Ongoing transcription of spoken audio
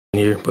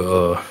here,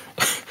 but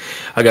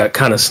I got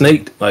kind of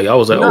snaked. Like I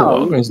was like, oh,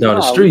 No, Walgreens down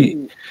the no,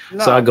 street,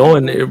 so I no, go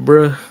in there,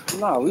 bruh.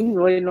 we was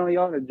waiting on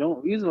y'all to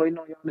join. We was waiting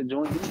on y'all to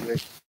join anyway.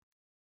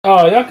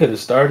 Oh, y'all could have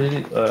started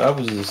it. I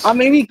was just I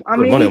putting mean,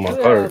 money we on my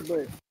could card. have,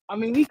 but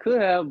we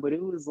could have, but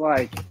it was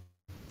like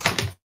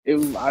it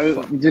was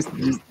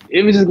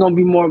just gonna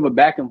be more of a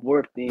back and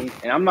forth thing,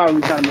 and I'm not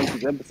really trying to make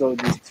this episode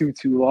just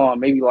too long.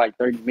 Maybe like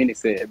 30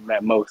 minutes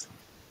at most.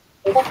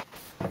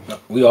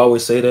 We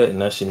always say that,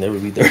 and that should never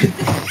be 30.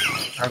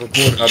 I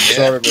Yeah.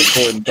 started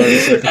recording 30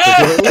 seconds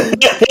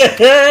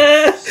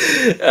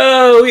ago.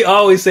 Oh, we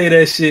always say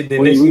that shit.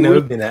 Then We, next, we, we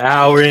it's been an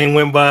hour and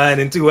went by,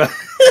 and then 2 hours.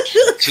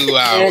 2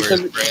 hours,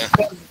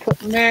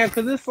 bruh.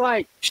 cause it's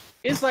like,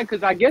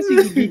 cause I guess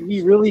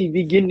he really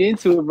be getting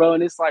into it, bro,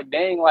 and it's like,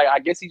 dang, like I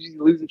guess he's just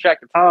losing track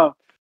of time.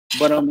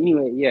 But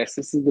anyway, yes,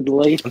 this is the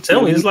delayed. I'm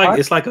telling you, it's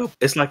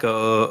like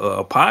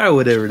a pie or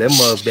whatever. That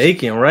mug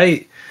bacon,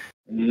 right?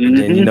 And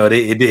then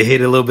it did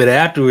hit a little bit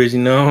afterwards.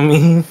 You know what I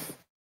mean?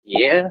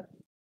 Yeah,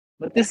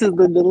 but this is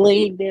the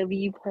delayed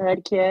W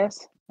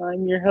podcast.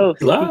 I'm your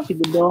host, Live? Kiki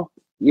the Don.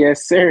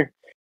 Yes, sir.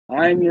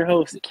 I'm your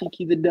host,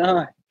 Kiki the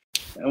Don,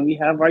 and we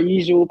have our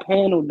usual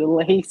panel,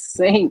 Delay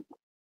Saint,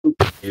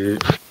 Yeah.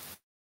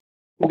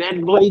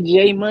 that boy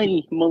J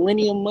Money,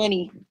 Millennium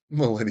Money.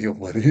 Millennial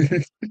money.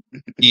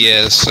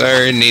 Yes,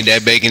 sir. Need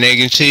that bacon, egg,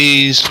 and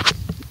cheese.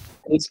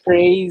 It's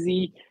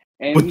crazy,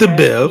 and With we the have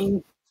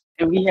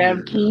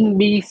Bev. King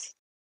Beast.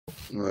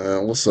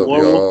 Man, what's up,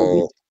 Warwolf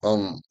y'all?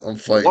 I'm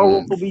Warwolf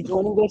fighting. will be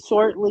joining us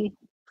shortly.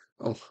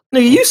 I'm, Nigga,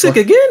 I'm you sick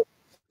fight. again?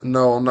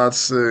 No, I'm not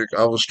sick.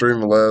 I was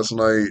streaming last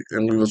night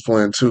and we was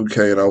playing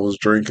 2K and I was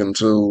drinking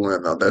too,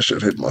 and that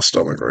shit hit my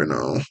stomach right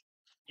now.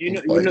 I'm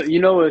fighting. You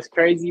know what's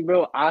crazy,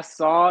 bro? I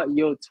saw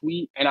your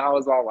tweet and I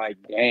was all like,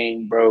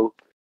 "Dang, bro,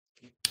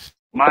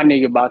 my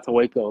nigga about to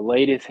wake up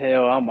late as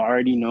hell." I'm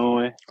already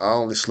knowing. I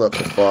only slept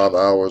for 5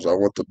 hours. I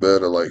went to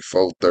bed at like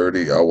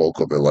 4:30. I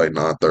woke up at like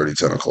 9:30,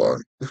 10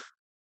 o'clock.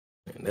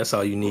 That's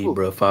all you need,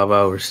 bro. 5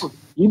 hours.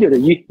 You did a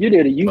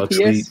Fuck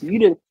sleep. UPS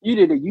you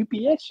did a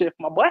UPS shift,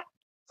 my boy.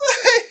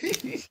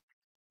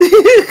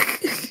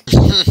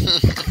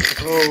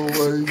 Oh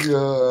my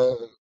god.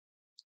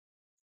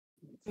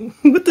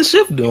 What the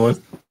shift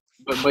doing?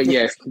 But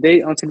yes,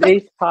 on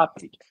today's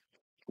topic,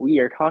 we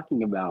are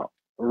talking about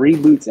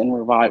reboots and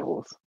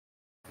revivals.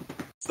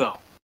 So,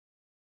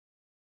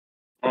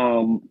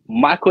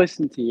 my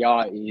question to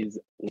y'all is: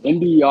 when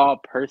do y'all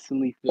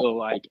personally feel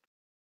like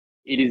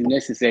it is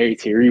necessary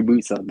to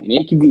reboot something?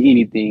 It can be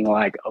anything,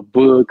 like a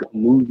book, a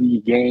movie,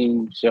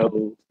 game,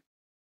 show,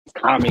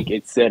 comic,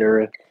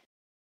 etc.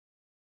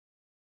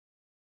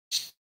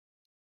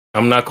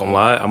 I'm not gonna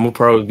lie. I'm gonna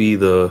probably be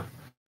the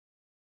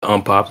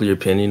unpopular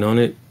opinion on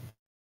it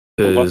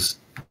because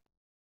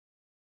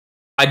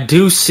I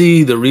do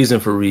see the reason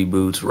for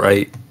reboots,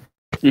 right?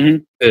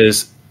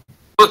 Because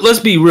but let's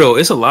be real,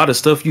 it's a lot of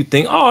stuff you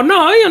think, oh no,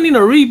 I don't need a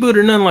reboot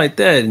or nothing like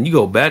that, and you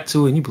go back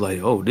to it and you be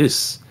like, oh,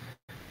 this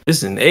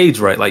isn't age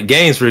right. Like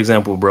games, for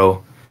example,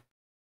 bro.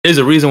 There's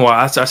a reason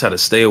why I try to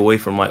stay away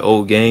from like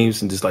old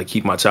games and just like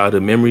keep my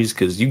childhood memories.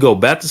 Because you go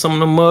back to some of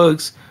the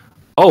mugs,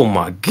 oh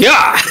my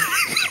god,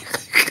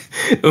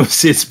 those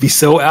shits be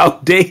so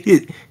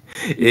outdated.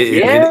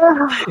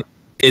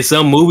 In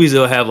some movies,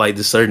 they'll have like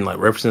this certain like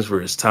references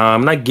for its time,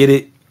 and I get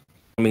it.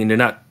 I mean, they're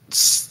not.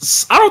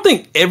 I don't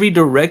think every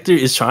director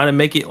is trying to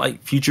make it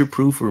like future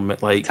proof or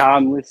like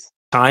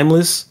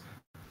timeless,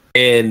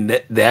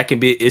 and that can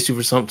be an issue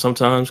for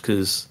sometimes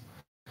because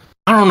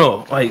I don't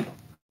know. Like,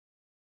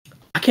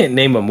 I can't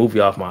name a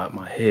movie off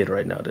my head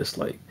right now that's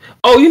like,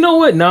 oh, you know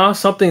what? Nah,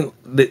 something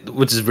that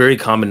which is very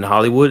common in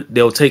Hollywood.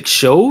 They'll take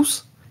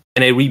shows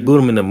and they reboot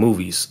them into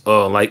movies.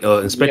 Like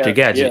Inspector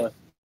Gadget. Yeah.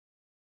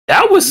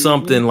 That was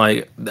something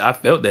like I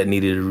felt that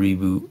needed a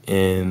reboot.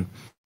 And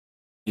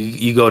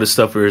you go to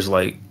stuff where it's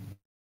like,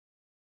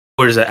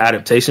 where's an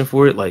adaptation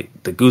for it? Like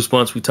the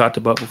Goosebumps we talked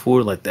about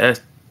before. Like that,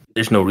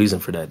 there's no reason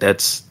for that.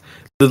 That's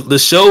the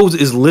shows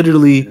is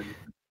literally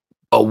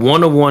a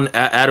one-on-one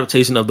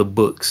adaptation of the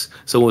books.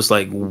 So it's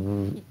like,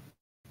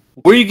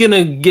 where are you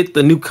gonna get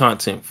the new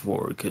content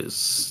for?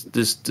 Because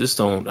I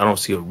don't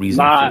see a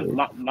reason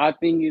for it. My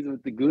thing is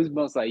with the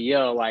Goosebumps, like,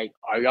 yo, like,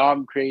 are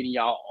y'all creating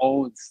y'all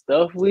own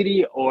stuff with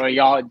it, or are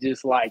y'all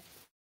just like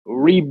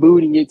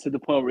rebooting it to the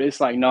point where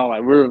it's like, no,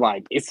 like we're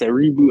like it's a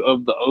reboot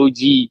of the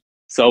OG,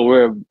 so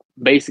we're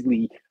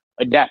basically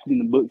adapting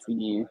the books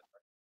again,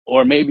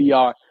 or maybe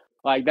y'all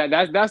like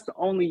that's the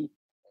only,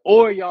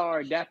 or y'all are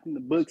adapting the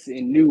books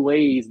in new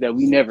ways that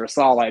we never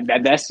saw. Like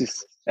that. That's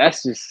just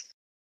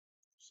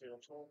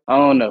I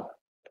don't know.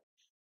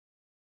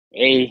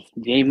 Hey,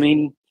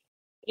 Jamie.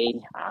 Hey,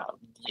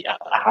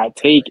 hot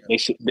take. They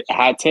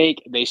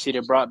should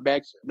have brought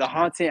back the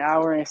haunted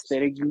hour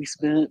instead of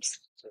Goosebumps.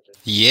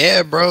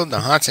 Yeah, bro. The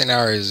haunted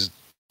hour is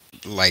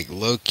like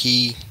low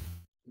key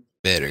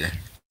better.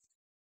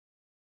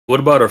 What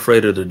about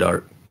Afraid of the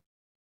Dark?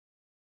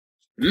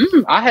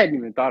 I hadn't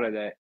even thought of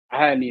that. I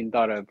hadn't even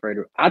thought of Afraid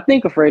of. I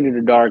think Afraid of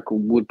the Dark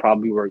would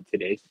probably work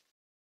today.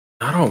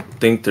 I don't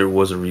think there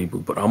was a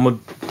reboot, but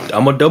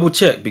I'm a double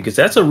check because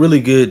that's a really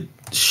good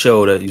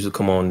show that used to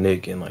come on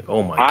Nick and like,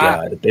 oh my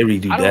god, if they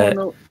redo that.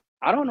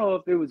 I don't know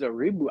if it was a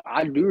reboot.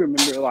 I do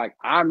remember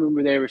I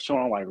remember they were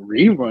showing like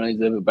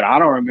reruns of it, but I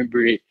don't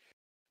remember it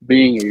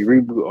being a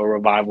reboot or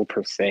revival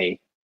per se.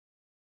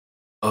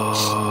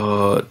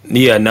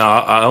 Yeah, no,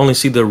 I only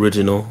see the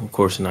original, of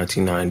course, in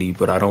 1990,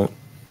 but I don't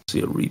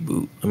see a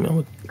reboot. I mean, I'm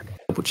gonna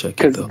double check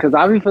it though. Because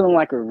I be feeling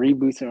like a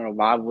reboot and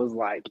revival is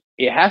like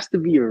it has to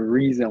be a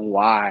reason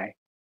why.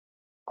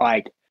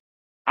 Like,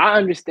 I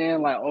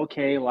understand, like,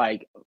 okay,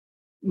 like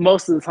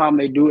most of the time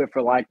they do it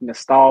for like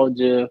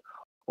nostalgia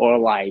or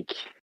like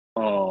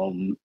for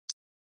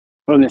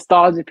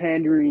nostalgia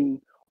pandering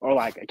or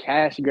like a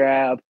cash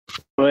grab,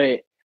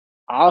 but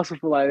I also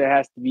feel like there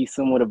has to be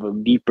somewhat of a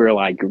deeper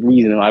like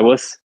reason. Like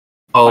what's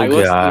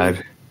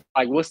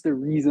what's the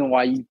reason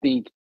why you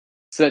think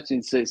such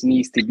and such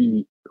needs to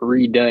be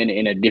redone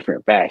in a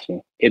different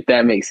fashion? If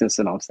that makes sense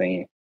what I'm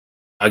saying.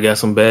 I got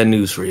some bad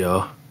news for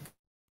y'all.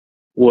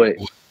 What?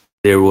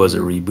 There was a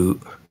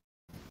reboot.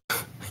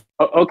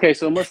 Okay,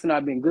 so it must have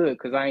not been good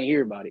because I ain't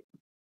hear about it.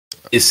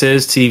 It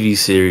says TV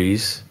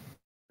series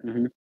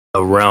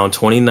around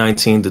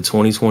 2019 to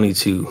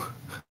 2022.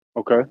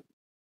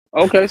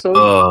 Okay,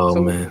 so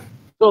man.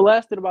 So it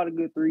lasted about a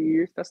good 3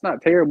 years. That's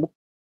not terrible.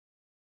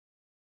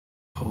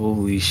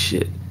 Holy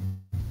shit.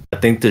 I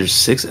think there's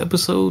 6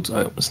 episodes.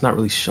 It's not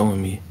really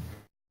showing me.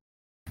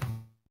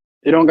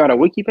 It don't got a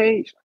wiki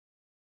page?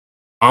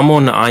 I'm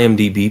on the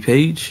IMDb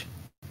page.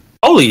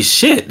 Holy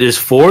shit, there's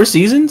 4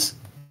 seasons?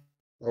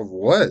 Of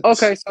what?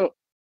 Okay, so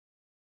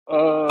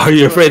Are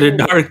You Afraid of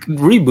Dark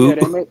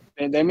reboot?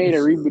 Yeah, they made a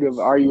reboot of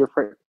Are You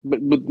Afraid? But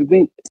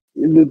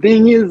the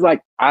thing is,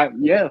 like,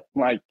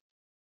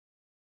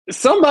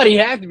 somebody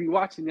had to be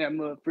watching that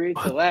mug for it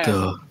to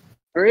last.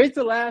 For it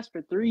to last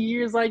for 3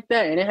 years like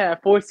that, and it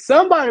had 4.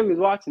 Somebody was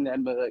watching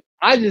that mug.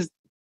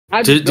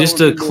 Just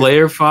to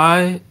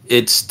clarify,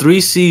 it's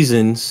 3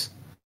 seasons.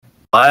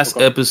 Last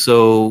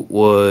episode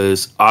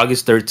was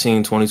August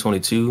 13,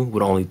 2022,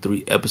 with only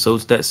 3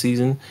 episodes that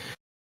season.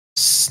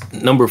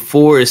 Number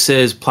 4, it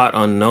says plot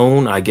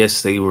unknown. I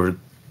guess they were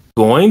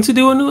going to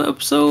do a new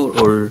episode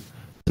or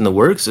in the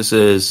works. It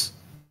says,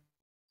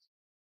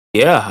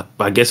 yeah,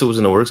 I guess it was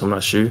in the works. I'm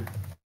not sure.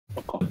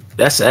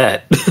 That's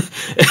sad.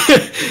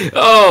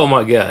 Oh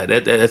my god,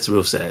 that's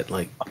real sad.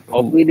 Like,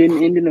 hopefully it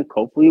didn't end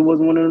hopefully it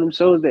wasn't one of them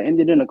shows that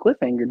ended in a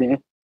cliffhanger. Then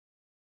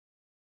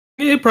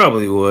it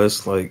probably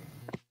was. Like,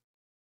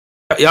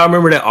 y'all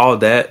remember that All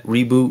That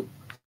reboot?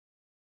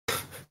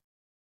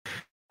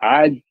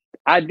 I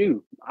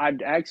do. I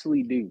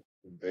actually do.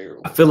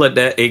 I feel like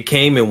that it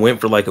came and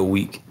went for like a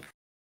week.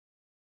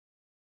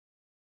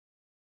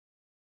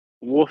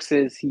 Wolf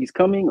says he's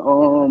coming.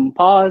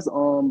 Pause.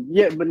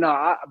 Yeah, but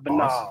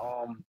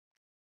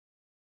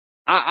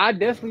I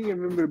definitely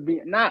remember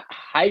being not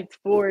hyped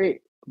for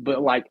it,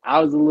 but like I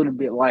was a little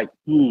bit like,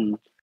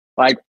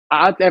 Like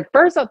at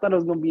first I thought it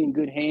was gonna be in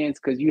good hands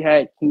because you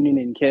had Keenan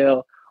and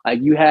Kel,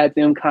 like you had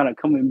them kind of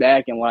coming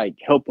back and like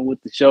helping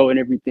with the show and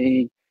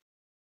everything.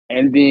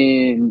 And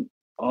then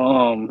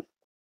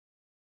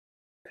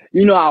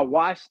I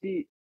watched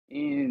it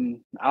and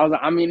I was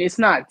like, I mean, it's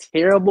not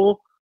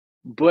terrible,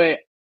 but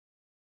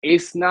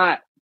it's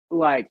not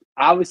like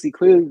obviously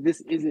clearly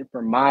this isn't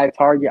for my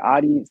target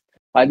audience.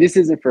 Like this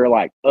isn't for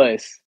like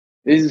us.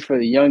 This is for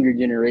the younger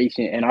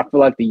generation. And I feel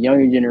like the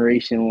younger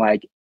generation,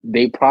 like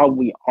they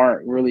probably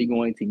aren't really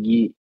going to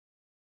get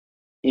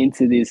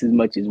into this as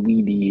much as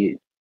we did.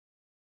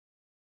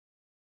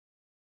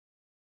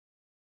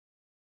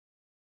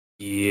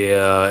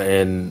 Yeah,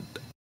 and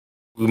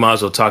we might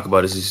as well talk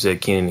about it. As you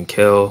said, Kenan and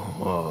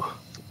Kel,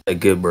 a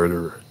Good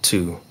Burger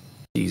too.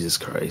 Jesus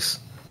Christ!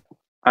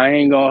 I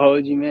ain't gonna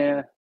hold you,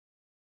 man.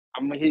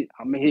 I'm gonna hit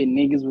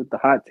niggas with the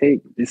hot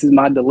take. This is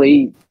my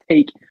delayed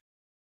take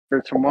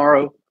for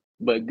tomorrow.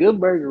 But Good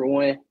Burger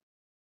won.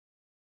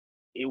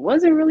 It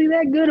wasn't really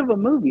that good of a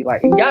movie.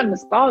 Like it got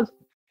nostalgia.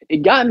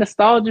 It got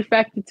nostalgia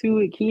factor to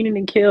it. Kenan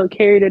and Kel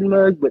carried that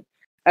mug, but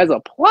as a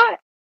plot,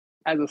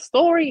 as a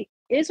story,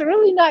 it's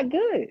really not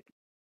good.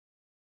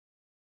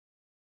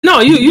 No,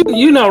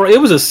 you know,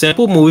 it was a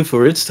simple movie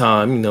for its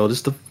time. You know,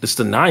 it's the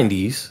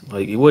 90s.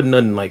 Like it wasn't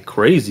nothing like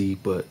crazy,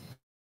 but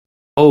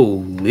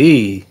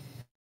holy,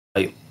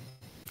 like,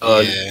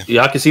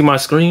 y'all can see my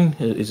screen.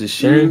 Is it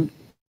sharing?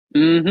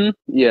 Mm-hmm.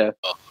 Yeah.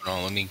 Oh, hold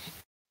on, let me.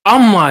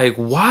 I'm like,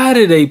 why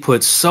did they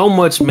put so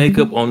much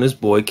makeup on this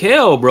boy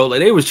Kel, bro? Like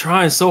they was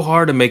trying so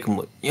hard to make him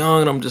look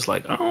young, and I'm just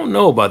like, I don't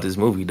know about this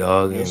movie,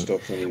 dog.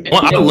 And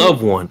I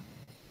love one.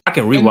 I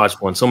can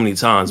rewatch one so many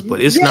times, but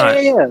it's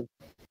not. Yeah.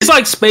 It's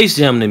like Space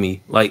Jam to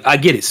me. Like I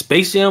get it.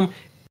 Space Jam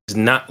is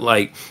not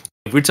like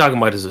if we're talking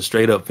about it as a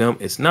straight up film.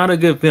 It's not a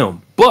good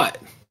film. But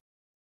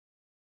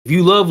if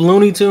you love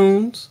Looney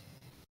Tunes,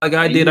 like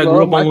I did, I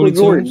grew up on Looney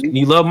Tunes. And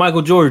you love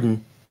Michael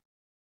Jordan.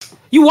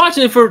 You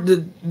watching it for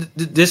the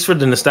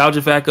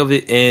nostalgia fact of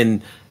it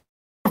and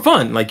for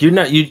fun. Like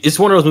it's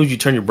one of those movies you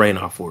turn your brain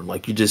off for.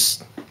 Like you're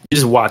just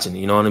watching it.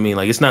 You know what I mean?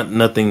 Like it's not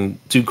nothing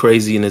too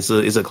crazy, and it's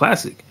a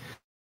classic.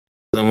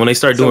 And when they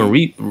start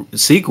doing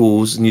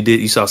sequels, and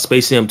you saw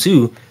Space Jam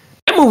 2,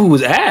 that movie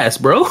was ass,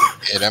 bro.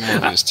 Yeah, that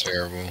movie was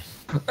terrible.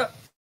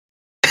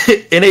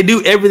 And they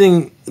do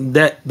everything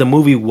that the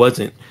movie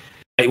wasn't.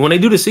 Like, when they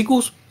do the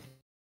sequels,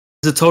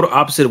 it's a total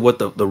opposite of what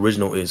the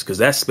original is. Because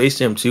that Space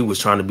Jam 2 was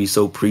trying to be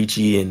so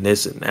preachy and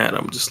this and that.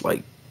 I'm just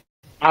like,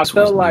 I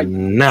felt like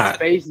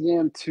Space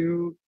Jam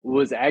 2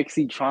 was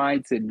actually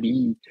trying to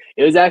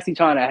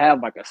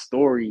have like a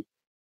story.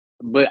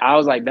 But I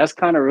was like, that's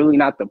kind of really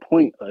not the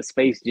point of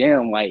Space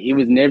Jam. Like, it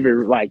was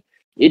never like,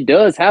 it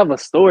does have a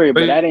story,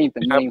 but that ain't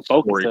the main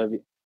focus of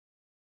it.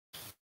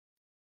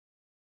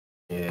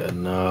 Yeah,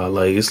 nah,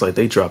 like, it's like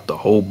they dropped the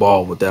whole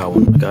ball with that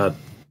one. God,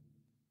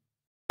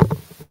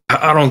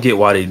 I don't get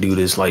why they do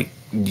this. Like,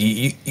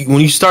 when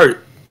you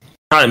start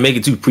trying to make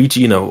it too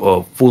preachy,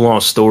 a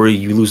full-on story,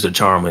 you lose the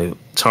charm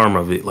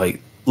of it.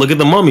 Like, look at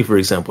The Mummy, for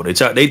example. They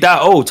thought,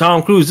 oh,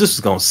 Tom Cruise, this is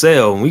gonna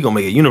sell, and we gonna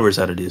make a universe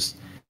out of this.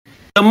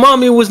 The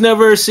Mummy was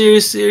never a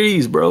serious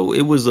series, bro.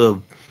 It was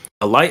a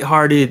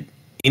lighthearted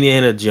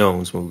Indiana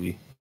Jones movie.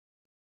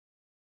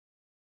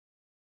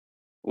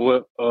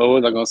 What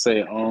was I gonna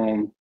say?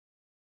 I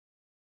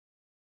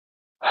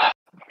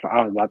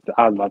was about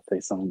to say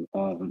something.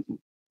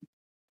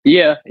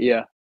 Yeah.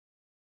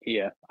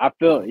 I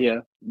felt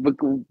but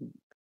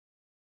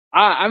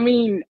I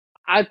mean,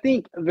 I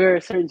think there are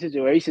certain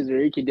situations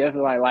where it could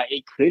definitely like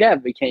it could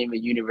have became a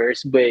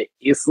universe, but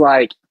it's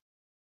like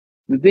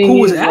the thing who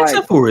was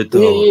asking for it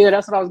though? Yeah,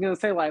 that's what I was gonna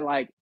say.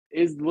 Like,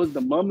 was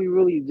the Mummy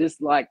really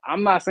just like?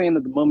 I'm not saying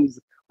that the Mummies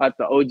like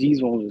the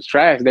OGs one was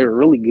trash. They were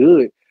really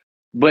good,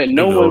 but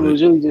no one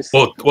was really just.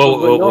 Well,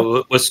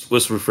 let's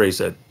rephrase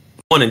that.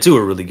 1 and 2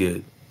 are really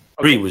good.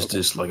 3 was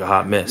just like a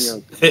hot mess.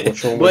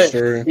 Which one was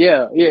 3?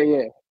 Yeah.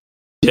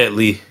 Jet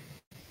Li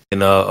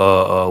and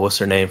what's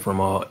her name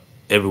from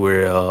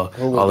Everywhere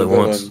All at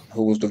Once.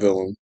 Who was the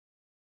villain?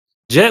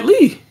 Jet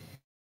Li.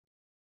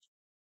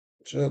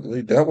 Jet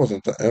Li. That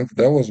wasn't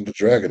the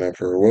Dragon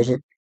Emperor, was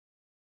it?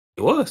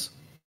 It was.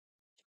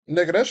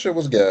 Nigga, that shit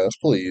was gas.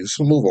 Please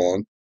move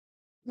on.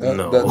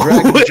 No.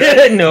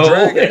 Dragon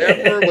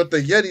Emperor with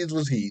the Yetis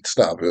was heat.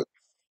 Stop it.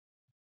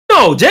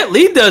 No, Jet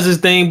Li does his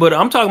thing, but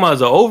I'm talking about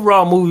as an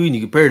overall movie, and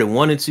you compare it to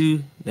 1 and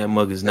 2, that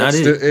mug is not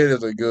it. It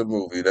is a good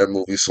movie. That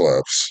movie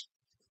slaps.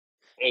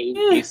 Hey,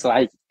 it's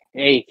like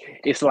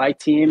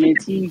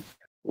TMNT.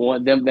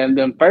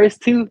 Them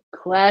first 2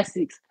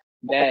 classics.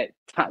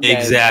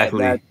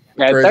 Exactly. That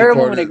third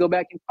one when they go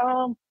back in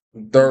time.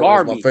 Third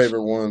was my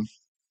favorite one.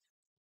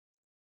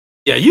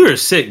 Yeah, you're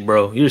sick,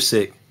 bro. You're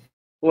sick.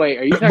 Wait,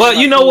 are you talking about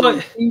you know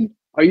what?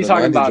 Are you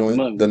talking about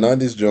the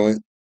 90s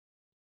joint?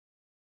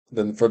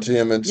 Then for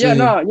TMNT.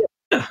 Yeah.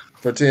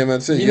 For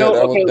TMNT,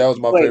 that was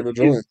my favorite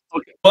joint.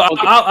 Okay. Well,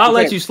 I'll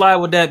let you slide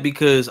with that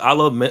because I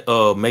love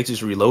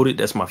Matrix Reloaded.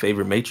 That's my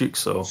favorite Matrix.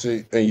 So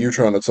see, and you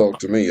trying to talk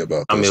to me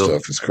about this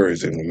stuff is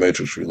crazy. When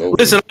Matrix Reloaded.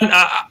 Listen,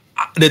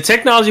 the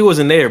technology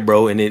wasn't there,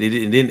 bro, and it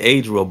didn't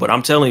age well. But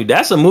I'm telling you,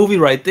 that's a movie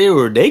right there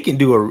where they can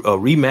do a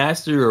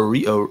remaster or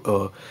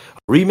a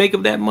remake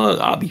of that mug.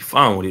 I'll be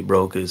fine with it,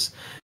 bro. Because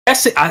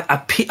that's it. I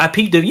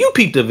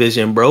peeped the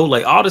vision, bro.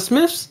 Like all the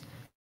Smiths.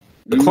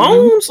 The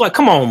clones, like,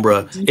 come on,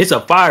 bro. It's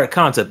a fire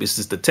concept. It's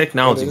just the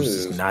technology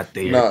was just not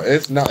there. No,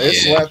 it's not.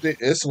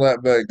 It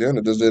slapped back then.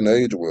 It just didn't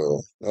age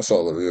well. That's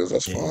all it is.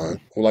 That's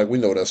fine. Well, like we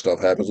know that stuff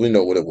happens. We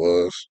know what it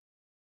was.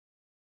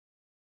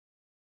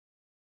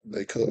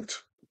 They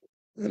cooked,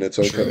 and it's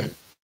okay. True.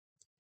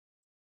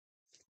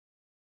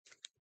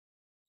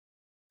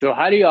 So,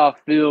 how do y'all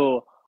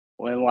feel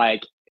when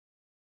like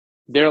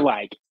they're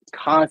like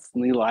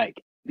constantly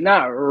like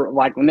not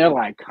like when they're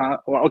like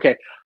okay?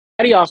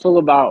 How do y'all feel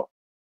about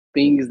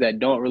things that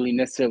don't really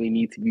necessarily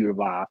need to be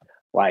revived?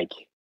 Like,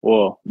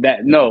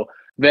 that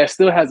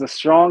still has a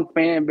strong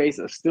fan base,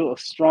 still a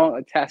strong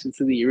attachment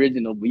to the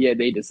original, but yet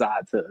they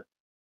decide to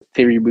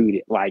reboot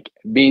it. Like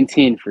Ben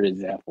 10, for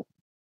example.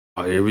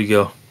 Oh, here we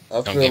go.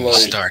 I feel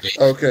like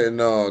okay,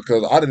 no,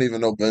 because I didn't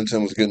even know Ben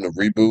 10 was getting a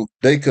reboot.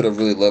 They could have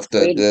really left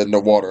that dead in the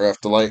water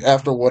after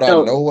what I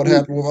know what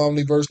happened with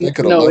Omniverse. They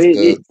could have left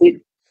that.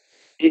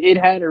 It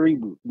had a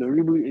reboot. The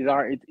reboot is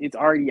it's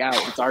already out.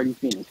 It's already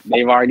finished.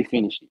 They've already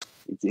finished it.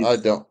 I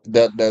don't.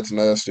 That's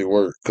nasty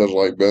work because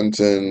like Ben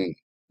 10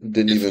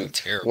 didn't even.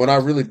 When I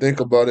really think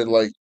about it,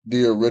 like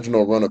the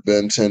original run of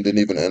Ben 10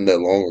 didn't even end that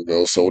long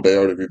ago, so they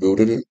already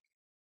rebooted it.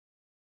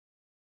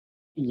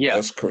 Yeah,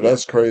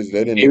 that's crazy.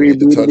 They didn't even need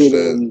to touch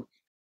that.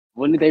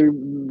 When did they?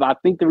 I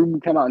think the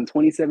reboot came out in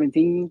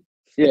 2017.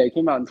 Yeah, it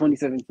came out in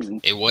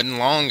 2017. It wasn't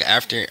long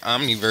after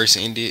Omniverse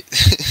ended.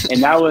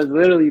 And that was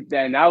literally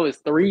that was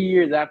 3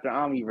 years after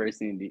Omniverse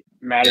ended.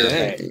 Matter of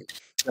fact.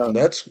 So,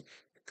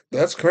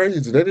 that's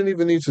crazy. They didn't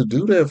even need to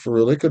do that for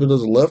real. They could have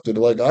just left it.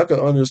 Like I could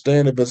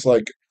understand if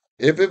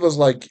it was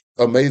like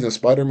Amazing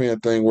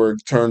Spider-Man thing where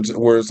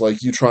it's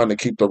like you trying to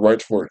keep the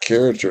rights for a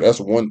character. That's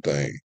one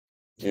thing,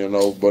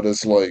 But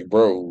it's like,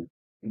 bro,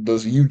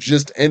 you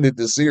just ended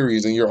the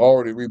series and you're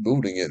already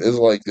rebooting it. It's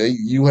like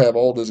you have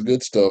all this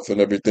good stuff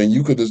and everything.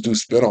 You could just do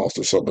spinoffs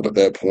or something at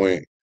that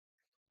point,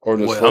 or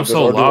just do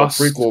a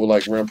prequel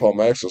like Grandpa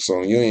Max or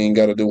something. You ain't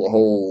got to do a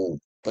whole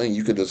thing.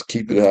 You could just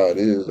keep it how it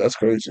is. That's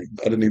crazy.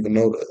 I didn't even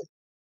know that.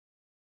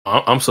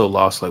 I'm so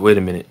lost. Like, wait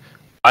a minute.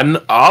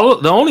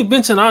 The only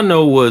Benton I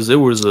know was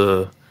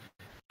when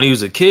he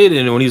was a kid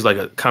and when he was like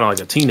a kind of like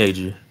a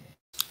teenager.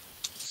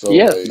 So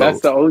yeah,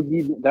 that's the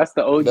OG. That's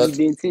the OG that's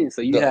Ben 10.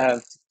 So you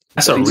have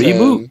That's so a Ben you, 10.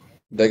 reboot.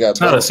 They got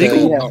It's not Ben a so you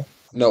 10. sequel. have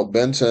No,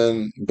 Ben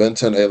 10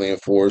 Alien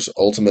Force,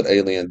 Ultimate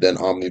Alien, then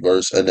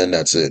Omniverse, and then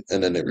that's it.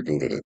 And then they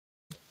rebooted it.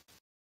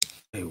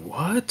 Wait,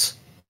 what?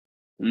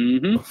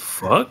 mm-hmm. The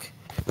fuck?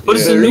 What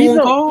is Yeah, the The new one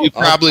reason You called?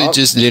 probably I'm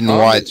just didn't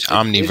Omni. watch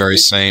Omniverse,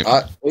 Saint.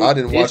 I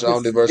didn't watch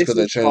Omniverse because it's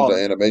they just changed the called.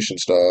 animation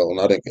style, and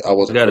I I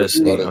wasn't gotta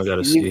crazy about see. it. I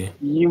gotta see.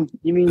 You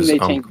mean 'Cause they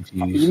I'm changed? You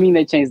confused. mean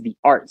they changed the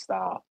art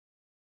style?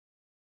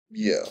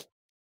 Yeah,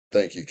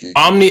 thank you, Kiki.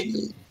 Omni.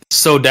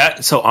 So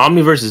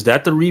Omniverse, is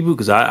that the reboot?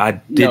 Because I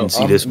didn't No,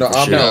 see this No, for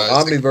shit. No, it's a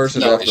Omniverse is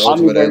no. after continuation.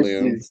 Ultimate Omniverse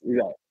Alien. is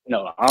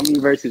no.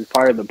 Omniverse is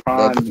part of the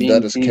Prime That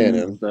Ben is 10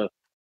 canon. stuff.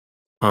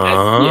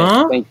 That's yes.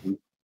 Huh? Thank you.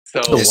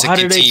 So So It's a why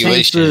did they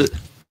change continuation.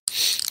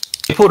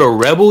 they put a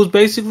Rebels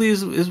basically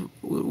is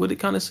what it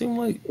kind of seemed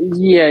like?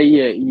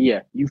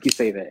 yeah. You could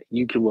say that.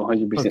 You could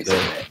 100% say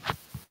Okay. that.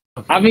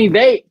 Okay. I mean,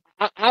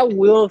 I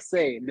will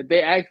say that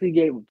they actually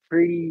gave a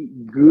pretty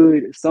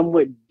good,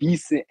 somewhat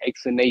decent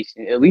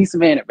explanation. At least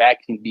Man of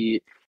Action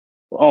did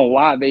on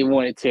why they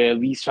wanted to at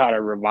least try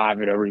to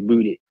revive it or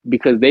reboot it.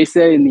 Because they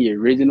said in the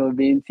original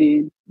Ben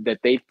 10 that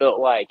they felt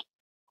like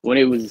when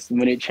it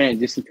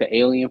transitioned to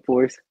Alien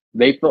Force,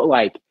 they felt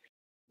like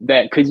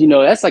that because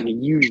that's like a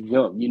huge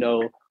jump.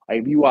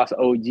 Like if you watch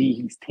OG,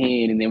 he's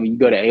 10, and then when you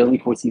go to Alien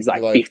Force, he's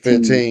You're like like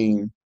 15.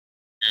 15.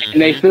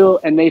 And they Hmm.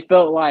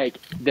 felt like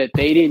that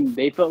they didn't.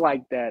 They felt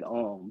like that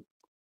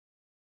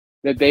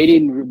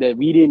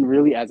we didn't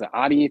really as an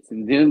audience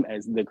and them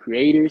as the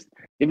creators.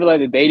 They feel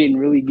like that they didn't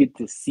really get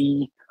to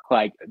see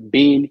like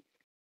Ben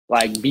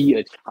like be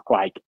a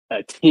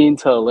 10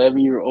 to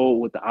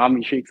 11-year-old with the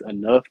Omnitrix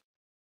enough.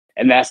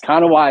 And that's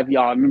kind of why, if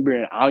y'all remember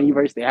in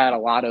Omniverse, they had a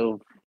lot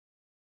of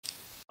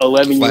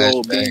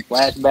 11-year-old Ben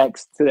Flashbacks.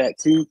 flashbacks to that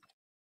too.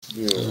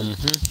 Yeah. Hmm.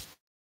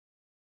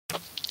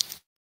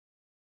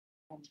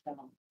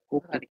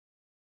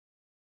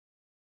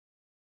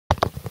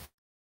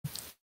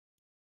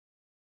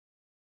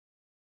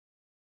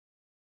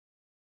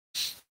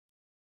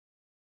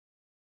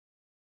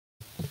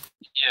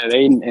 Yeah,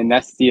 and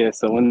that's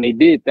So when they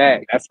did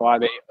that, that's why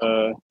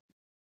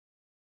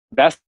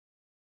that's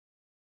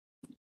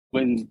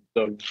when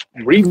the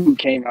reboot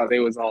came out. They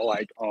was all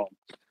like,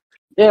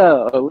 yeah,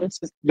 let's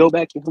just go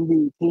back to him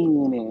being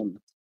 10 and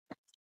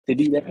to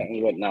do that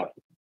and whatnot.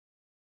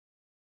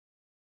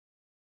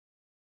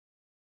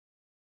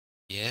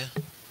 Yeah.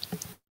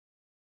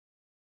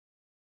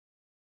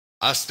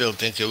 I still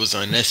think it was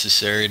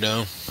unnecessary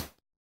though.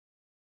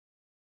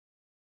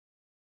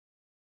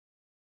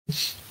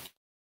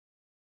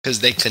 Because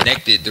they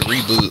connected the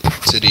reboot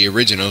to the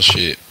original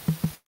shit.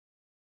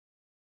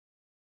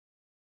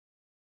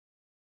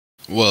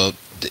 Well,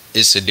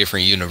 it's a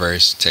different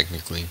universe,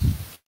 technically.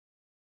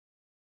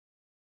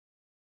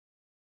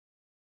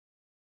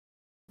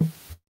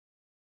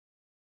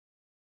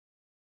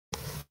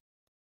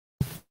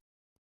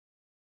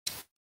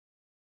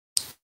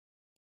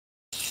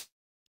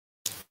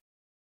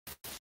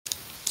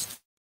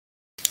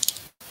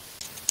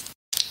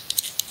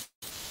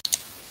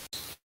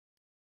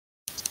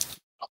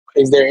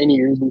 Is there any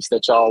reboots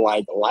that y'all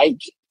like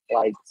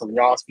from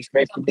y'all's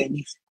perspective?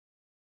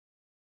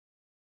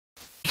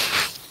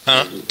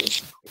 Huh?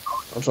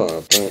 I'm trying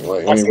to think,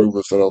 like, I any said,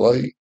 reboots that I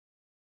like.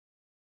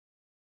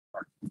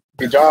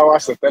 did y'all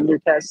watch the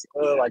Thundercats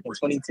like in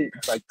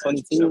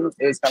 2010?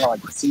 It was kind of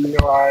like a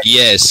serialized,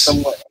 Yes.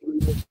 somewhat.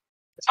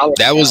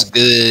 That was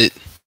good.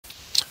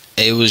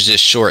 It was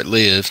just short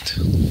lived.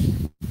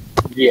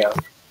 Yeah.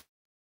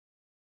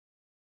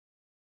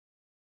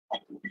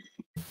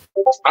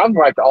 I've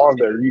liked all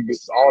the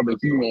reboots, all the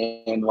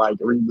He-Man like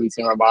reboots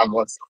and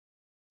revivals.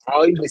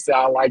 I'll even say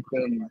I like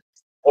them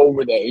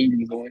over the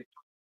 80s one.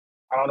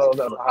 I don't know if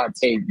that's a hot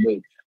take, but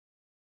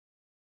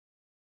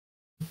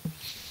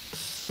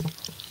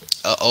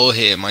An old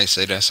head might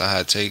say that's a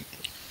hot take.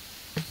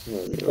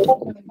 Yeah.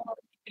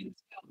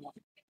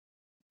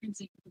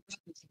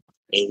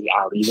 maybe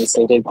I'll even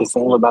say that the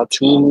same about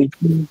Teen.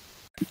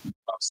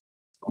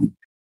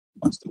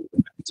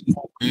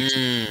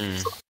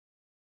 Mm.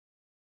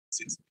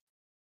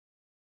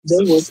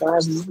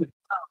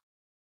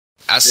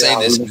 I say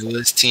this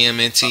newest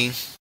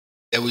TMNT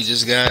that we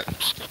just got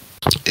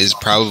is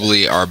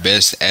probably our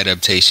best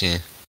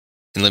adaptation.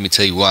 And let me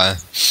tell you why.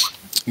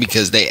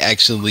 Because they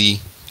actually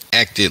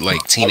acted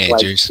like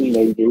teenagers.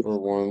 For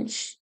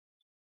once,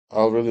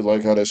 I really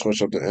like how they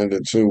switched up the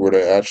ending too, where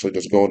they actually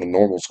just go into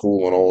normal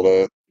school and all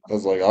that.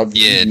 Cause like you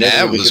Yeah, never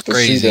that really was get to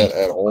see crazy. that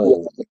at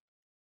all.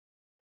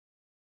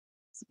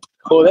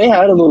 Well, they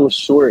had a little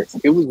short.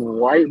 It was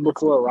right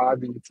before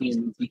Robin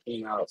TMNT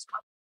came out,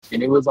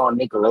 and it was on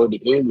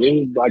Nickelodeon. It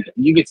was like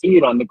you could see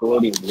it on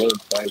Nickelodeon's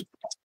website.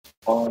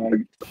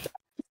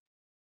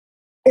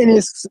 And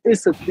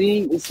it's a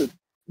thing.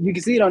 You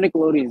can see it on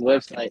Nickelodeon's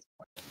website.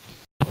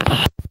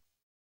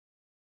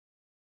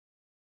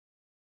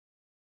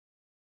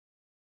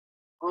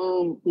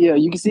 Yeah,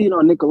 you can see it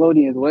on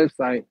Nickelodeon's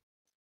website,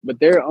 but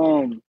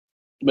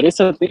but it's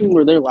a thing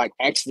where they're like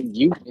actually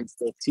youth and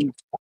stuff too,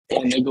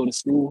 and they go to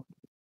school.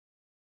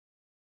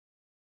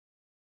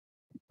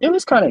 It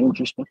was kind of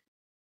interesting.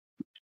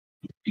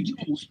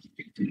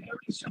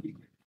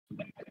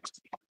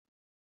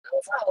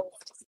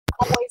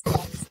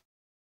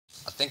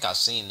 I think I've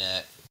seen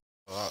that.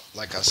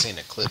 Like I've seen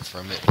a clip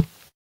from it.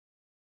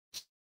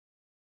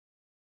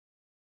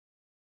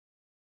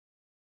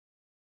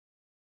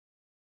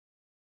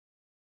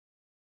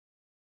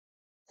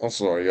 I'm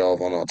sorry, y'all,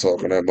 if I'm not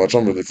talking that much.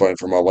 I'm really fighting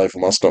for my life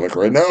in my stomach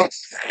right now.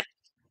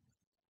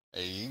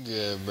 Hey, you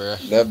good, bro?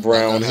 That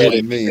brown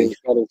hitting me.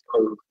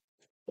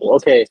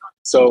 Okay,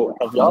 so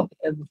have y'all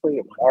ever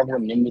played Marvel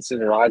Nemesis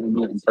Rising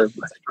in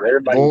person?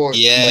 Everybody, Boy,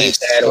 yes,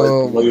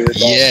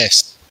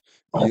 yes.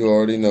 You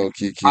already know,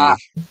 Kiki. I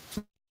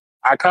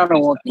kind of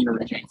want them to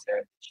remake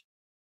that.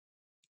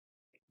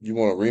 You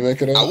want to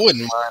remake it? I wouldn't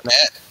mind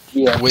that.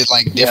 Yeah, with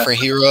like different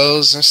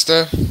heroes and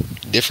stuff,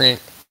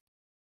 different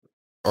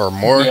or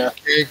more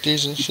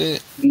characters and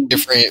shit,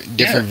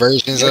 different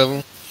versions of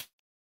them.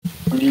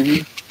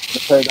 Mm-hmm.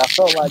 Because I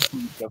felt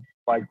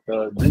like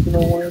the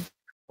original one,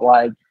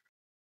 like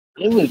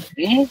it was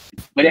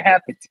but it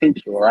had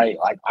potential, right?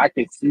 Like I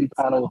could see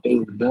kind of what they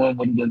were doing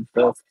with it and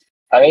stuff.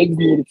 I think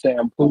you would have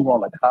improve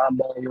on the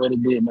combat a little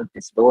bit, make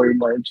the story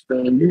more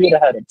interesting. You would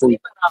have had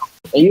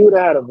you would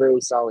have had a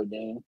very solid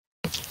game.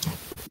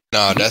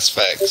 No, that's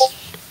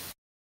facts.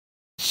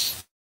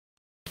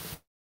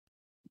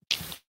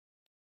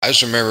 I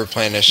just remember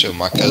playing that shit with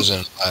my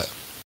cousin.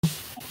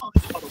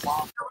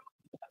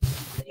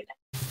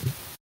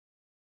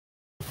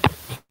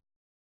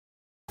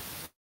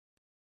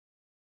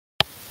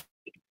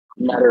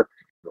 Matter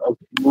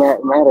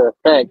of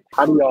fact,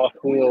 how do y'all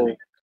feel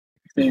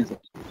since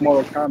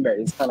Mortal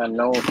Kombat is kind of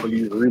known for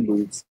these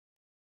reboots?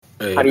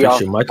 Hey, how do y'all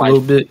mic a little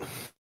bit?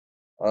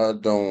 I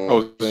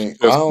don't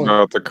think I don't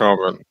about the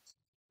comment.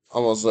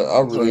 I'm gonna say I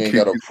really ain't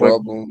got a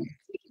problem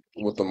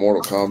with the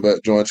Mortal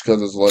Kombat joints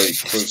because it's like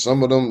for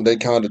some of them they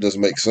kind of just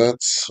make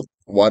sense.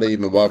 Why they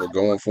even bother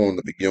going for them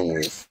to begin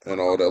with and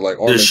all that? Like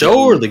the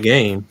show or the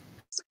game?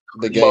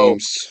 The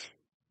games.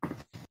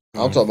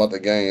 I'm talking about the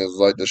games,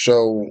 like the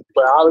show.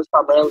 But I was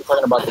primarily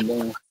talking about the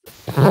game.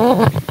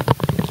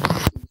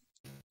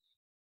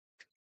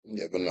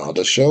 Yeah, but no,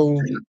 the show,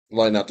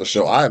 like not the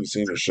show. I haven't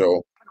seen the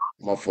show.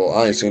 My fault.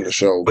 I ain't seen the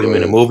show. What do you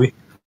mean, a movie?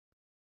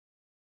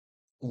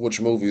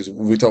 Which movies?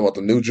 We talk about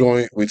the new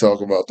joint. We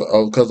talk about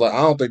the because like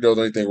I don't think there was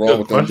anything wrong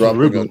with them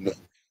dropping.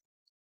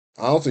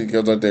 I don't think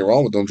there's anything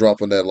wrong with them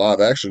dropping that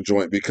live action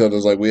joint because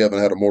it's like we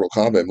haven't had a Mortal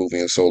Kombat movie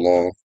in so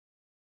long.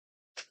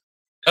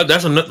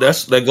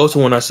 That goes to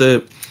when I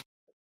said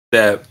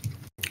that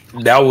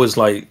was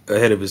like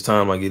ahead of his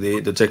time. Like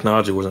the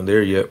technology wasn't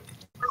there yet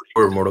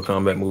for a Mortal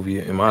Kombat movie,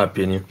 in my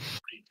opinion.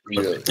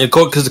 Yeah,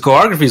 because the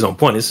choreography is on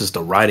point. It's just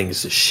the writing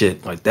is just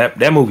shit. Like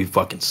that movie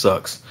fucking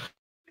sucks.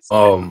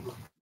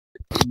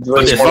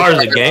 But as far as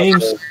the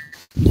games,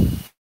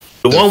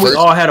 the one we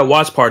all had a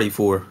watch party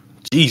for,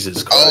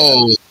 Jesus Christ.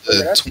 Oh,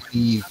 the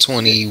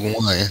 2021.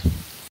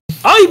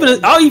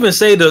 I'll even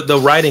say the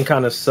writing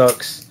kind of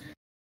sucks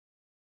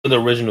for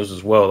the originals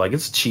as well. Like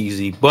it's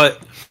cheesy,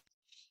 but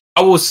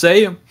I will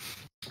say,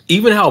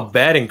 even how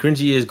bad and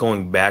cringy it is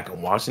going back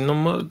and watching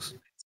them mugs.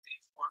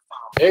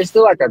 There's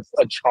still like a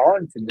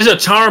charm to it. There's a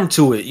charm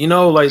to it, you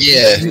know, like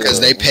because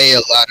they pay a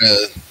lot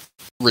of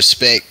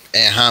respect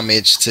and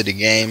homage to the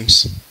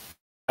games.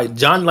 Like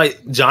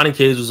Johnny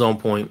Cage was on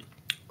point.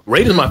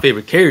 Raiden's my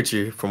favorite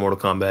character from Mortal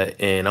Kombat,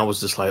 and I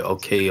was just like,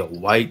 okay, a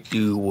white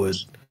dude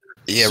with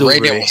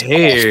silver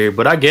hair,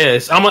 but I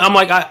guess I'm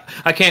like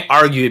I can't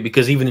argue it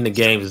because even in the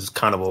games it's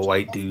kind of a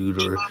white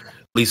dude or at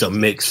least a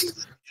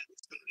mixed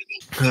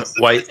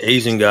white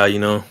Asian guy, you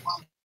know.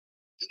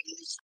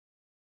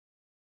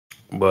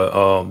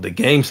 But the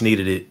games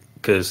needed it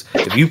because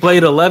if you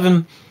played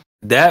 11,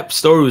 that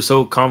story was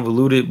so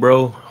convoluted,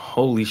 bro.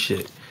 Holy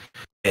shit!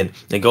 And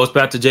it goes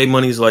back to J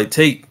Money's like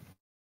take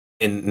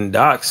and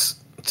Doc's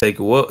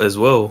take as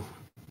well,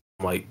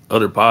 like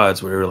other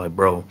pods where they were like,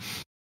 bro,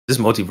 this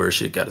multiverse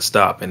shit got to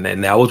stop. And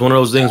then that was one of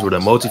those things where the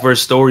multiverse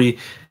story,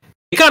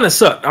 it kind of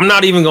sucked. I'm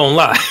not even gonna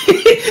lie,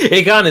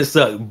 it kind of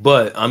sucked.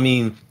 But I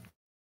mean,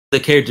 the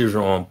characters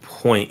are on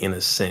point in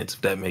a sense,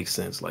 if that makes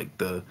sense. Like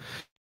the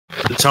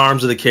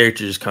charms of the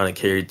characters kind of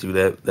carried through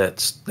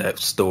that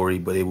story,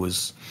 but it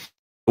wasn't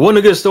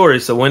a good story.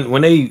 So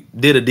when they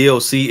did a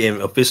DLC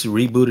and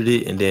officially rebooted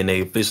it, and then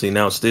they officially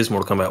announced this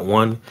Mortal Kombat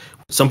 1,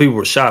 some people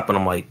were shocked, and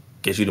I'm like,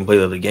 guess you didn't play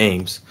the other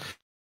games.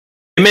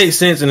 It makes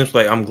sense, and it's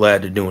like I'm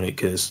glad they're doing it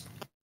because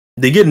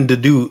they're getting to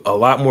do a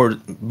lot more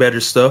better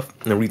stuff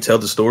and retell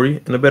the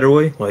story in a better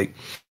way. Like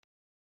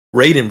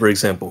Raiden, for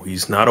example,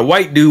 he's not a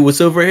white dude with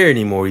silver hair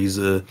anymore. He's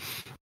a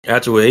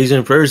actual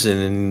Asian person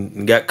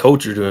and got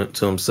culture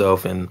to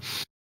himself, and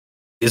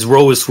his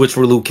role is switched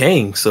for Liu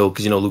Kang. So,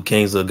 because Liu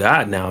Kang's a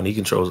god now, and he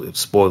controls it.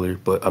 Spoiler,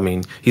 but I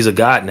mean, he's a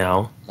god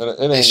now. It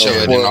ain't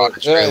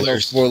no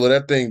spoiler.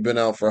 That thing been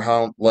out for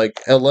how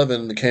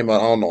 11 came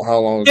out. I don't know how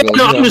long ago. Yeah,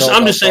 no,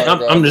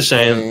 I'm just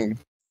saying.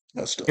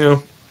 That's you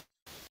know,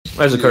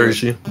 as a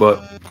courtesy.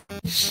 But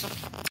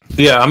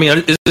yeah, I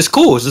mean, it's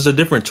cool. It's just a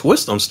different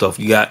twist on stuff.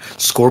 You got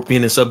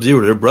Scorpion and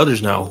Sub-Zero. They're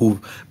brothers now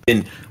who've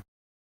been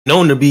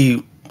known to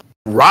be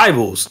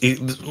rivals.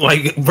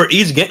 Like for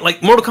each game,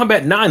 like Mortal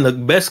Kombat 9, the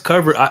best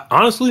cover.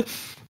 Honestly,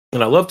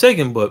 and I love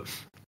Tekken, but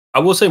I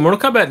will say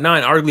Mortal Kombat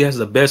 9 arguably has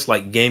the best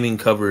like gaming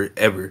cover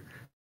ever,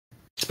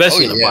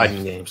 especially in the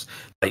fighting games.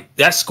 Like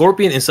that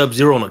Scorpion and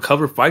Sub-Zero on the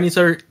cover fighting each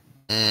other.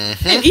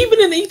 And even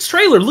in each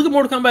trailer, look at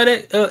Mortal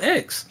Kombat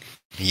X.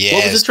 Yes,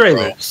 what was the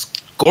trailer? Bro.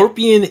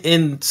 Scorpion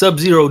and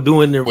Sub-Zero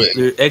doing their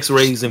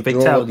X-rays and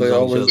fatalities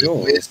on each other.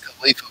 Wiz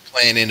Khalifa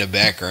playing in the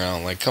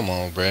background. Like, come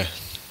on, bro.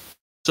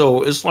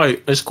 So it's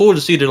like it's cool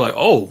to see they're like,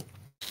 oh,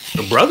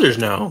 the brothers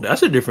now.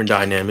 That's a different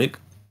dynamic.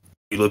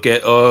 You look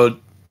at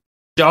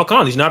Shao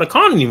Kahn. He's not a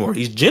Kahn anymore.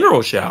 He's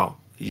General Shao.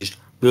 He's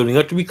building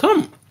up to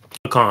become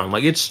a Kahn.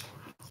 Like it's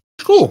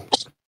cool.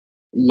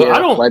 Yeah, but I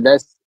don't like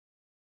that's.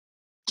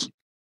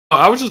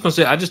 I was just gonna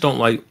say I just don't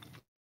like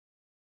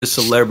the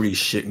celebrity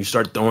shit. You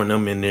start throwing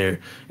them in there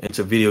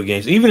into video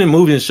games, even in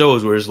movies and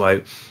shows where it's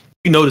like,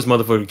 you know, this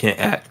motherfucker can't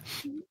act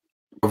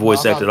or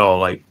voice act at all.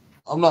 Like,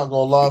 I'm not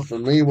gonna lie, for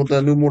me with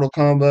that new Mortal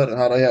Kombat and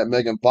how they had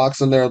Megan Fox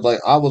in there, like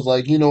I was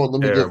like, you know what,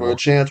 let me give her a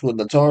chance with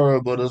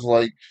Natara, but it's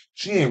like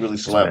she ain't really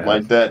slapped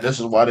like that. This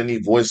is why they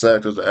need voice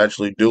actors to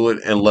actually do it,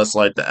 unless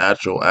like the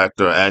actual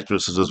actor or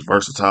actress is just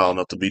versatile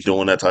enough to be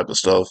doing that type of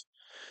stuff.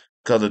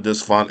 Because it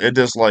just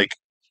like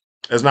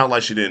it's not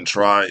like she didn't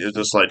try. It's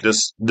just like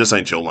this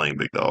ain't your lane,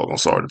 big dog. I'm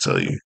sorry to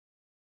tell you.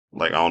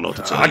 Like I don't know what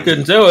to tell you. I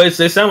couldn't tell. It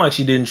sounded like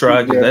she didn't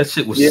try because that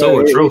shit was so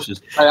atrocious.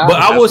 But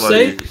I will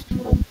say,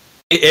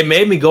 it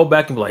made me go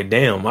back and be like,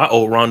 damn, I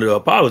owe Ronda an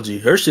apology.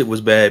 Her shit was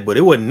bad, but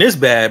it wasn't this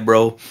bad,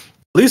 bro.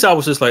 At least I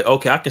was just like,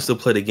 okay, I can still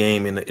play the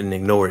game and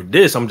ignore it.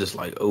 This, I'm just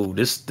like, oh,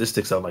 this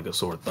sticks out like a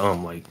sore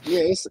thumb. Like,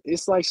 yeah,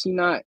 it's like she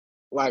not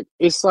like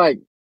it's like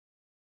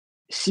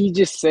she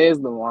just says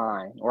the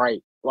line,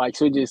 right? Like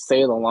she'll just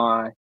say the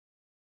line,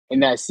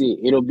 and that's it.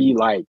 It'll be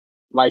like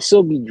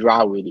she'll be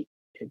dry with it.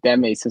 If that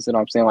makes sense, what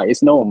I'm saying, like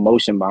it's no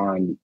emotion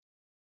behind it.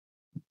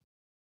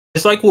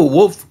 It's like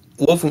what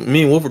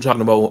me and Wolf were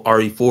talking about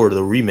RE4,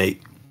 the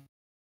remake,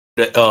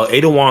 the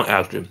Ada Wong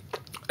actor,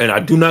 and I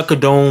do not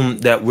condone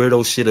that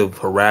weirdo shit of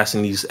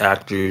harassing these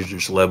actors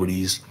or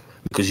celebrities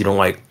because you don't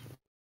like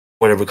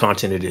whatever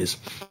content it is.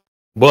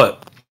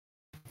 But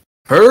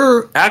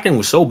her acting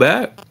was so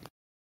bad,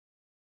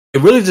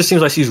 it really just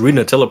seems like she's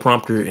reading a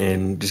teleprompter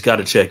and just got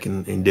a check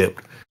and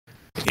dipped.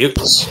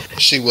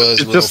 She was.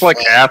 It's just like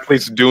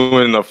athletes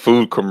doing a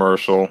food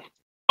commercial.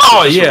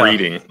 Oh yeah,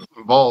 reading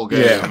ball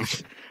game. Yeah.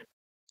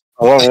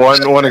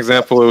 One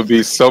example would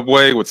be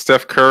Subway with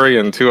Steph Curry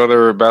and two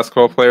other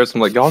basketball players.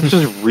 I'm like, y'all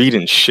just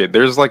reading shit.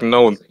 There's like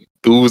no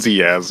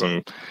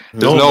enthusiasm.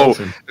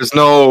 There's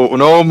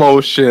no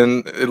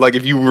emotion. Like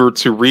if you were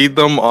to read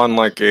them on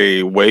like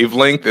a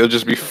wavelength, it'll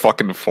just be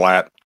fucking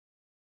flat.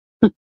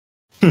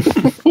 I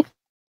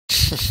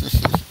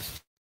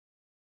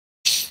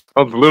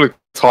was literally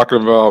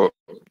talking about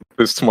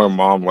this to my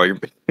mom.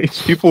 Like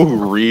these people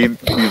who read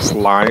these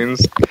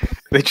lines,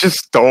 they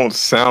just don't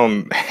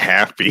sound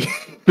happy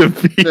to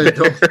be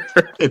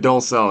they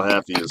don't sound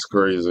happy. It's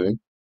crazy.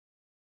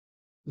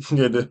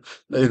 Yeah,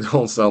 they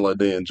don't sound like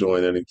they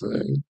enjoying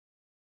anything.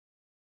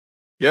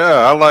 Yeah,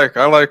 I like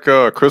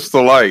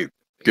Crystal Light.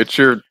 Get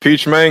your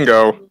peach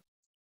mango.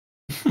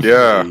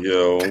 Yeah,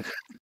 yo.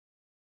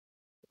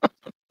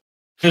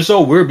 It's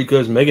so weird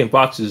because Megan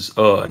Fox's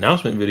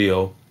announcement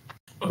video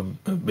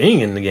of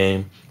being in the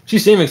game, she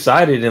seemed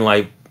excited and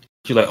like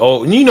she's like,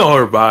 oh, and you know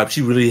her vibe.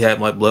 She really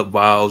had like blood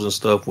vials and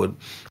stuff with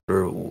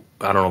her.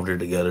 I don't know if they're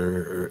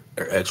together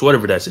or ex,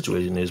 whatever that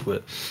situation is.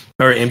 But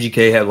her and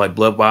MGK had like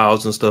blood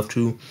vials and stuff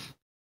too,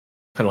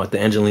 kind of like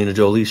the Angelina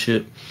Jolie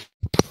shit.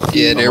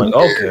 Yeah, they're like,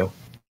 okay.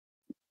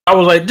 I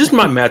was like, this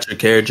might match her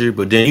character,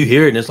 but then you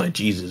hear it and it's like,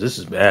 Jesus, this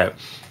is bad.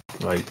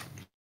 Like,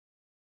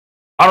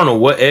 I don't know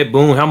what Ed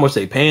Boon, how much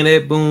they paying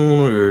Ed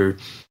Boon, or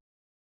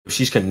if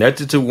she's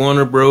connected to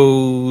Warner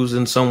Bros.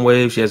 In some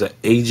way. If she has an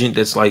agent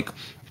that's like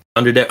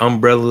under that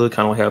umbrella,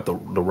 kind of like how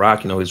the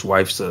Rock, you know, his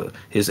wife's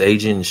his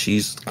agent, and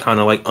she's kind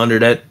of like under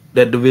that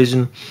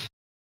division.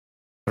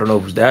 I don't know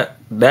if it's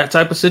that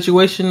type of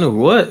situation or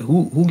what.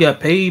 Who got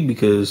paid?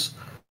 Because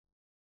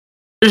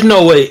there's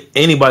no way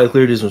anybody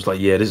cleared this and was like,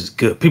 yeah, this is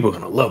good. People are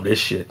gonna love this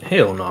shit.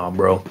 Hell no,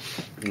 bro.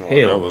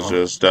 No,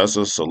 that's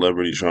a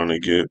celebrity trying to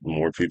get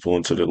more people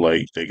into the,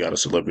 like, they got a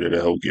celebrity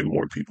to help get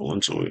more people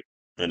into it.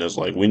 And it's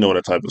like, we know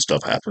that type of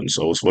stuff happens,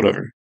 so it's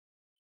whatever.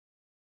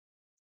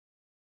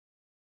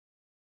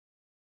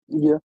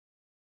 Yeah.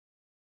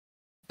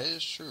 That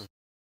is true.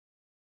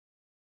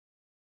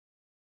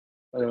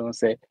 What I want to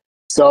say.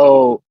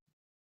 So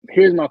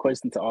here's my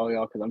question to all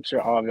y'all, because I'm sure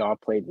all of y'all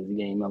played this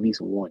game at least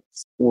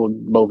once. Well,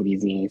 both of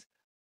these games.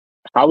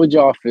 How would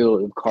y'all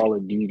feel if Call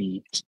of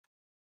Duty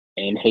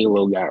and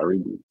Halo got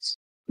reboots?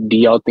 do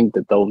y'all think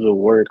that those will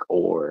work,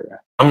 or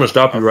I'm gonna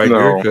stop you right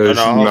there because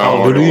hold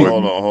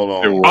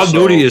on. Call of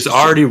Duty is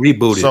already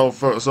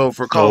rebooted. So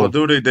for Call of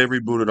Duty, they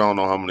rebooted I don't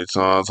know how many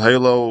times.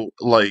 Halo,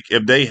 like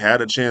if they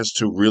had a chance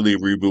to really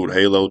reboot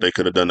Halo, they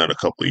could have done that a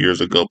couple of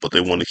years ago, but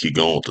they want to keep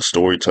going with the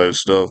story type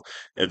stuff.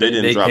 If they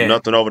didn't drop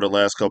nothing over the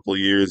last couple of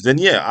years, then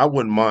yeah, I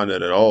wouldn't mind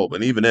that at all.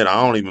 But even then,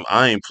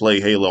 I ain't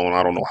play Halo and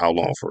I don't know how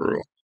long for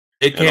real.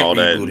 It can't all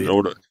that in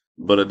order.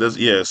 But at this,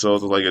 so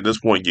it's like at this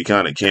point, you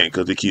kind of can't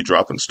because they keep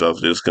dropping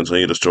stuff. Just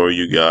continue the story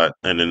you got,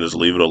 and then just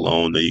leave it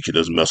alone. Then you can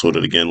just mess with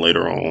it again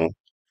later on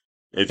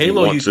if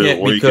Halo, you want to,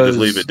 or you can just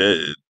leave it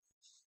dead.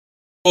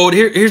 Well,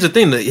 here's the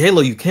thing: that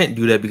Halo, you can't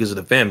do that because of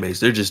the fan base.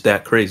 They're just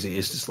that crazy.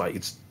 It's just like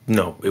it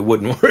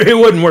wouldn't work. It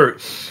wouldn't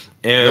work.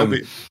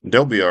 And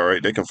they'll be all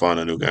right. They can find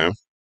a new game.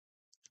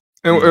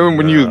 And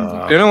when you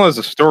analyze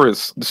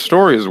the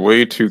story is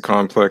way too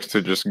complex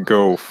to just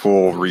go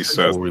full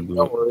reset.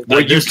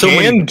 What you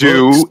can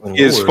do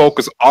is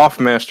focus off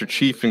Master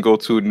Chief and go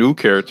to a new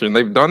character, and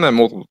they've done that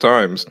multiple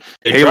times.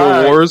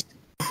 Halo Wars,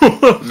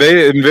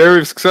 they're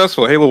very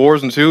successful. Halo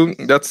Wars and 2,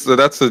 that's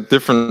a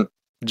different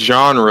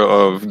genre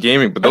of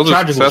gaming, but those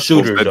are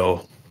successful. Shooter,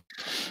 though.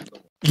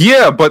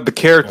 Yeah, but the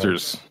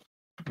characters,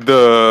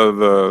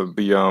 the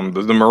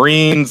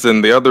Marines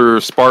and the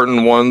other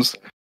Spartan ones.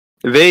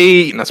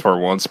 That's part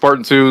 1.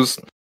 Spartan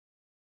 2s,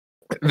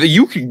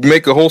 you could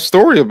make a whole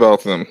story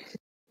about them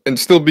and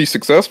still be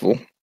successful.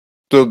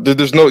 So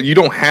you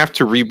don't have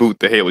to reboot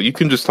the Halo. You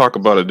can just talk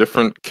about a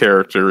different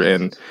character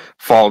and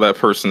follow that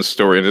person's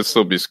story, and it'll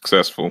still be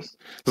successful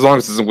as long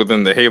as it's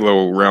within the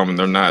Halo realm and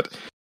they're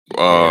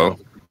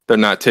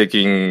not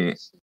taking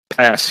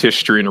past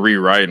history and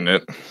rewriting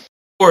it.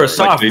 Or a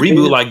soft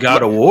reboot like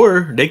God of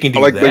War, they can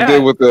do like that. They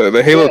did with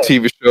the Halo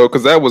TV show,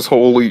 because that was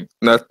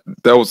that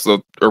was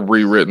a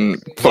rewritten.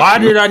 Why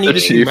did I need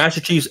to see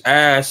Master Chief's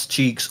ass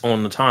cheeks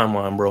on the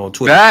timeline, bro? On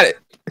Twitter.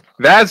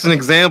 That's an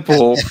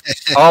example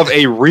of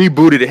a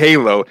rebooted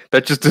Halo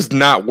that just does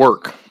not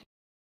work.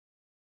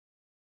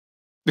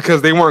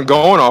 Because they weren't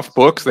going off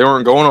books, they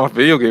weren't going off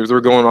video games, they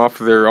were going off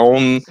their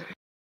own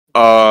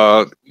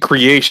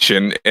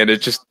creation, and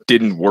it just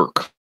didn't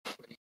work.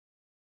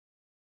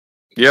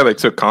 Yeah, they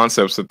took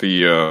concepts of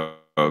the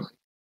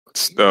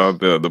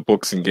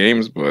books and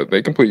games, but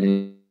they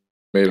completely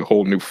made a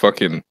whole new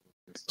fucking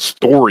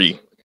story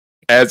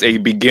as a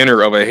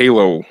beginner of a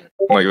Halo.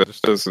 Like that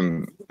just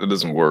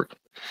doesn't work.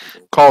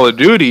 Call of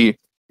Duty,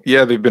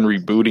 yeah, they've been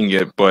rebooting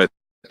it, but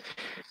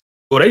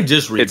they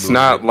just rebooted it's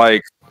not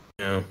like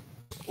the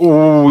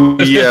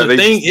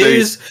thing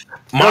is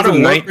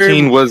Modern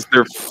 19 was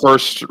their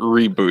first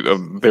reboot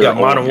of their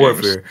Modern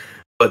Warfare.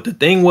 But the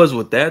thing was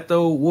with that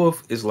though,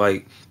 Wolf, is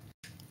like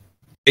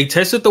they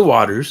tested the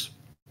waters.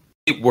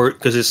 It worked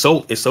because it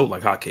sold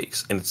like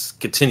hotcakes, and it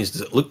continues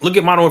to look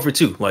at Modern Warfare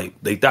 2. Like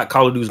they thought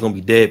Call of Duty was gonna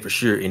be dead for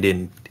sure, and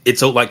then it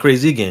sold like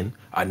crazy again.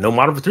 I know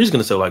Modern Warfare 3 is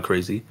gonna sell like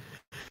crazy.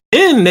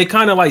 And they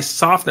kind of like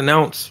soft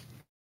announced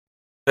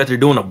that they're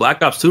doing a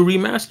Black Ops 2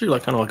 remaster,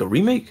 like kind of like a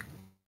remake.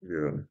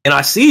 Yeah. And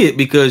I see it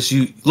because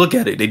you look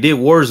at it. They did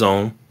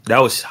Warzone. That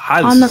was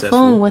highly on the successful.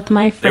 Phone with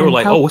my friend. They were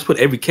like, let's put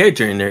every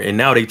character in there. And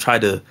now they try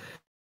to,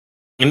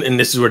 and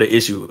this is where the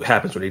issue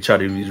happens, where they try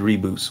to do these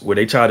reboots, where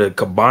they try to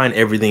combine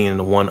everything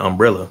into one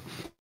umbrella.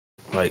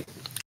 Like,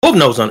 Wolf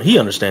knows, he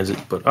understands it,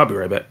 but I'll be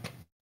right back.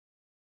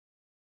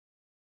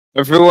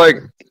 I feel like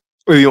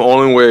the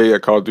only way a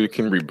Call of Duty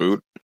can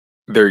reboot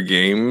their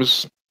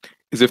games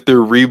is if they're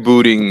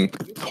rebooting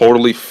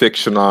totally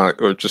fictional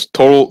or just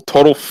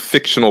total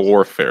fictional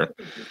warfare.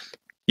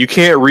 You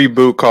can't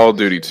reboot Call of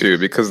Duty 2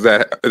 because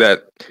that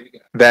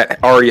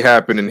already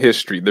happened in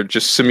history. They're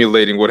just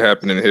simulating what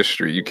happened in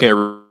history. You can't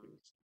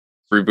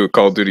reboot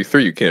Call of Duty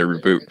 3. You can't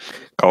reboot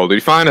Call of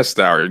Duty Finest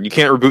Hour. You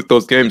can't reboot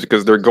those games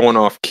because they're going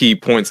off key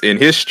points in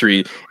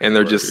history and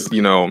they're just,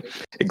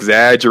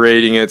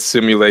 exaggerating it,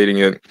 simulating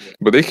it.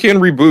 But they can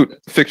reboot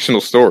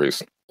fictional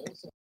stories.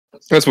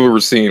 That's what we're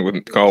seeing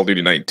with Call of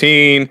Duty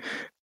 19.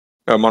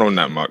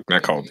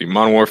 Not Call of Duty.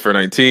 Modern Warfare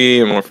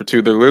 19, Modern Warfare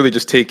 2. They're literally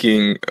just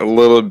taking a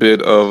little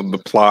bit of the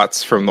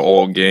plots from the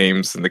old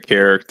games and the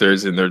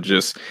characters, and they're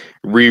just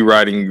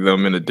rewriting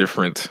them in a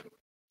different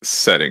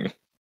setting.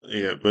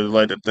 Yeah, but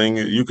like the thing,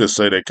 you could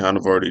say they kind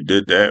of already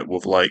did that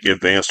with like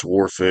Advanced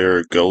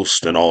Warfare,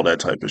 Ghost, and all that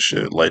type of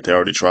shit. Like they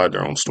already tried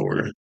their own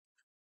story.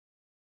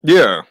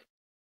 Yeah.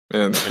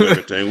 And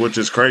everything, which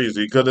is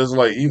crazy because it's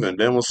like even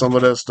then with some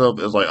of that stuff,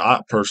 it's like I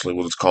personally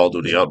was Call of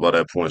Duty out by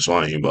that point, so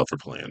I ain't even about for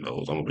playing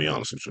those. I'm gonna be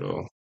honest with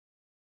y'all.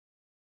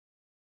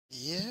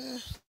 Yeah,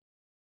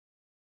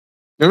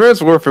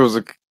 Advanced Warfare was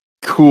a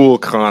cool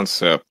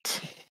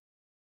concept.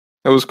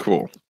 It was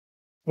cool.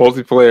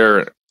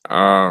 Multiplayer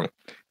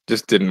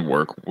just didn't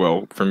work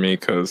well for me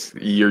because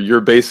you're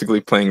basically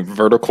playing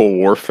vertical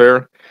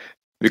warfare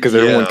because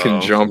everyone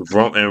can jump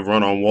and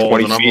run on walls,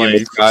 20 and I'm feet like, in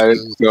the sky,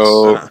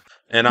 so.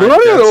 And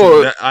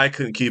I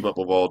couldn't keep up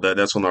with all that.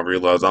 That's when I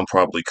realized I'm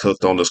probably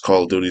cooked on this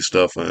Call of Duty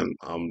stuff, and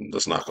I'm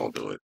just not gonna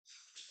do it.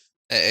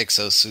 That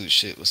exosuit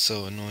shit was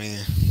so annoying.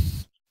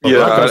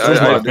 Yeah,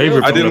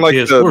 I didn't like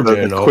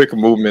the quick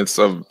movements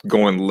of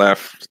going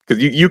left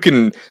because you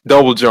can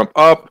double jump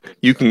up,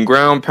 you can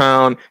ground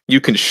pound, you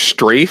can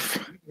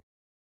strafe.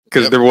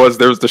 Because there was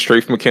the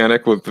strafe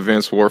mechanic with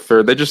Advanced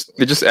Warfare. They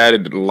just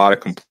added a lot of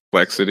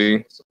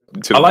complexity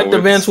to. I like the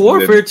Advanced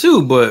Warfare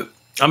too, but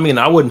I mean,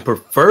 I wouldn't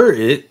prefer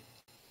it.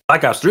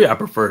 Black Ops 3, I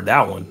preferred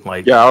that one.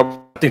 Like, yeah,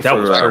 I think that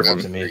was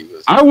perfect to me.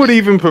 I would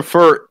even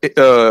prefer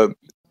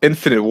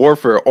Infinite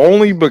Warfare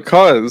only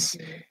because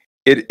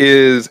it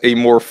is a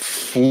more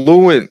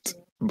fluent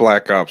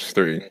Black Ops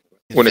 3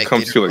 when it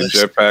comes to like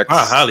jetpacks.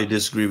 I highly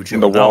disagree with you.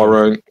 And the wall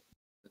run.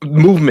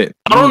 Movement.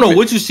 I don't know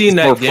what you see in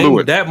that game.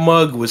 Fluid. That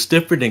mug was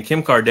stiffer than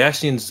Kim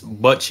Kardashian's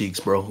butt cheeks,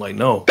 bro. Like,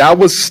 no. That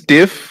was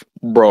stiff,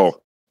 bro.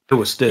 It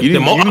was stiff. I'm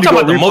talking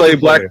about the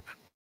multiplayer.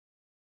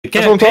 That's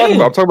what I'm talking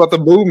about. I'm talking about the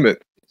movement.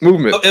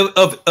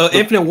 Of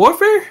Infinite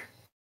Warfare?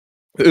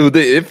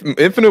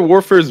 Infinite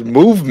Warfare's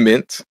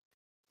movement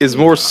is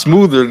more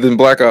smoother than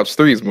Black Ops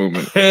 3's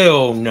movement.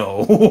 Hell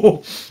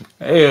no.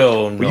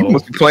 Hell no. You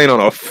must be playing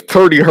on a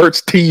 30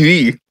 hertz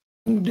TV.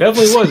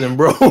 Definitely wasn't,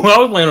 bro. I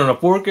was playing on a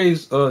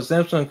 4K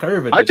Samsung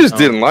Curve. I just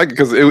didn't like it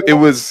because it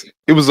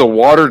was a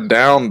watered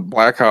down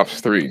Black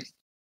Ops 3.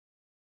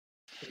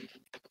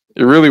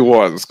 It really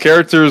was.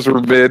 Characters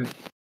were mid,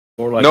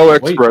 like no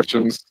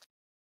expressions.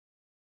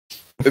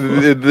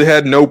 It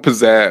had no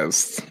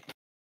pizzazz.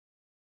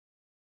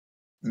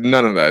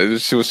 None of that.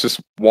 It was just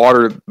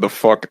watered the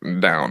fuck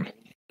down.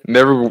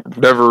 Never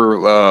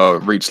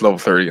reached level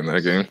 30 in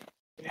that game.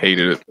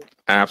 Hated it.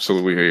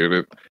 Absolutely hated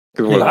it.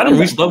 Yeah, I didn't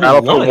reach level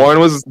Battlefield 1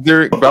 was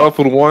there.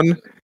 Battlefield 1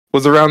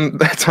 was around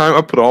that time.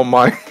 I put all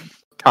my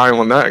time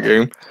on that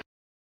game.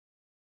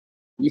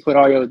 You put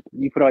all your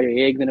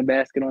eggs in a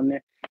basket on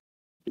there?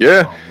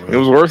 Yeah, it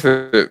was worth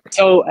it.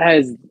 So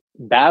as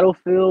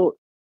Battlefield,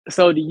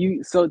 so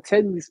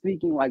technically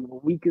speaking, like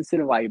what we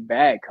consider like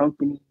Bad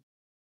Company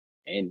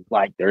and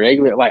like the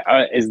regular, like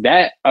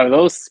are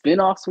those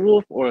spin-offs,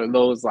 Wolf, or are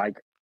those like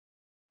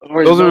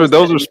those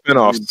are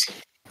spin-offs.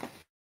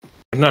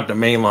 Not the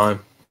main line.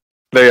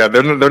 They're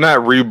not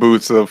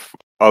reboots of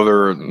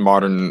other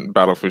modern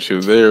Battlefield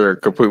shooters. They're a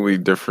completely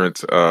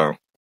different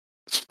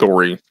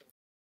story.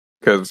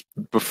 Because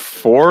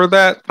before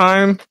that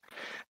time,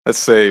 let's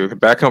say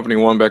Bad Company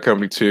 1, Bad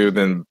Company 2,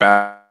 then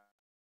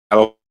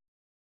Battle.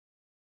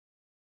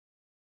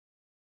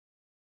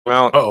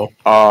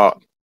 Well,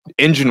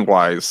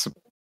 engine-wise,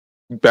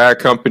 Bad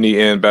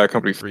Company and Bad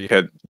Company 3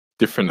 had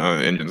different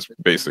engines,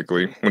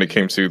 basically, when it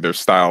came to their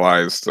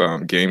stylized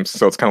games.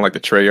 So it's kind of like the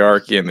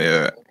Treyarch and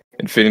the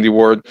Infinity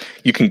Ward.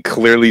 You can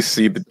clearly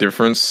see the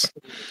difference.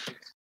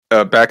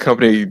 Bad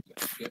Company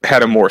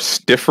had a more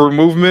stiffer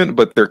movement,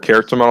 but their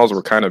character models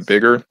were kind of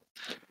bigger.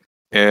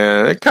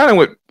 And it kind of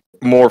went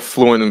more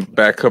fluent in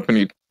Bad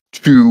Company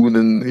 2, and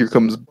then here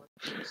comes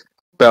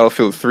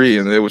Battlefield 3,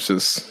 and it was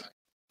just...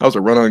 that was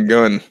a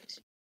run-on-gun.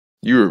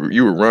 You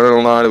were running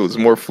a lot. It was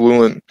more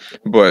fluent,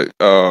 but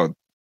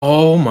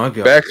oh my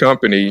god, Bad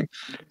Company.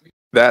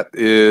 That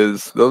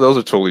is those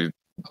are totally.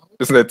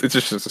 Isn't that? It's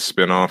just a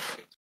spin-off.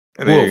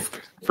 And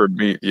for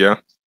me, yeah.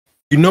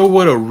 You know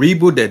what? A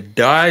reboot that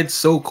died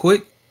so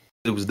quick.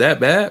 It was that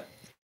bad.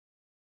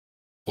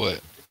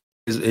 What?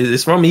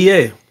 It's from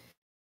EA.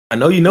 I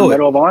know you know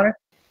Medal of Honor.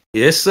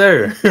 Yes,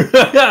 sir.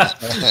 That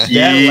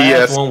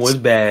last one was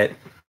bad.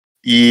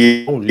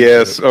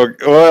 Yes.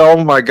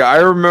 Oh my god!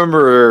 I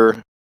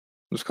remember.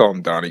 Let's call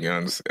him Donnie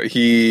Guns.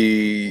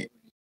 He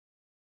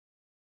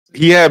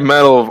had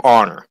Medal of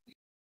Honor.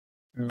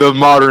 The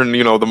modern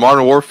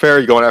warfare.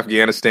 You go in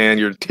Afghanistan.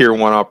 You're a tier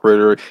 1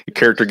 operator. Your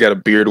character got a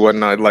beard,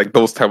 whatnot. Like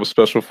those type of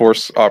special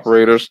force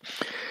operators.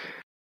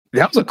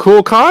 That was a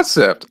cool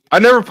concept. I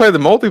never played the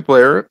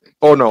multiplayer.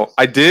 Oh no,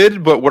 I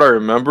did. But what I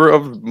remember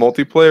of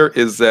multiplayer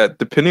is that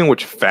depending on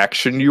which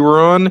faction you were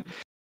on,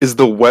 is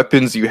the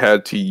weapons you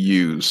had to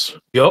use.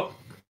 Yep.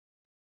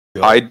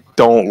 I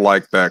don't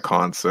like that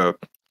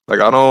concept. Like,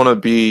 I don't want to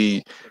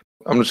be...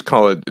 I'm just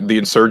calling it the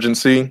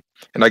insurgency.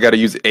 And I got to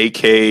use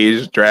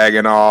AKs,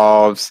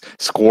 Dragunovs,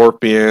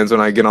 Scorpions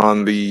when I get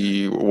on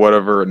the,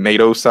 whatever,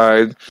 NATO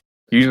side.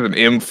 Using an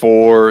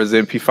M4s,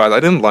 MP5s. I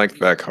didn't like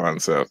that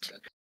concept.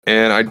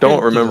 And I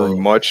don't remember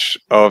much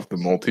of the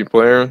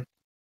multiplayer.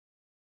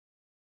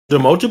 The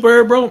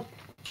multiplayer, bro?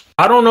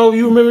 I don't know if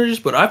you remember this,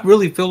 but I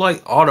really feel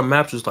like all the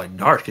maps was like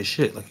dark as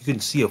shit. Like you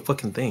couldn't see a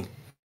fucking thing.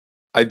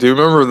 I do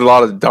remember a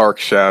lot of dark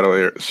shadow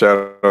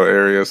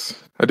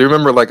areas. I do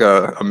remember like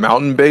a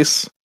mountain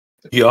base.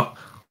 Yeah.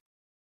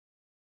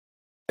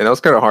 And that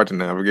was kind of hard to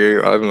navigate.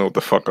 I don't know what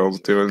the fuck I was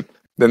doing.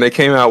 Then they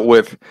came out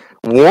with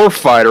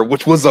Warfighter,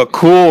 which was a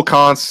cool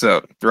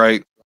concept,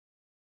 right?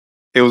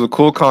 It was a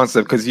cool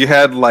concept because you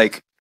had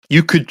like,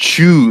 you could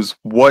choose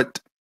what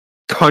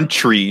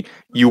country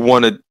you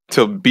wanted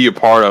to be a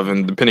part of,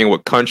 and depending on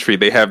what country,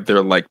 they have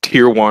their like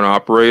tier 1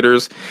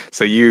 operators.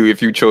 So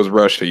if you chose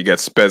Russia, you got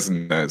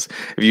Spetsnaz.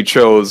 If you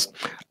chose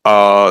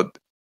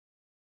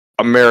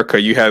America,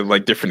 you had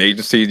like different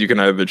agencies. You can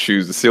either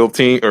choose the SEAL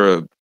team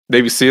or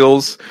Navy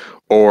SEALs,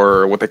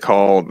 or what they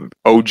call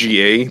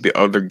OGA, the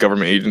other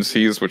government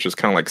agencies, which is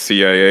kind of like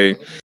CIA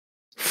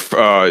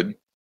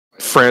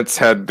France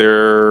had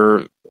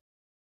their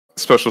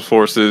special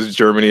forces,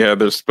 Germany had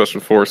their special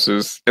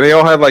forces, and they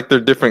all had like their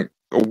different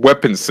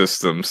weapon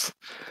systems.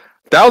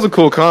 That was a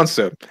cool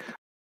concept,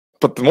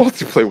 but the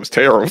multiplayer was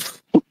terrible.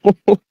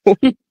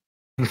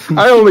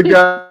 I only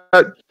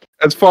got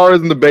as far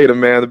as in the beta,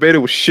 man. The beta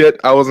was shit.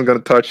 I wasn't gonna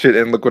touch it,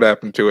 and look what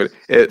happened to it.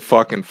 It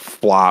fucking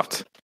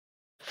flopped.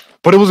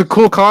 But it was a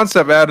cool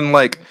concept, adding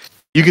like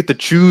you get to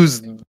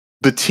choose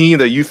the team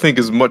that you think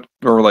is much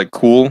or like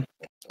cooler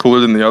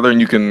than the other, and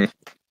you can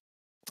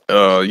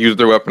use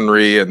their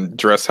weaponry and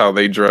dress how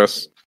they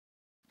dress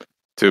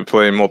to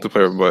play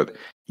multiplayer. But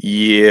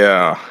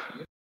yeah,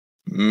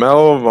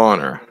 Medal of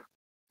Honor,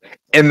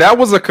 and that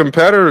was a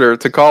competitor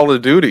to Call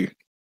of Duty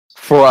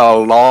for a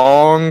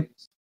long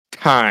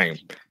time.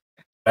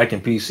 Back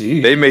in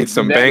PC, they made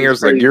some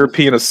bangers like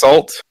European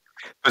Assault,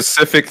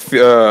 Pacific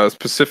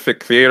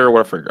Theater.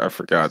 What I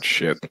forgot.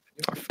 Shit,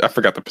 I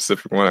forgot the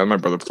Pacific one. My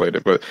brother played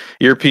it, but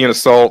European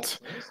Assault,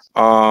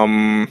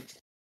 Medal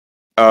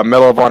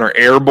of Honor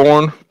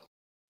Airborne.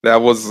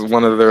 That was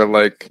one of their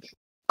like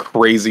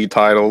crazy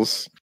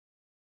titles.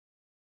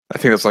 I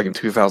think that's like in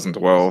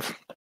 2012.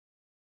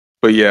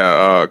 But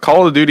yeah,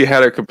 Call of Duty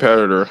had a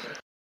competitor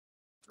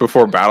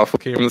before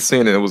Battlefield came on the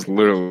scene, and it was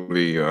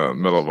literally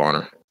Medal of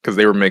Honor because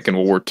they were making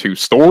World War II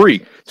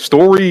story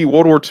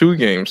World War II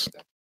games,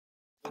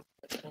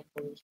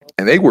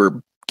 and they were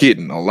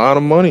getting a lot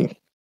of money.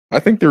 I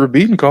think they were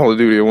beating Call of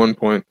Duty at one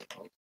point,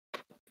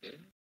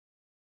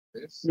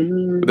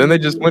 but then they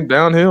just went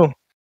downhill.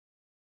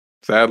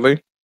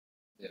 Sadly,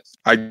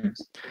 I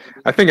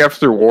think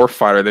after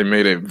Warfighter they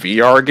made a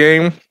VR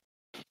game.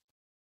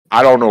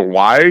 I don't know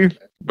why,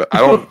 but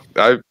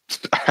I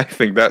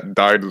think that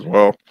died as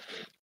well.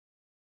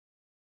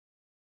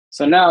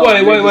 So now,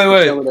 wait!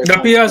 The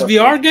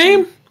PSVR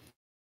game?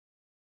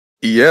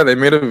 Yeah, they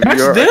made a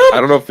That's VR. Them? I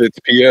don't know if it's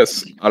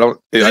PS. I don't.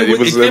 It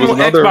was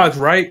another Xbox,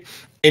 right?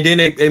 And then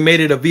they made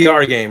it a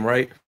VR game,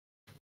 right?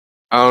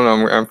 I don't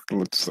know. I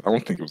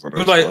don't think it was. It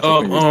was like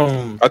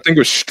I think it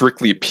was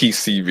strictly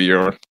PC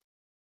VR.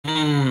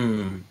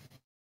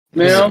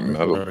 Yeah.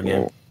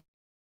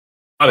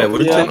 I mean, what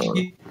did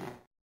you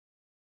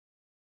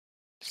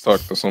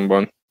talk to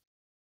someone?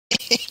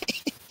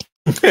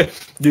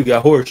 You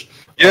got horse.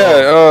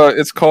 Yeah,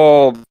 it's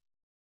called.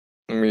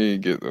 Let me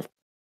get the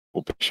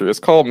full picture. It's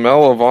called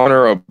Medal of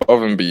Honor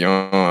Above and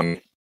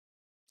Beyond.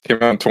 Came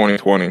out in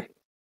 2020.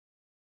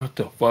 What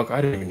the fuck?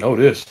 I didn't even know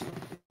this.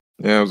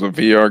 Yeah, it was a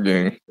VR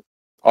game.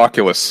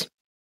 Oculus.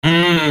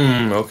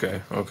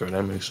 Okay,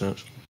 that makes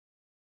sense.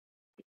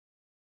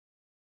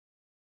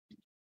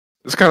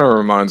 This kind of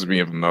reminds me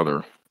of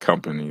another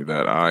company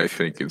that I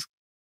think is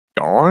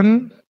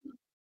gone,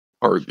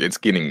 or it's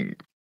getting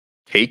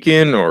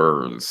taken,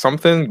 or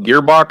something.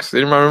 Gearbox.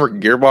 Anyone remember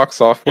Gearbox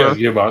Software?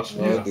 Yeah, Gearbox.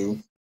 Yeah, I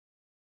do.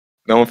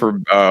 Known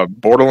for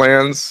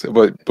Borderlands,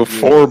 but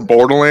before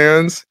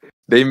Borderlands,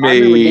 they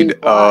made.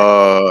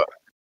 Oh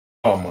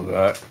my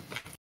god!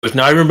 Let's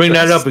not even bring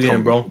that up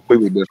again, bro.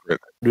 Completely different.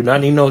 Do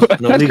not need no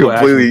legal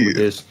action with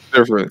this.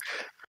 Different.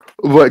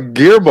 But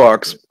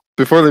Gearbox,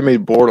 before they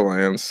made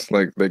Borderlands,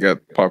 like they got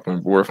popular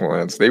in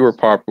Borderlands, they were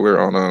popular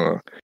on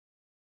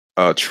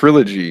a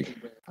trilogy.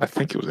 I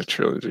think it was a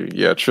trilogy.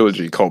 Yeah, a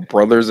trilogy called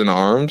Brothers in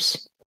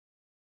Arms.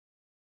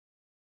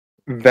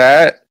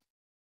 That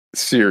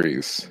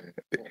series,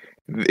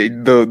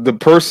 the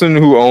person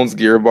who owns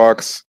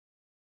Gearbox,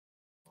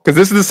 because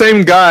this is the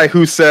same guy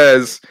who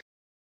says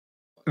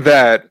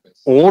that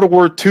World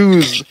War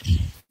II's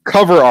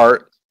cover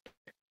art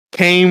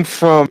came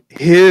from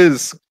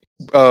his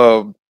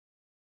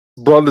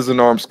Brothers in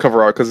Arms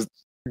cover art, because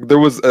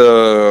there's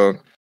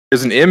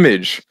an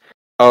image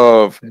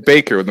of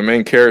Baker, the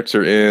main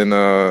character in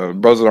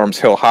Brothers in Arms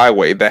Hell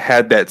Highway, that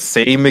had that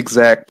same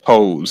exact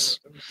pose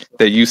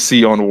that you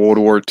see on World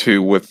War II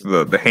with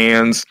the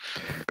hands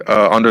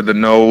under the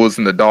nose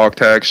and the dog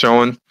tag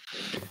showing.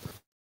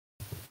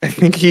 I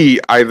think he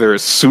either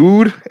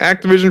sued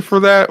Activision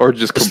for that or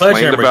just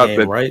complained about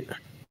that. Right?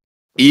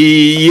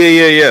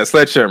 Yeah.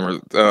 Sledgehammer.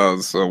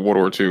 So World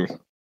War II.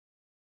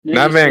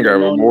 Not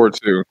Vanguard, but World War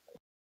II.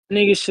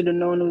 Niggas should have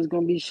known it was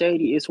gonna be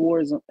shady. It's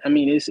Warzone. I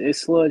mean,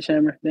 it's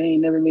Sledgehammer. They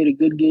ain't never made a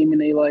good game in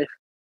their life.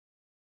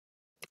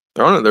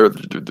 They're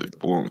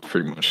blown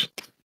pretty much.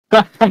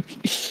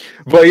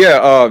 But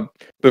yeah,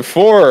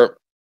 before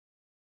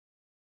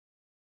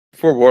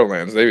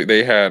Borderlands,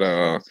 they had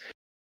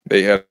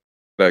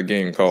that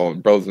game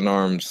called Brothers in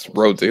Arms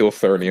Road to Hill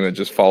 30, and it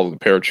just followed the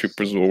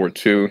paratroopers of World War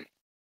II.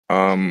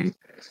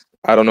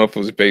 I don't know if it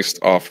was based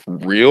off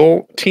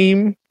real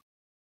team,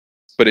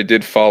 but it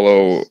did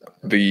follow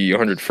the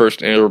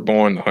 101st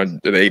Airborne,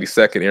 the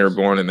 82nd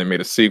Airborne, and they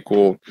made a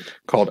sequel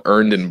called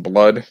Earned in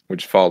Blood,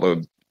 which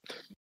followed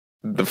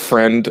the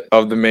friend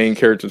of the main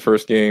character's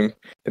first game,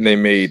 and they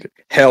made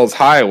Hell's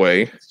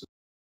Highway,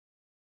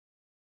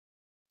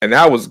 and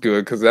that was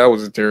good because that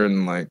was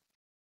during like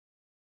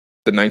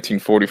the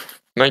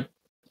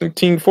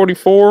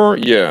 1944,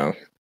 yeah.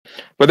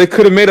 But they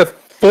could have made a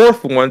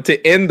fourth one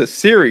to end the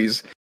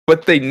series,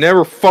 but they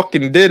never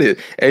fucking did it.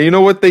 And you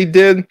know what they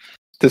did?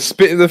 to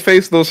spit in the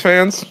face of those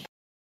fans.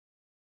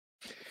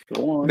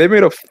 They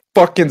made a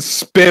fucking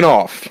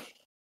spin-off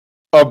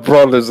of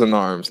Brothers in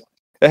Arms.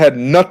 It had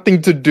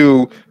nothing to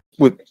do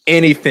with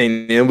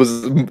anything. It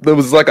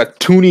was like a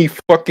toony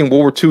fucking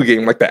World War II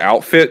game, like the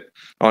Outfit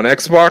on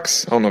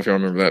Xbox. I don't know if you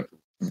remember that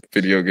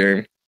video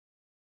game.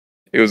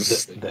 It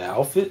was the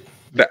Outfit?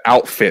 The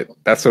Outfit.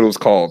 That's what it was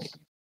called.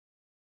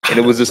 And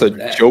it was just a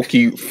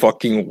jokey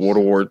fucking World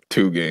War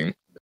II game.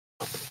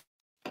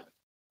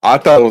 I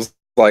thought it was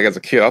like, as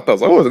a kid, I thought it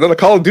was like, oh, it's another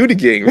Call of Duty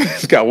game.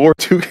 It's got World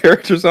War II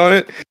characters on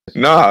it.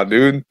 Nah,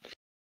 dude.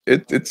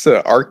 It's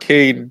an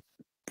arcade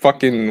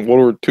fucking World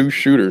War II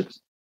shooter.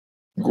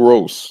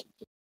 Gross.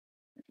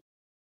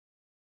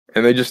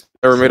 And they just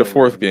never made a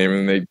fourth game,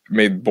 and they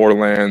made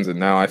Borderlands, and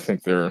now I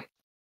think they're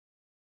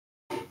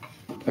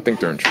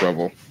in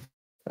trouble.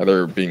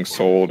 Either being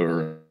sold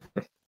or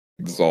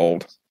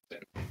dissolved.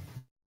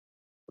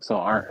 So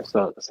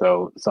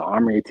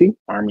Army of 2?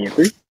 Army of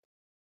 3?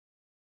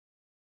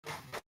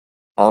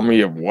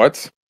 Army of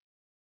what?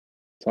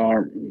 So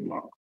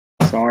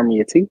Army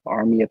of 2?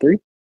 Army of 3?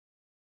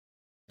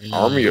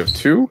 Army of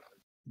 2?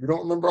 You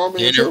don't remember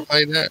Army You of never 2?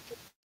 played that?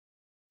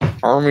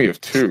 Army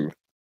of 2.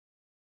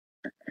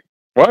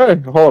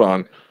 What? Hold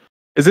on.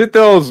 Is it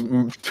those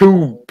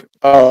two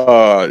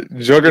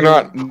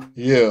Juggernaut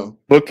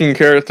looking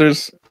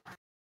characters?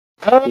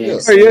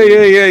 Yes.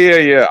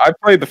 Yeah. I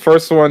played the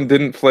first one,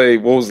 didn't play,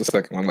 what was the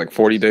second one? Like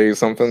 40 Days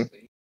something?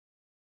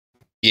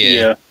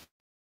 Yeah.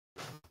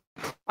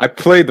 I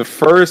played the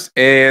first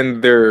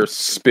and their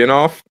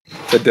spin-off,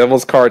 The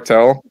Devil's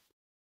Cartel.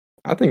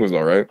 I think it was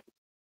alright.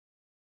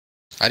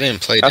 I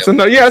didn't play that's that.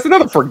 That's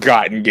another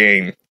forgotten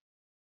game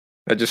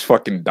that just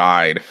fucking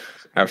died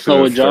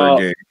after the third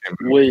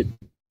game.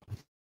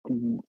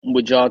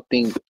 Would y'all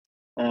think,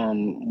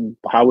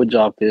 how would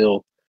y'all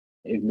feel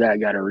if that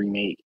got a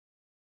remake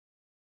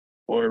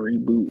or a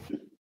reboot?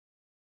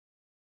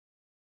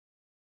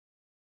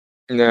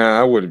 Nah,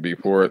 I wouldn't be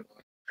for it.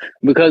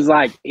 Because,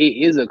 like,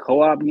 it is a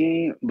co-op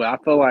game, but I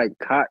feel like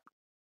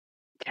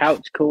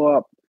couch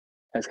co-op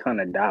has kind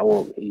of died.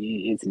 Well,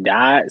 it's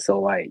died, so,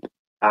 like,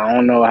 I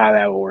don't know how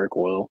that would work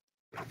well.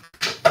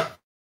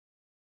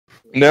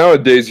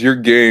 Nowadays, your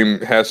game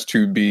has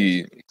to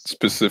be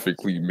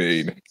specifically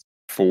made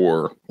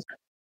for...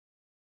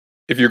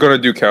 If you're going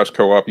to do couch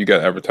co-op, you got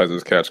to advertise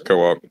as couch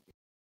co-op.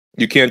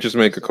 You can't just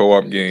make a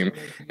co-op game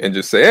and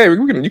just say, hey,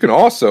 you can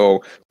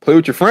also play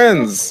with your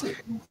friends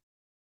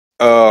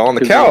on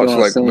the couch.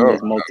 Like, no,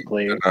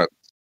 multiplayer.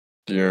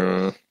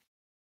 Yeah.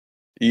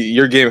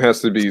 Your game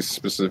has to be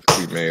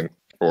specifically made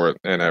for it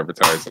and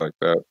advertised like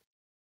that.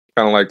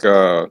 Kind of like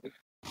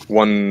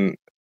one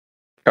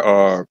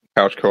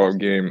couch co-op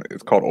game.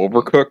 It's called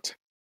Overcooked.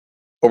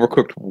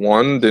 Overcooked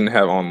 1 didn't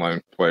have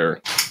online player,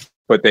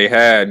 but they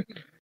had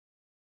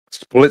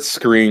split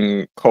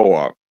screen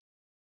co-op,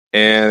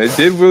 and it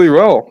did really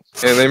well.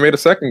 And they made a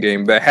second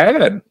game that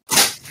had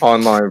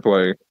online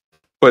play,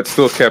 but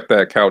still kept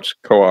that couch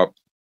co-op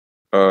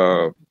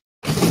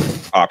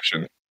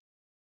option.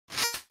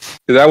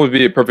 That would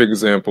be a perfect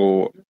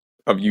example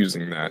of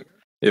using that.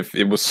 If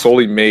it was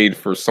solely made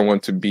for someone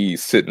to be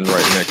sitting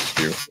right next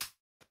to you.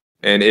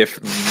 And if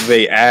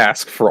they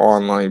ask for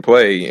online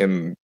play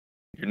in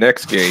your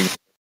next game,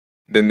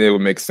 then it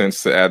would make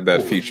sense to add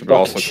that feature, but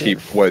also keep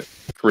what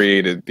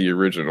created the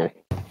original.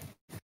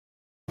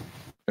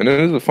 And it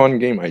is a fun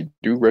game. I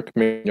do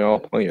recommend y'all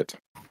play it.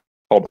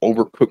 Called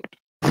Overcooked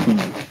 2.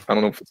 I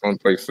don't know if it's on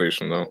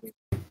PlayStation, though.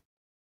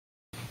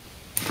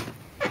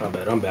 My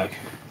bad, I'm back.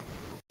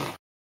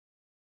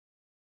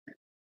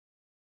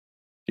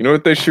 You know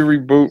what they should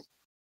reboot?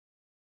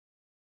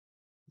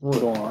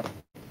 Go on.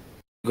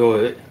 Go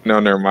ahead. No,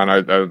 never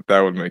mind. That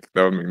would make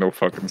no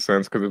fucking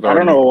sense because I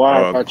don't know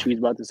why I thought you was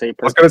about to say. I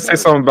was gonna say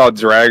something about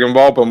Dragon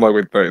Ball, but I'm like,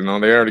 wait, no,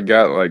 they already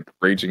got like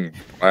Raging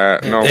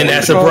Flat. No, and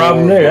that's a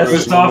problem there. That's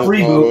a soft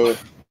reboot.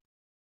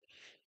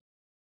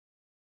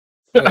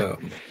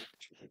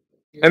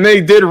 And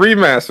they did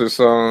remaster,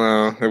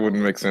 so it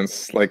wouldn't make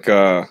sense. Like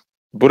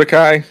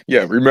Budokai,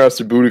 yeah,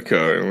 remastered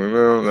Budokai.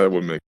 No, that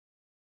wouldn't make.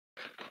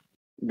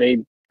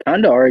 They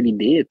kind of already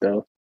did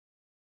though.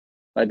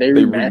 Like they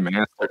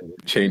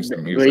remastered, changed the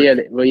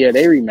music. But yeah,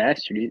 they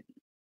remastered it.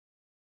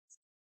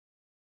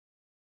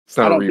 It's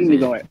not I don't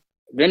think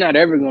they're not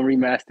ever gonna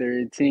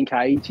remaster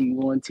Tenkaichi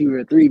 1, 2,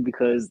 or 3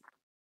 because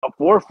a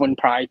fourth one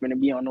probably gonna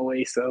be on the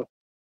way. So,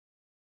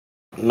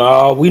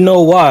 no, we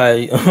know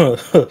why.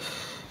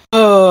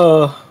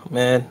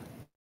 Man.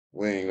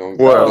 We ain't gonna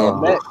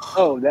that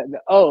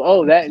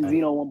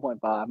Xeno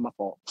 1.5. My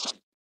fault.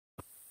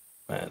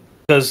 Man,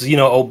 because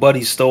old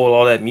buddy stole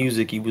all that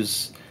music. He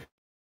was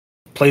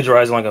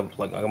plagiarizing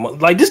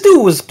like this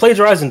dude was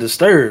plagiarizing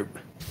Disturbed.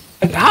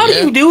 Like, how do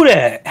you do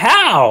that?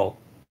 How?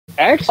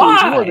 Actually,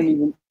 he wasn't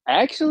even.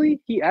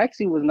 He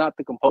actually was not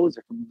the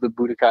composer for the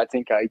Budokai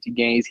Tenkaichi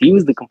games. He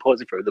was the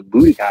composer for the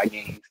Budokai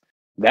games.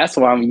 That's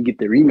why when you get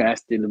the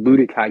remaster, the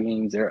Budokai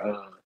games are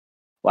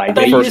like. I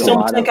thought he did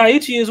some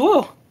Tenkaichi as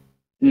well.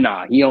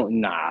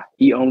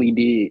 He only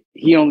did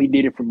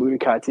it for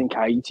Budokai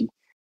Tenkaichi.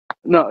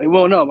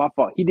 No, my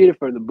fault. He did it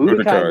for the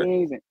Budokai Budokai.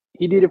 games, and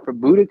he did it for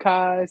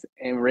Budokai's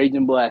and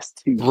Raging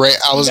Blast 2.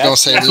 I was gonna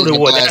say that's what it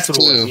Raging was. Blast That's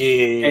what it was. 2.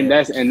 Yeah. And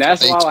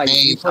that's They why, like,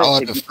 changed all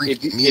the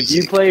freaking if you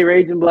music. play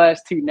Raging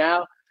Blast 2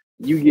 now,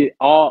 you get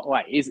all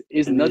like it's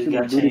nothing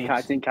but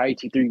Budokai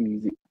Tenkaichi 3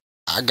 music.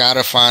 I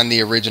gotta find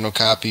the original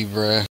copy,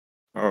 bruh.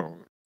 Oh,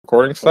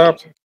 recording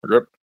stopped.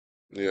 Good.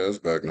 Yeah, it's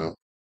back now.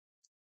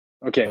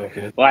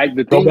 Okay. Like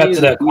the Go thing back is,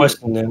 to that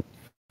question then.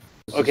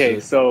 Okay,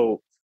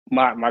 so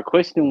my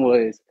question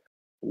was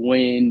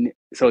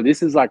so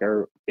this is like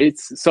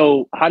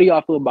so how do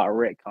y'all feel about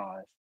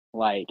retcons?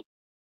 Like,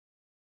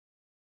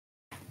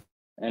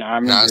 and I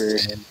remember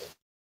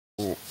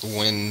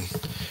when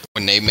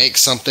they make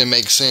something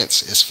make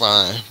sense, it's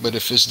fine. But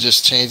if it's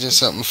just changing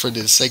something for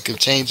the sake of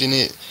changing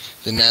it,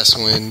 then that's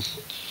when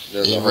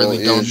There's it a really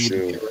whole don't issue.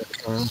 need to be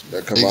retcon.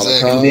 That Kamala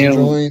Exactly. Khan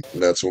joint,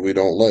 that's what we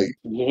don't like.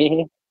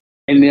 yeah.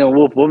 And then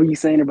Wolf, what were you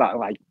saying about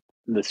like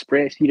the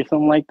spreadsheet or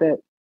something like that?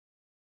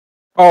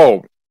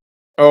 Oh,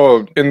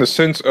 in the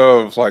sense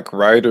of like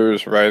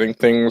writers writing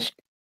things,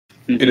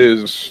 it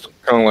is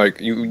kind of like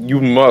you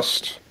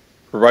must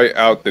write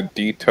out the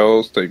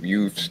details that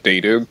you've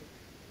stated,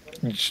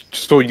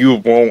 so you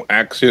won't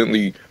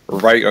accidentally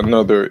write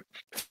another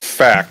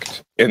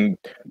fact and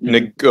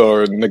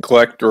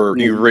neglect or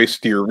erase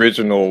the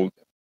original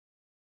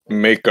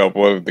makeup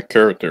of the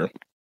character.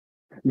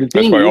 That's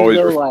why I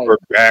always refer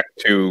back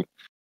to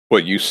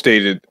what you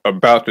stated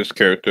about this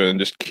character and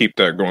just keep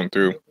that going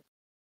through.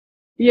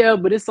 Yeah,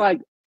 but it's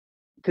like,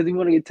 because you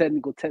want to get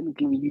technical.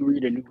 Technically, when you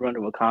read a new run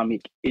of a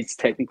comic, it's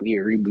technically a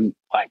reboot.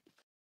 Like,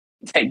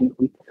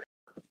 technically,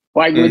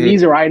 like when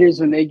these writers,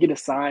 when they get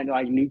assigned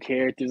like new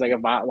characters, like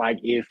about like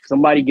if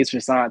somebody gets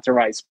assigned to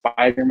write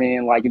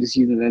Spider-Man, like just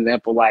using an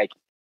example, like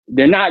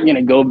they're not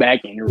gonna go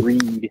back and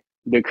read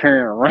the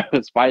current run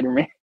of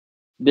Spider-Man.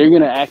 They're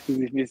gonna act as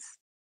if it's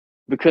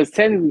because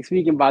technically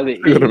speaking, by the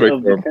end of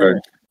the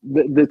current,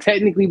 the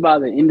technically by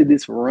the end of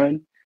this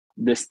run,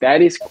 the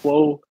status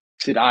quo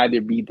should either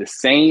be the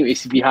same. It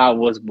should be how it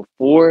was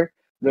before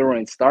the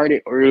run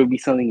started, or it'll be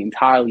something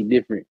entirely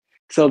different.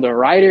 So the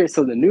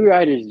new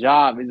writer's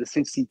job is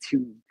essentially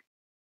to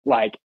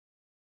like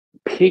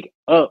pick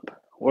up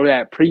where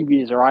that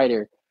previous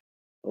writer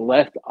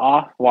left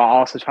off while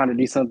also trying to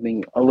do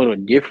something a little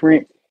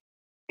different.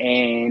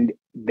 And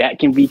that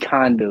can be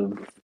kind of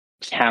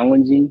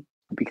challenging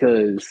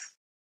because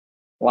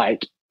that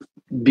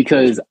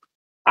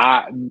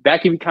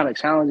can be kind of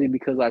challenging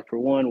because like for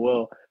one,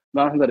 well,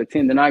 9 times out of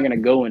 10, they're not gonna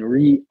go and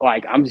read,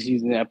 like I'm just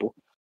using an example.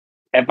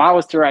 If I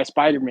was to write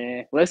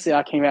Spider-Man, let's say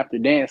I came after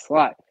Dan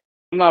Slott,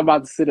 I'm not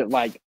about to sit at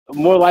like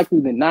more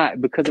likely than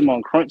not, because I'm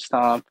on crunch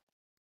time,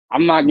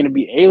 I'm not gonna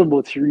be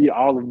able to read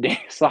all of Dan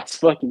Slott's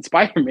fucking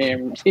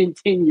Spider-Man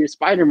 10-year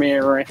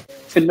Spider-Man run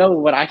to know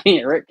what I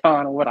can't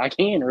retcon and what I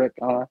can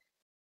retcon.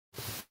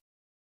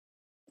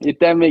 If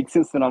that makes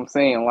sense what I'm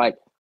saying. Like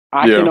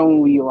I can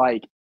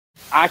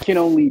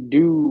only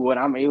do what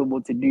I'm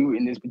able to do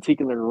in this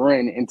particular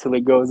run until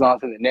it goes on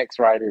to the next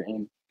writer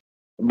and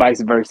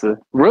vice versa.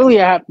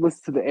 Really, I have to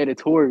listen to the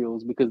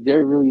editorials because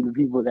they're really the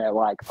people that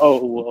like,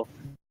 oh, well,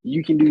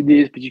 you can do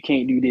this, but you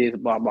can't do this,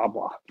 blah, blah,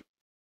 blah.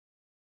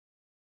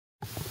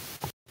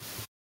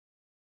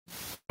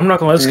 I'm not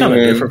gonna lie, it's kind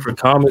of different for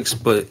comics,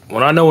 but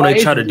when they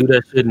try to do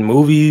that shit in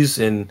movies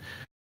and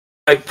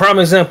like prime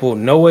example,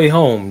 No Way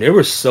Home, there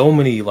were so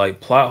many like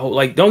plot holes.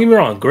 Like, don't get me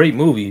wrong, great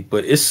movie,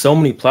 but it's so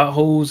many plot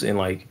holes and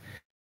like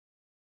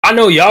I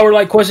know y'all were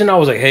like questioning. I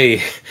was like,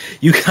 hey,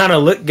 you kind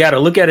of gotta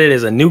look at it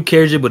as a new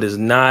character, but it's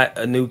not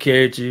a new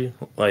character.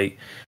 Like,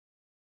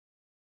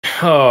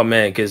 oh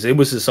man, because it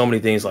was just so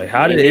many things. Like,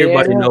 how did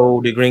everybody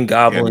know the Green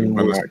Goblin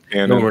was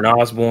Norman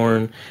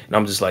Osborn? And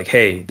I'm just like,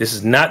 hey, this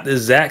is not the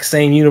exact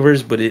same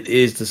universe, but it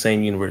is the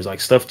same universe.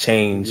 Like, stuff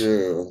changed.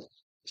 Yeah.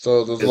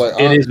 So it's like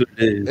it is what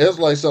it is. It's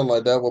like something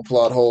like that with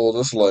plot holes.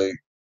 It's like,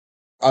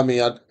 I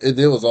mean,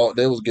 they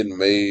was getting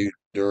made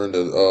during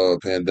the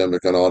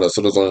pandemic and all that.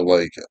 So there's only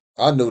like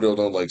I knew there was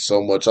only like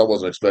so much. I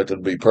wasn't expecting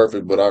to be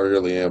perfect, but I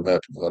really am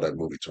happy with how that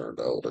movie turned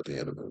out at the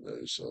end of the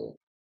day. So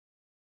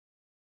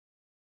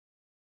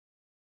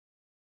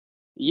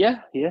yeah.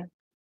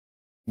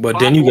 But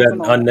then you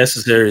got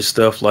unnecessary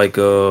stuff like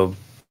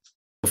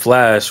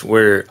Flash,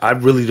 where I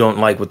really don't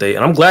like what and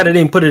I'm glad they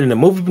didn't put it in the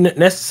movie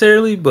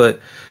necessarily, but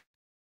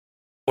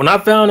when I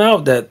found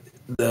out that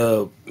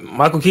the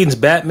Michael Keaton's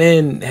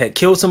Batman had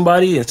killed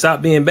somebody and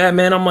stopped being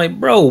Batman, I'm like,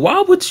 bro,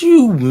 why would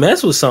you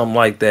mess with something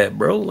like that,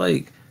 bro?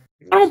 Like,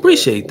 I don't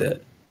appreciate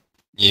that.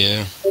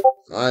 Yeah.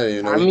 I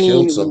didn't know he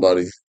killed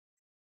somebody.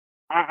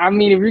 I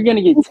mean, if you're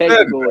gonna get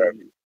technical,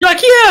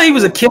 like, yeah, he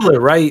was a killer,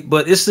 right?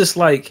 But it's just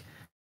like,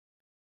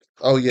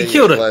 oh yeah, he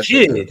killed a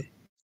kid.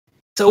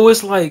 So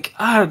it's like,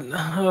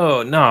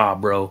 nah,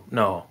 bro,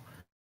 no,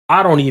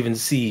 I don't even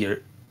see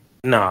her.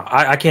 Nah,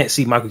 I can't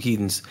see Michael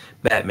Keaton's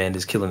Batman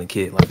just killing a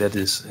kid like that.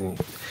 It's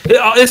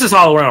just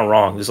all around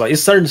wrong. It's like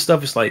it's certain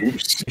stuff. It's like you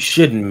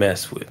shouldn't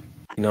mess with.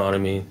 You know what I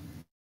mean?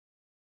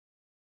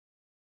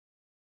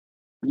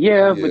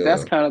 Yeah, but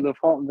that's kind of the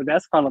fault. But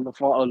that's kind of the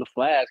fault of the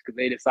Flash because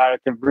they decided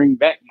to bring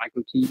back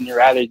Michael Keaton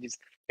rather just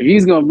if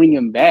he's gonna bring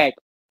him back,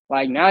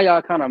 like now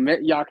y'all kind of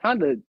messed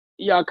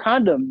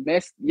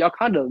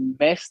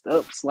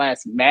up /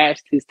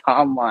 mashed his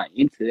timeline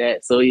into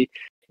that. So it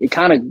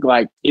kind of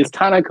like it's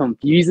kind of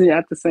confusing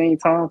at the same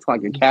time to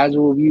like a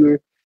casual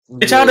viewer.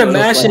 They tried to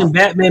mash in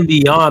Batman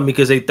Beyond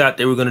because they thought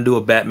they were going to do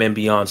a Batman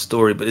Beyond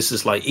story, but it's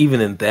just like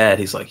even in that,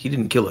 he's like he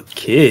didn't kill a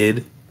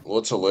kid.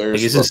 What's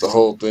hilarious about the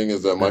whole thing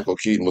is that Michael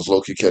Keaton was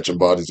low-key catching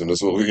bodies in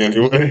this movie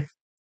anyway.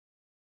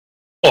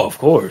 Oh, of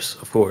course.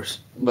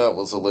 That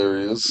was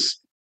hilarious.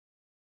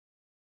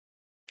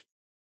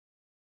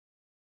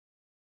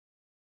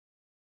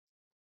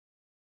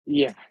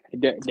 Yeah,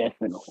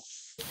 definitely.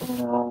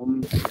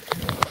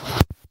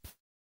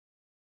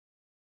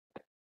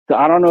 So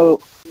I don't know,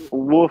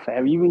 Wolf.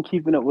 Have you been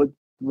keeping up with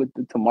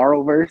the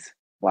Tomorrowverse,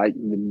 like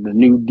the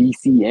new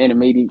DC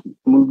animated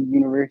movie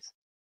universe?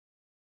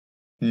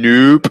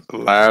 Nope.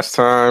 Last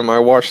time I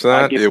watched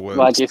that, it was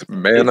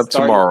Man of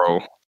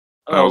Tomorrow.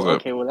 That was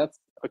okay. It. Well, that's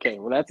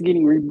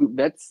getting rebooted.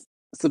 That's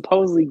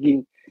supposedly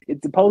getting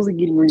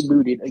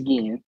rebooted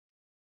again.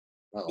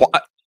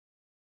 What?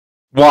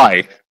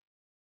 Why?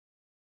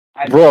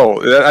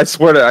 Bro, I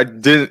swear that I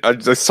did. I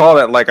saw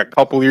that like a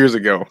couple years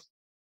ago,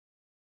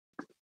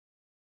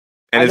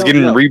 and it's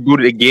getting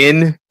rebooted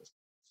again.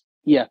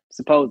 Yeah,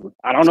 supposedly.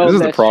 I don't know if that's true.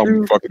 This is the problem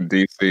with fucking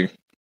DC.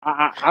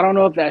 I don't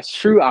know if that's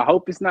true. I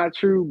hope it's not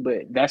true,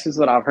 but that's just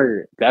what I've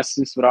heard. That's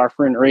just what our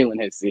friend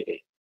Raylan has said.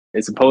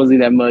 It's supposedly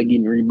that mug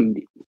getting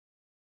rebooted.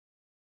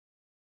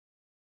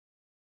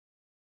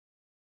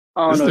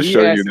 Just to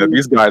show you that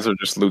these guys are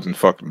just losing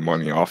fucking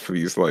money off of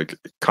these like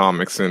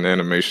comics and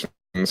animations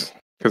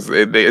because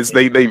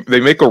they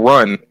make a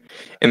run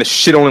and the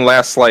shit only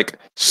lasts like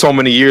so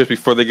many years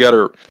before they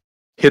gotta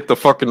hit the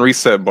fucking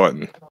reset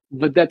button.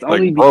 But that's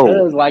only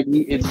because like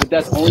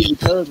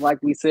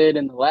we said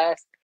in the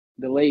last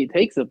Delayed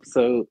Takes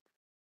episode,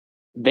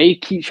 they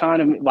keep trying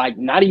to like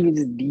not even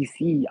just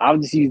DC. I'll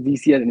just use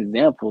DC as an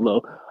example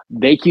though.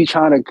 They keep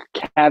trying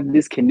to have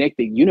this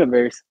connected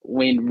universe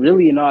when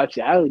really in all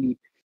actuality,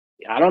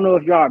 I don't know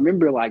if y'all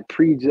remember like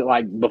before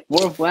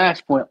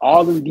Flashpoint,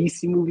 all the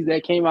DC movies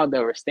that came out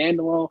that were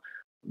standalone,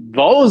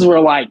 those were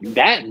like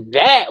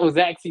that was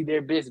actually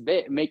their best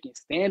bet, making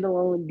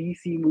standalone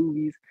DC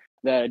movies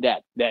that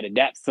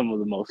adapt some of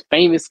the most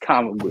famous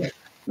comic books.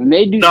 When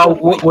they do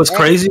what's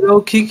crazy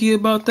though, Kiki,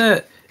 about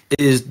that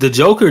is the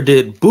Joker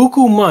did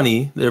buku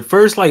money, their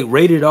first like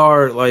rated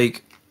R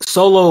like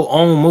solo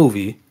own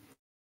movie,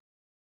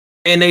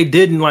 and they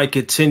didn't like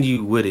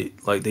continue with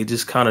it. Like they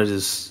just kind of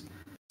just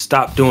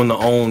stopped doing the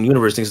own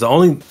universe things. The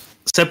only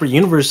separate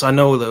universe I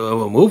know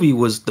of a movie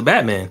was the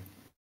Batman.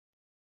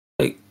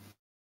 Like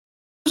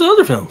there's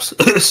other films.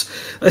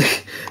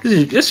 Like,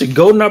 that's your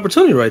golden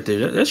opportunity right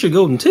there. That's your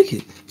golden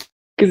ticket.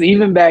 Because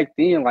even back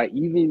then, like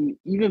even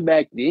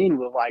back then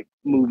with like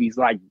movies,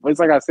 like it's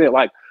like I said,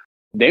 like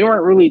they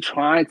weren't really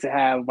trying to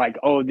have like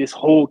this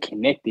whole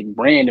connected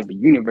brand of a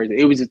universe.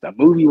 It was just a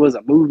movie was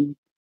a movie,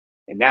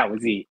 and that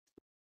was it.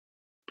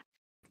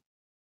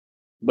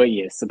 But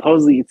yeah,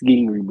 supposedly it's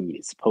getting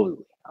rebooted.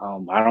 Supposedly,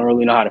 I don't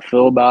really know how to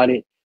feel about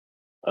it.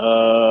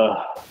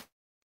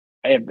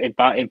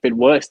 If it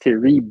was to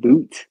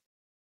reboot,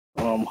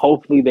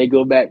 hopefully they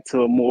go back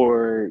to a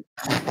more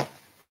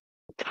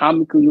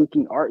comically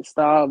looking art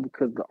style,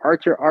 because the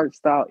Archer art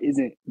style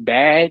isn't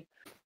bad,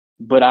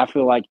 but I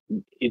feel like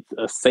it's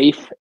a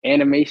safe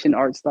animation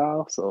art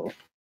style. So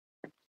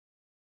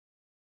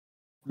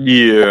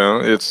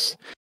yeah, it's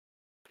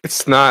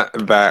not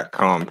that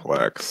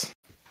complex.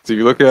 So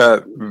you look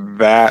at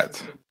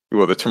that, the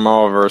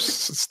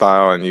Tomorrowverse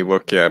style, and you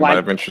look at My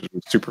Adventures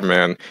with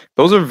Superman.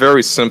 Those are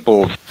very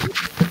simple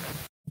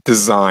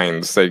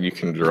designs that you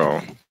can draw.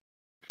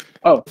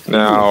 Oh,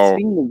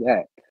 speaking of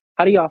that,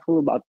 how do y'all feel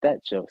about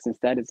that show? Since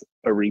that is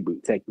a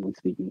reboot, technically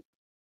speaking.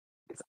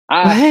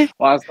 I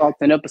watched all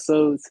 10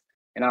 episodes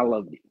and I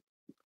loved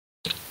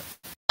it.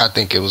 I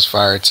think it was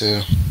fire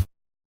too.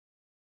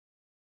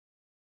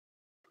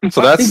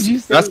 So that's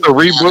the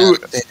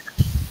reboot.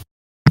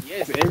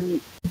 Yes,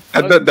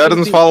 that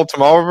doesn't follow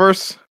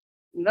Tomorrowverse.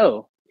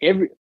 No,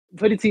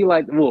 put it to you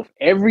like Wolf.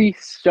 Every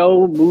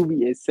show,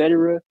 movie,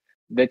 etc.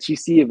 that you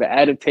see of an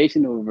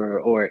adaptation of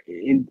or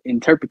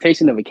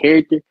interpretation of a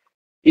character,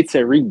 it's a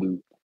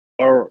reboot,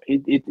 or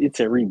it's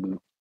a reboot.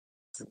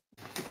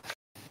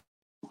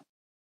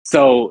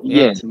 So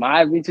yes,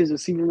 My Adventures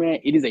with Superman,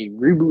 it is a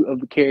reboot of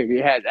the character.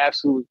 It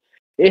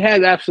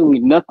has absolutely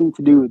nothing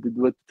to do with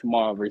the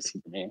Tomorrowverse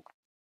Superman.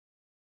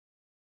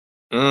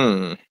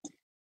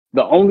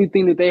 The only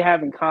thing that they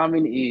have in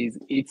common is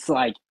it's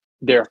like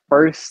their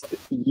first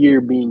year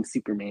being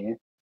Superman.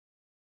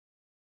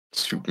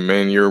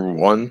 Superman year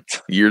 1,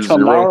 year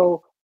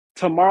 0.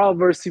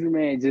 Tomorrowverse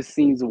Superman just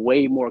seems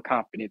way more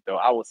confident, though.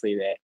 I will say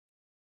that.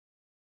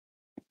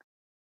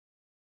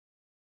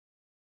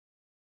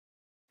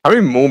 How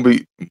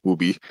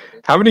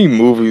many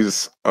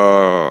movies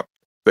that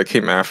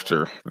came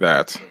after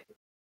that?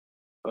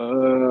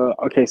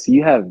 Okay, so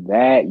you have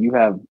that. You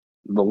have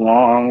The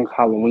Long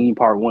Halloween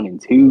Part 1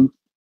 and 2.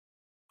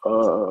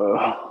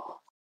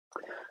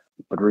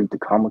 but read the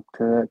comic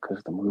to that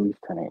because the movie's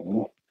kind of.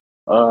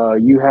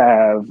 You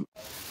have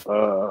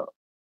what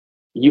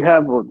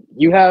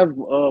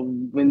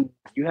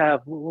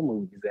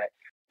movie is that?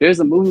 There's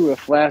a movie where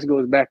Flash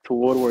goes back to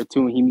World War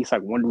II and he meets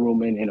like Wonder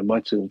Woman and a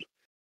bunch of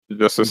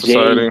Justice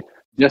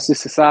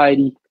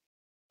Society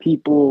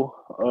people.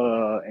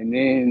 And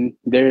then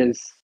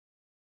there's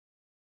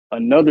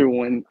another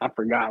one. I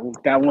forgot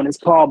what that one is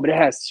called, but it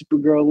has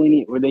Supergirl in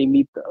it where they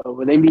meet Talk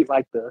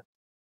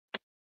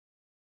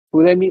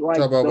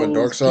about when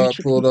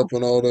Darkseid pulled up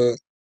and all that.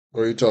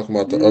 Or are you talking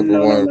about the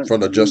other one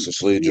from the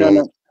Justice League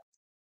joint?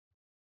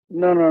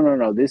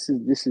 No. This is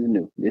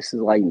new. This is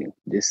like new.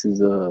 This is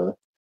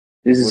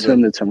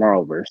from the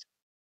Tomorrowverse.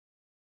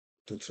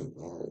 The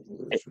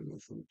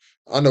Tomorrowverse.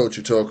 I know what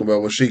you're talking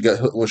about when she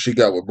got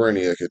with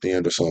Brainiac at the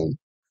end of something.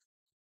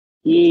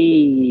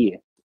 Yeah.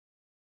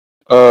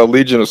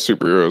 Legion of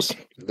Superheroes.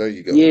 There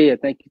you go. Yeah.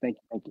 Thank you.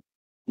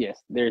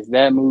 Yes, there's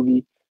that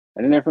movie,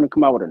 and then they're going to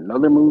come out with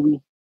another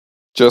movie.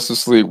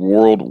 Justice League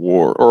World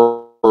War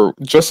or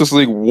Justice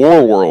League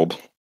War World.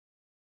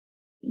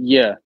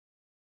 Yeah.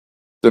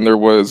 Then there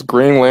was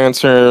Green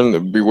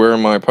Lantern, Beware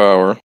My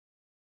Power.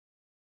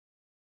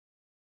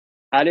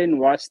 I didn't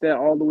watch that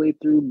all the way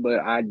through,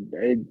 but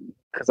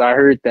because I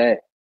heard that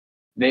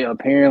they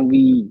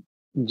apparently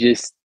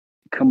just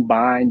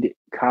combined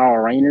Kyle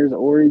Rayner's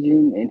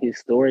origin and his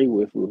story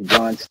with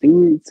John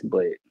Stewart's,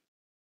 but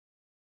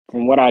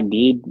from what I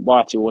did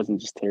watch, it wasn't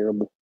just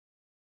terrible.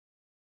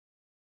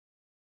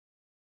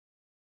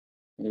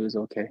 It was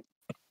okay.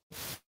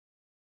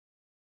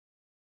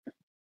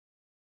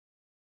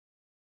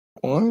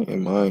 Why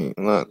am I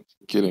not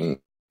getting...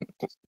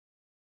 I'm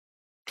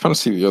trying to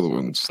see the other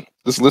ones.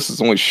 This list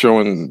is only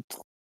showing...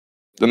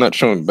 They're not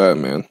showing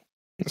Batman.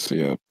 Let's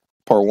see,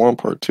 Part 1,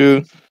 Part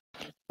 2.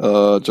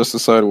 Justice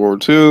Society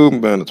World War II,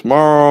 Man of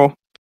Tomorrow.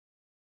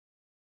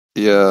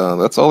 Yeah,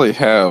 that's all they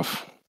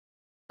have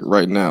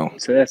right now.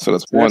 So that's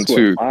 1,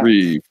 2,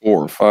 3,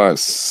 4, 5,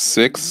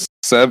 6,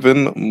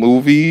 7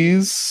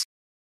 movies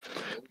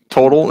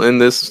total in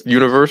this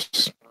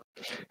universe.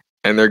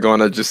 And they're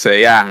gonna just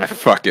say,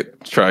 fuck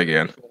it, try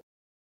again.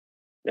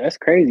 That's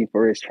crazy.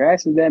 For as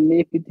trash as that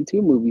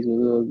mid-52 movies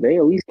was, they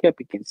at least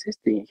kept it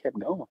consistent and kept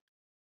going.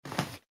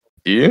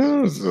 Yeah,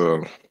 it was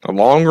a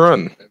long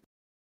run.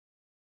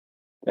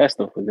 That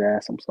stuff was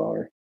ass, I'm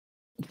sorry.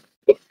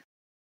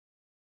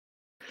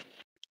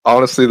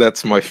 Honestly,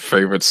 that's my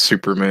favorite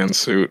Superman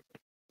suit.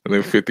 The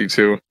new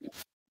 52.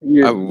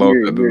 I love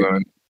that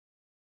design.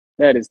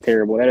 That is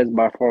terrible. That is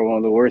by far one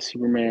of the worst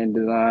Superman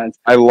designs.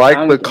 I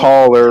like the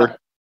collar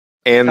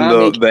and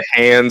the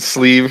hand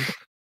sleeve.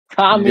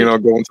 Going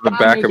to the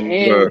back of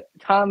the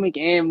comic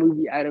and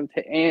movie item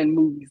and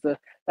movie stuff.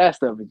 That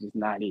stuff is just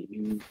not it,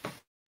 dude.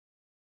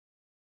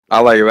 I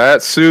like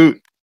that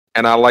suit,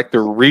 and I like the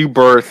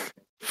Rebirth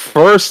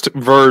first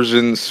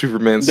version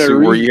Superman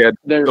suit where you had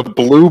the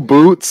blue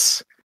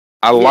boots.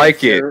 I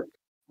like it.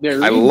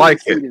 I like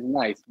it. Is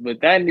nice,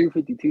 but that new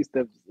 52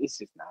 stuff, it's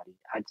just not it.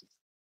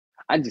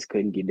 I just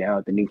couldn't get down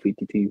with the new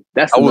 52.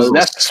 That's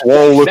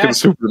swole looking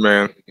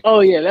Superman. Oh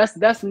yeah,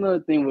 that's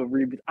another thing with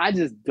Reboots.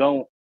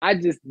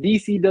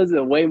 DC does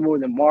it way more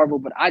than Marvel,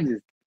 but I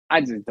just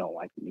don't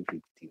like the new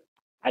 52.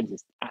 I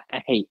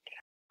hate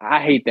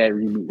that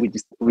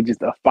reboot with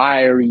just a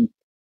fiery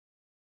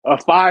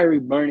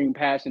burning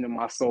passion in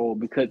my soul,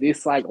 because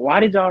it's like, why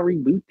did y'all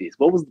reboot this?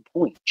 What was the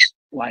point?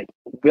 Like,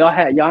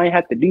 y'all ain't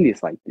have to do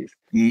this like this.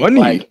 Money.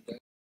 Like,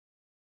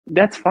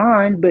 that's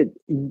fine, but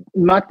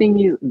my thing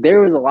is,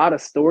 there was a lot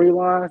of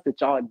storylines that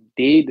y'all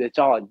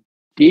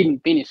didn't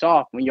finish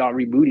off when y'all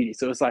rebooted it.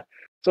 So it's like,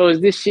 so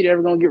is this shit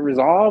ever gonna get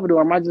resolved, or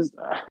am I just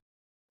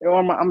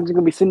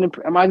gonna be sitting up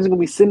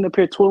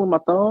here twiddling my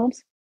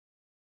thumbs?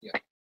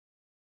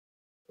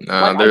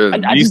 Nah,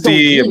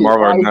 DC and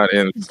Marvel are not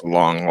in the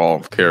long haul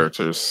of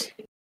characters.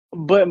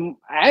 But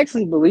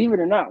actually, believe it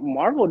or not,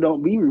 Marvel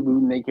don't be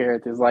rebooting their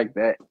characters like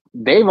that.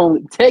 They've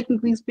only,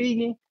 technically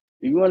speaking,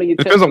 if you want to get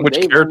depends on which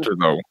character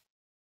though.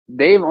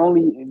 They don't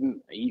be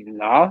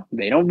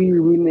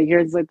rebooting their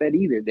characters like that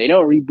either. They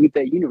don't reboot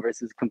that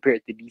universe as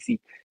compared to DC.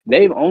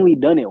 They've only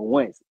done it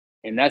once,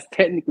 and that's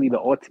technically the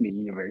Ultimate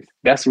Universe.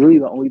 That's really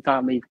the only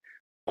time they've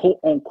quote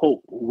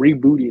unquote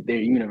rebooted their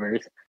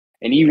universe.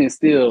 And even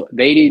still,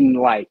 they didn't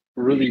like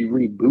really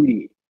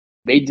reboot it.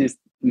 They just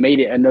made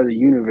it another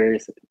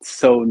universe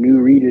so new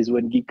readers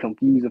wouldn't get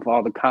confused with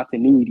all the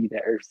continuity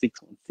that Earth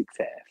 616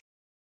 has.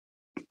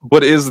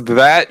 But is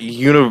that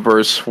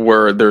universe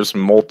where there's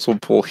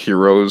multiple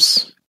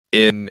heroes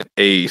in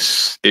a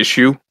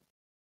issue?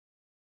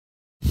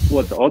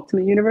 What, the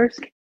Ultimate Universe?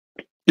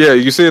 Yeah,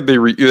 you said they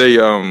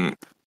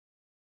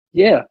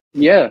Yeah,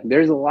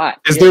 there's a lot.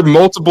 Is there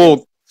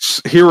multiple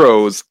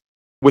heroes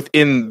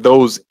within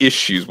those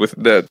issues with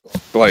that?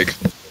 Like,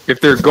 if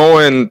they're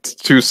going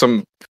to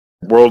some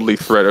worldly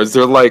threat, is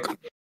there like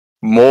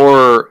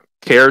more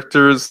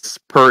characters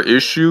per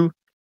issue?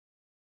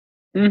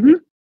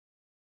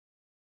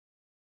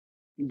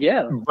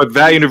 Yeah. But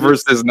that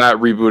universe is not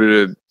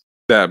rebooted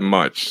that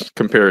much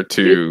compared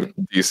to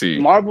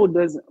DC. Marvel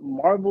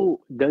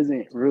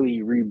doesn't really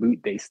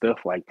reboot their stuff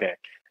like that.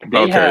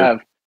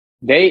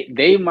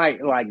 They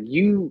might like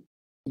you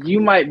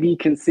might be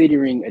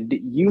considering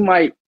you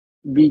might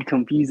be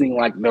confusing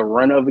like the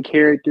run of a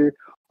character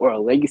or a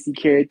legacy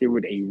character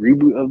with a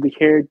reboot of the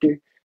character.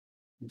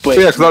 But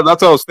yeah, that's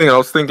what I was thinking. I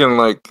was thinking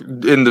like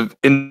in the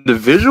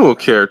individual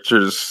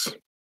characters,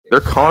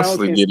 they're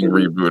constantly getting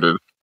rebooted.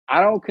 I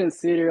don't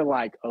consider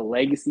like a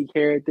legacy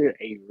character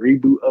a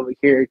reboot of a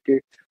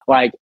character.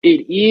 Like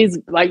it is,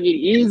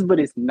 but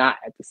it's not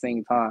at the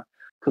same time.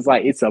 Because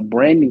like it's a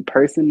brand new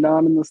person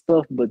down in the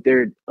stuff, but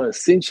they're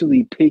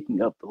essentially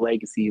picking up the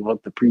legacy of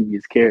what the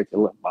previous character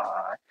left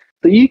behind.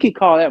 So you could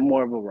call that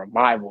more of a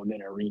revival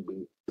than a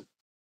reboot.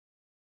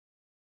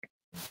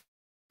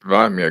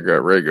 Remind me, I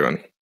got Ray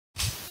Gun.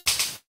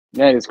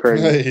 That is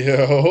crazy. Hey,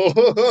 yo.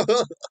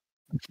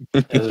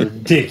 That's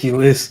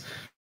ridiculous.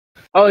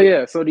 Oh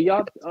yeah, so do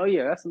y'all? Oh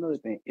yeah, that's another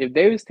thing. If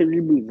they was to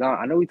reboot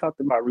Zombie, I know we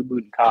talked about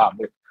rebooting Cobb,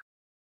 but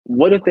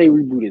what if they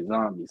rebooted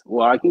Zombies?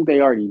 Well, I think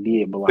they already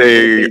did, but like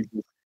they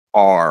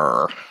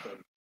are.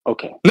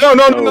 Okay. No,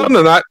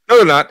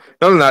 they're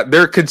not.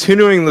 They're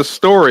continuing the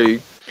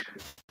story,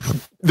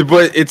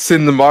 but it's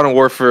in the Modern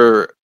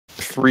Warfare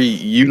 3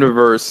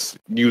 universe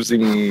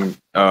using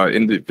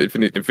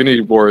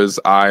Infinity War's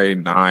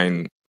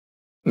IW9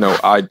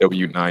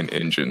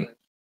 engine,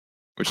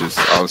 which is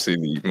obviously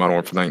the Modern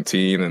Warfare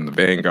 19 and the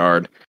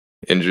Vanguard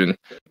engine.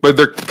 But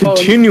they're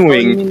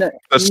continuing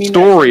the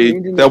story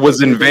that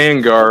was in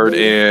Vanguard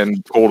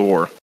and Cold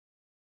War.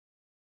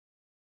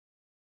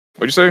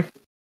 What'd you say?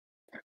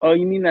 Oh,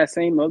 you mean that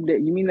same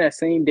update? You mean that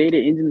same data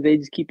engines they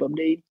just keep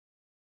updating?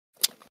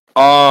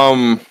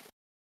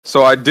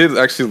 So I did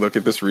actually look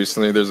at this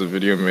recently. There's a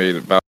video made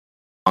about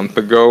a month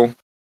ago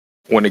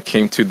when it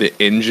came to the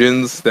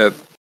engines that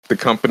the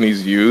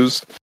companies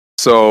use.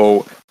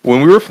 So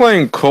when we were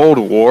playing Cold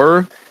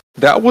War,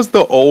 that was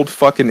the old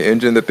fucking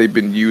engine that they've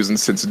been using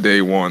since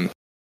day one.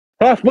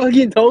 I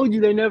fucking told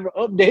you they never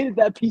updated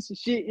that piece of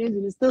shit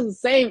engine. It's still the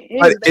same engine.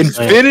 But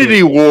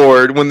Infinity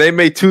Ward, when they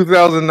made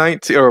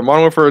 2019 or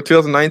Modern Warfare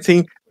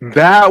 2019,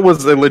 that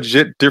was a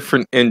legit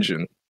different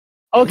engine.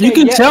 Okay, you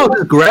can tell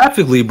just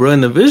graphically, bro,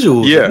 in the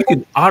visuals. Yeah, you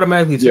can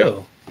automatically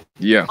tell.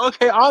 Yeah.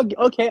 Okay, I'll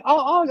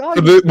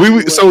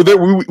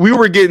we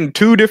were getting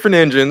two different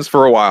engines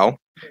for a while.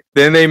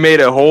 Then they made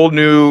a whole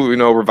new,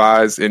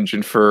 revised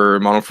engine for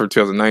Modern Warfare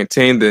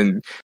 2019.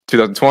 Then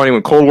 2020,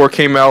 when Cold War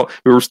came out,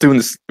 we were still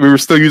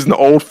using the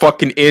old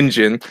fucking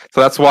engine.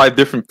 So that's why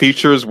different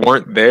features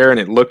weren't there,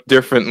 and it looked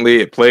differently,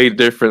 it played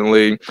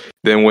differently.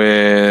 Then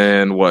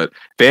when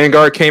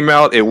Vanguard came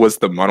out, it was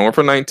the Modern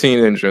Warfare 19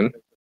 engine.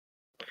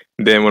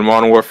 Then when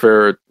Modern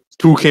Warfare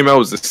 2 came out, it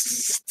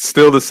was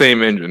still the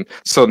same engine.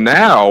 So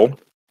now,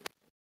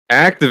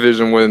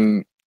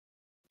 Activision,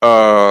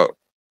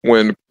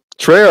 when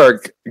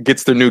Treyarch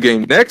gets their new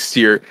game next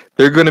year,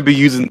 they're going to be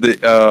using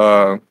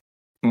the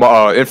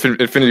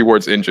Infinity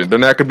Ward's engine. They're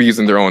not going to be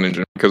using their own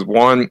engine because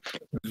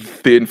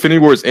the Infinity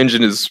Ward's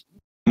engine is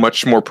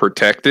much more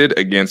protected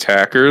against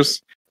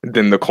hackers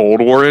than the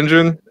Cold War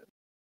engine.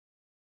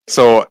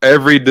 So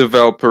every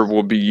developer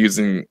will be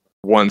using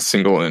one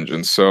single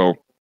engine. So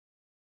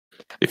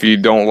if you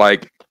don't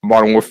like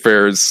Modern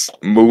Warfare's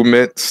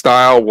movement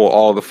style, well,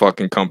 all the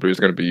fucking companies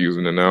are going to be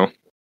using it now.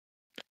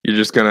 You're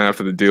just going to have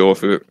to deal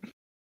with it.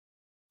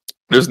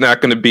 There's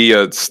not going to be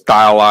a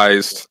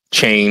stylized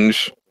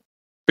change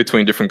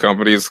between different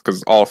companies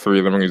because all three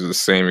of them are using the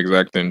same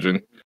exact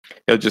engine.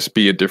 It'll just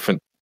be a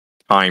different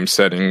time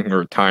setting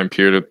or time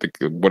period of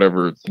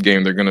whatever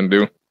game they're going to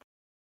do.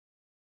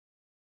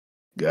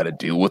 Got to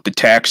deal with the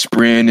tack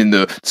sprint and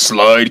the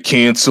slide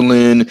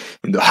canceling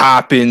and the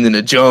hopping and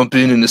the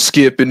jumping and the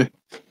skipping.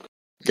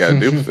 Got to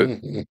deal with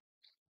it.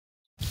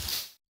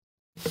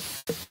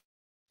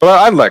 But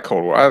I like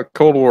Cold War.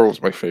 Cold War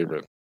was my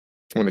favorite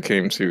when it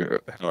came to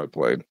how I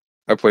played.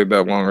 I played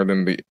that longer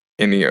than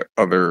any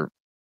other.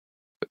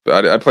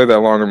 I played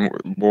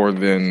that more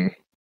than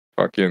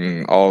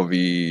fucking all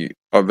the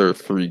other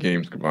 3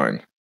 games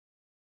combined.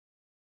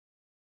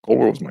 Cold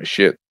War was my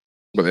shit.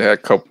 But they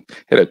had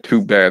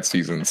 2 bad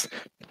seasons.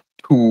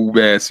 2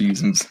 bad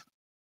seasons.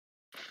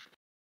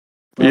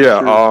 Yeah.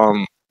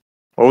 True.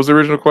 What was the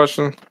original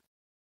question?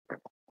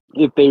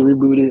 If they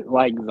rebooted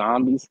like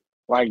Zombies,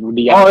 like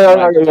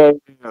yeah.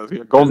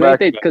 Going back,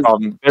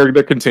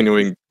 they're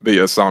continuing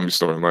the zombie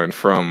storyline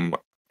from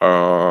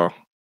Cold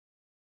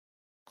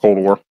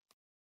War.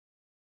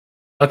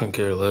 I can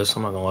care less.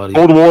 I'm not gonna lie to you.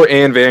 Cold War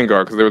and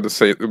Vanguard because they were the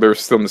same. They're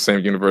still in the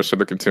same universe, so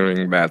they're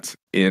continuing that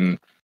in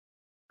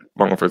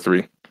Modern Warfare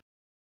 3.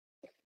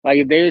 Like,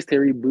 if they was to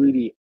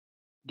reboot it,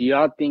 do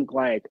y'all think,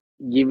 like,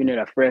 giving it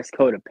a fresh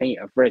coat of paint,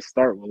 a fresh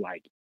start will,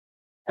 like,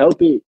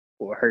 help it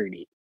or hurt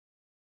it?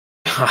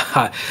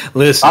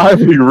 Listen. I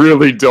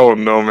really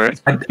don't know, man.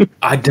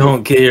 I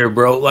don't care,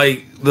 bro.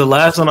 Like, the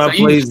last one I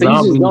played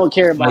Zombies, you just don't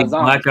care about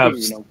Zombies, Black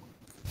Ops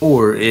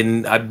 4,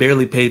 and I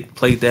barely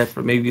played that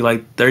for maybe,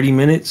 like, 30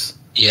 minutes.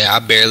 Yeah, I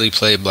barely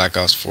played Black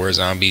Ops 4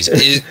 Zombies.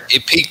 It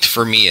peaked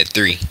for me at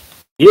 3.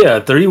 Yeah,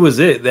 3 was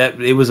it. That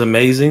it was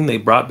amazing. They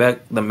brought back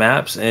the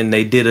maps and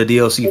they did a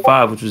DLC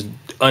 5, which was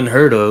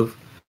unheard of.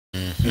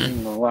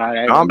 Mm-hmm.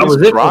 That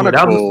was it.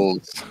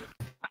 Chronicles.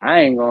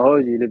 I ain't gonna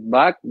hold you.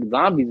 The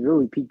zombies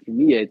really peaked for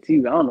me at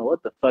 2. I don't know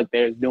what the fuck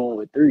they was doing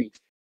with 3.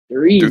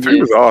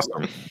 3 was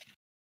awesome.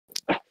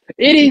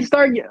 It didn't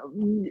start yet.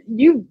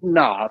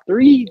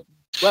 3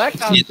 Black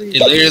Ops 3.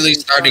 It literally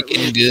started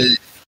getting good.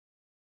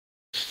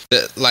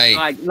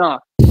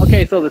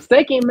 Okay, so the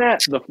second map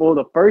before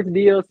the first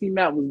DLC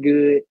map was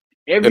good.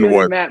 Every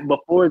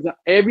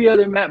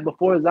other map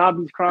before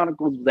Zombies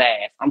Chronicles was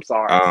ass. I'm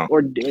sorry.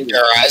 Or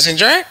Horizon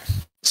Drake?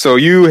 So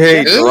you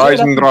hate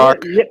Horizon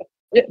Drake?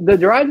 Yeah, the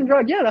Horizon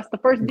Drake, yeah, that's the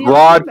first DLC.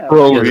 Rod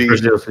Provi.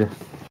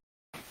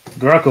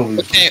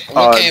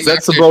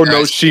 Zetsubo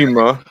no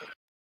Shima.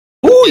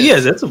 Oh yeah,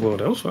 Zetsubo.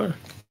 That was fun.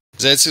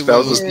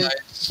 Zetsubo was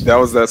nice. That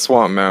was that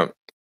swamp map.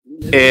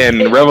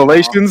 And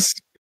Revelations.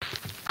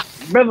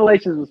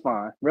 Revelations was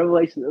fine.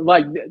 Revelations,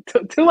 like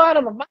 2 out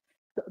of the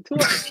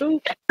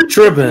 2.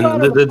 Tripping.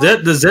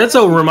 The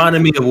Zetsu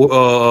reminded me of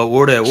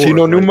War at War.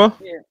 Shinonuma?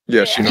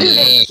 Yeah,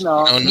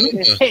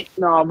 Shinonuma.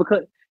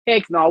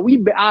 Heck no.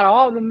 We out of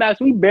all the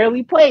maps, we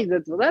barely played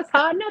Zetsu. That's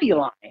how I know you're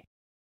lying.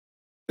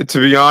 To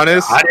be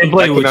honest, I didn't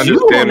play with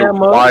you understand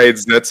why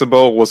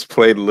Zetsubo was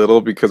played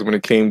little, because when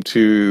it came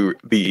to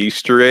the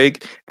Easter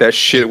egg, that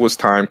shit was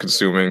time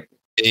consuming.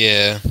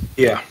 Yeah.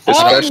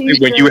 Especially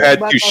when you had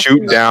to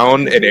shoot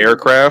down an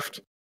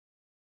aircraft.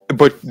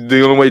 But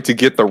the only way to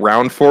get the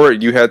round for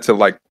it, you had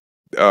to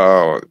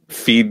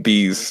feed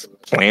these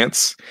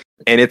plants,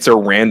 and it's a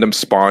random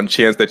spawn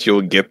chance that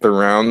you'll get the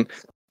round.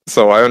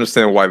 So I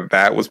understand why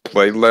that was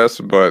played less,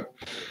 but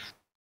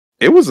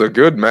it was a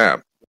good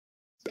map,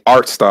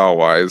 art style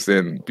wise,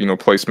 and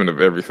placement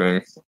of everything.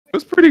 It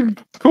was pretty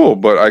cool,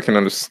 but I can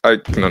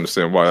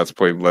understand why that's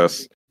played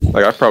less.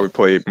 Like I probably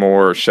played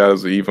more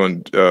Shadows of Evil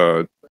and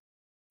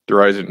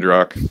Horizon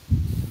Drake.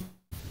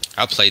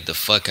 I played the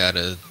fuck out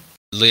of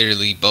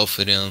literally both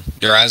of them.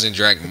 Horizon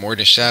Drake more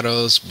than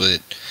Shadows,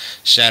 but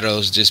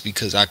Shadows just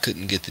because I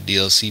couldn't get the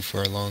DLC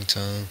for a long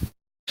time.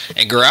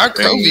 And Garage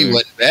Crovey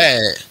wasn't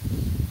bad.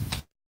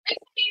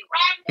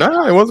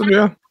 No, it wasn't.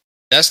 Yeah,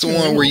 that's the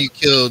one where you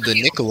killed the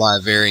Nikolai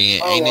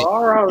variant, ain't it?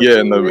 Yeah,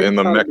 in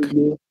the mech.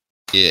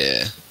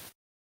 Yeah.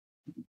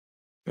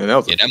 And that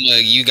was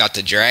you got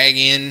the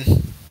dragon.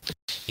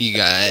 You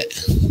got.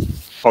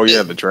 Oh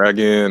yeah, the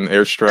dragon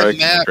airstrike,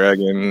 the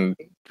dragon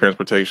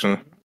transportation.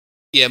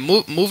 Yeah,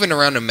 moving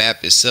around the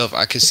map itself,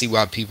 I could see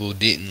why people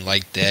didn't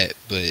like that,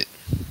 but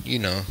you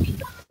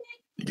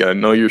gotta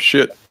know your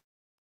shit.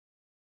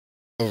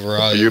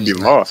 Overall, you'd be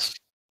lost.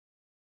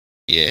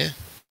 Yeah.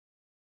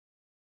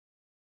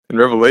 And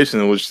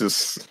Revelation was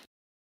just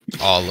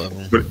all of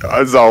them. But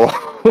it's all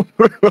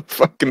over the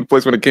fucking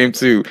place when it came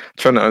to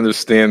trying to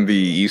understand the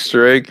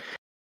Easter egg.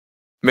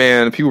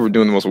 Man, people were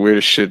doing the most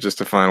weirdest shit just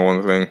to find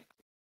one thing.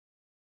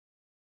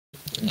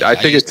 I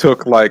think it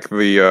took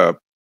the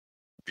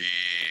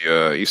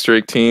Easter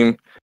egg team.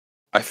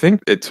 I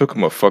think it took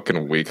them a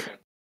fucking week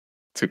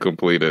to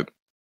complete it.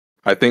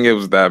 I think it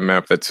was that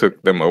map that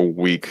took them a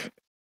week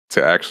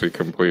to actually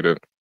complete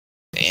it.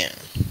 Damn.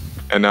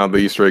 And now the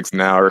Easter eggs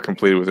now are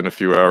completed within a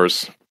few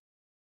hours.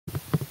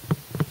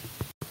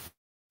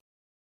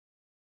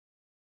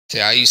 See,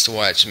 I used to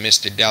watch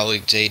Mr. Dollar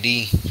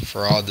JD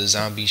for all the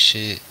zombie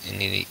shit and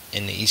the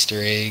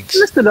Easter eggs.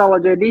 Mr. Dollar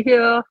JD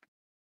here.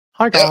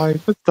 Hi guys,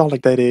 Mr. Dollar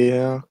JD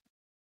here.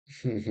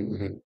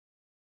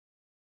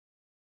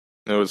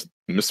 It was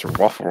Mr.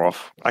 Waffle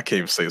Waffle. I can't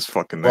even say his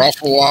fucking name.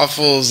 Waffle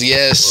Waffles,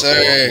 yes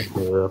sir.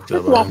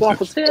 Waffle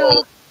Waffles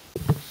here.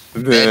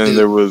 Then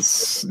there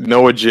was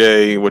Noah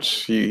J,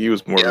 which he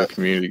was more of a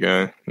community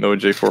guy. Noah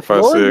J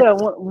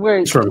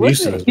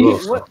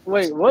 456.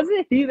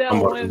 Wasn't he that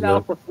one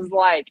that was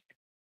like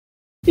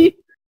he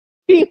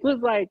was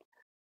like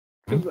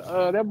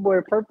that boy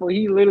Purple?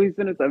 He literally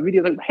sent us a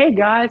video like, "Hey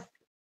guys,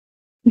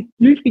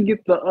 you can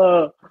get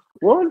the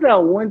what was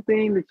that one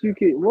thing that you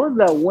could? What was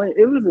that one?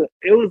 It was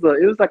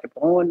like a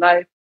throwing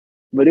knife,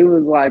 but it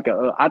was like it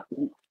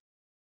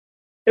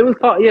was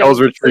called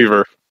Hell's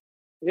Retriever.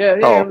 Yeah,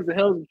 it was a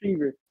Hell's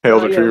Retriever.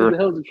 Hell's Retriever. It was a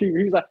Hell's Retriever.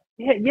 He was like,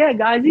 yeah,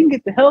 guys, you can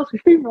get the Hell's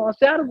Retriever on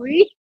Shadow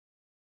League.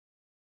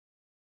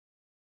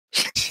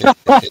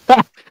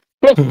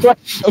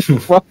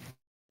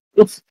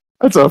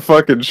 That's a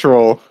fucking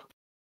troll.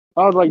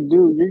 I was like,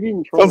 dude, you're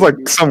getting trolled. Sounds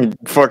like some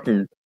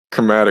fucking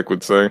chromatic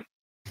would say.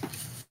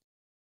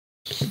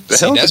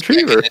 That's back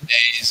in the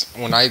days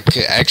when I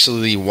could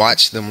actually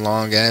watch them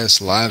long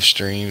ass live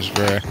streams,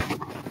 bro.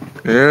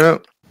 Yeah.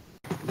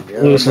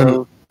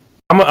 Listen,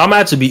 I'm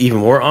about to be even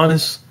more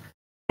honest.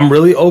 I'm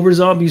really over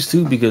zombies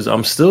too because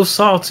I'm still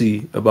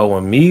salty about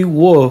when me,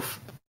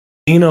 Wolf,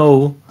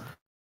 Eno,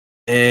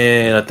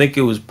 and I think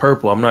it was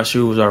Purple. I'm not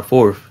sure it was our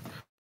fourth.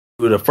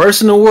 We were the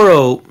first in the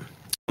world.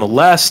 The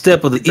last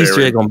step of the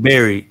Easter egg on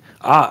Buried.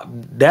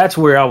 That's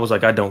where I was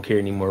like, I don't care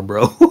anymore,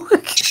 bro.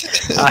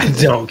 I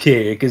don't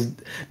care because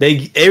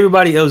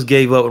everybody else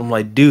gave up. And I'm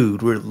like,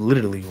 dude, we're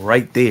literally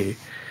right there.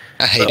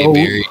 I hated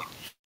Buried.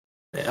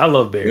 I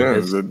love Barry. Yeah,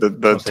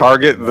 the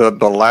target,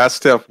 the last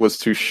step was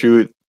to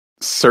shoot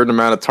a certain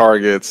amount of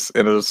targets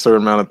in a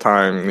certain amount of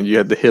time, and you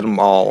had to hit them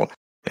all.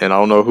 And I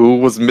don't know who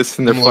was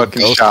missing their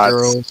fucking shots.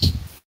 Girls.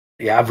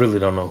 Yeah, I really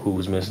don't know who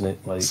was missing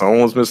it. Like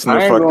someone was missing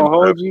their fucking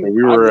shots.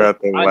 We were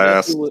at the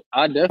last.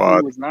 I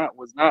definitely was not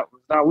with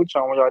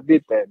y'all when y'all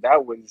did that.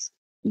 That was.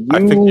 I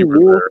think you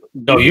were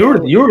there. No, you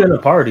were in a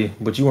party,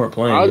 but you weren't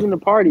playing. I was in the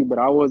party, but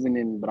I wasn't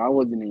in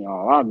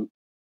y'all lobby.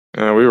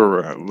 Yeah, we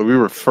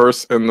were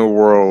first in the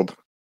world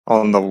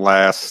on the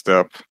last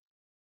step.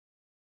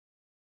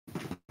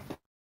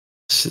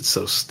 Shit's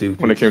so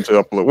stupid. When it came to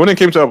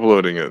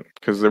uploading it,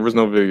 because there was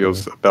no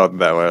videos about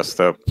that last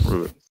step,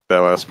 or that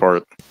last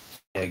part.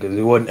 Yeah, because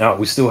it wasn't out.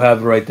 We still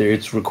have it right there.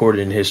 It's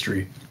recorded in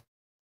history.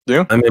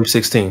 Yeah, I'm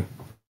M16.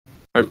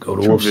 I go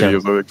to Wolf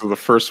videos because the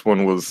first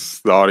one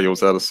was the audio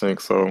was out of sync,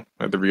 so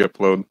I had to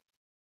re-upload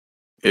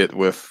it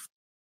with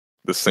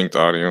the synced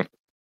audio.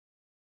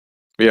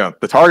 But yeah,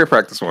 the target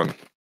practice one,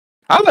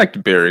 I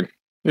liked Buried.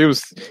 It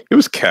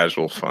was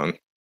casual fun.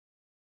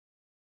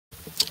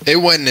 It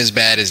wasn't as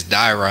bad as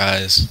Die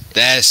Rise.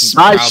 That's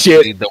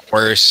probably the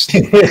worst.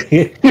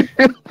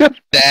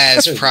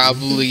 That's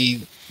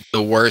probably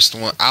the worst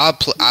one.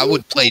 I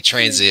would play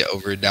Transit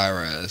over Die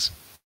Rise.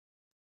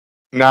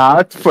 Nah, I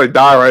have to play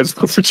Die Rise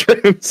for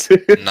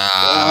Transit. To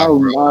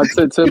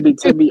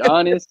be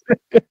honest,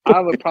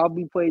 I would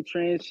probably play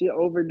Trans shit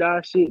over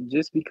Die shit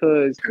just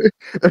because.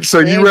 So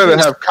you rather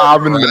have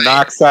carbon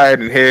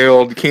monoxide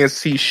inhaled, you can't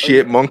see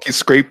shit, monkeys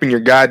scraping your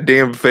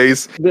goddamn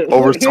face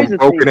over some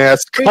broken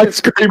ass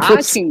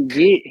skyscrapers.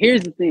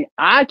 Here's the thing.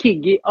 I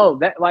can get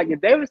that like if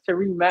they was to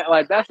rematch,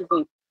 like that's the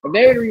thing. If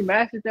they had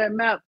remastered that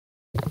map,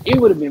 it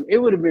would have been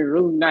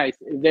really nice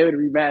if they would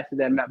have remastered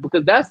that map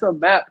because that's a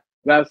map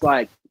that's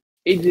like.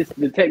 It just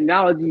the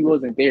technology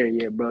wasn't there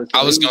yet, bro. So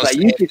I was gonna say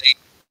they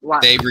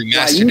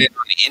remastered it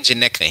on the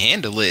engine that can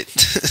handle it.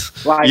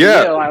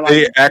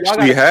 They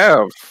actually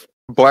have.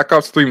 Black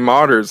Ops 3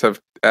 modders have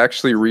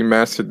actually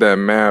remastered that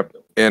map,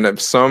 and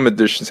some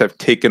editions have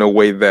taken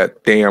away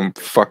that damn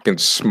fucking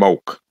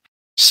smoke.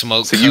 So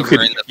you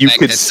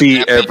could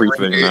see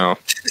everything now.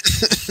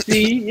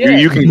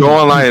 You can go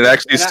online and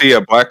actually see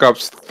a Black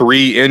Ops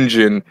 3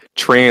 engine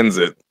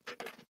transit.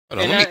 And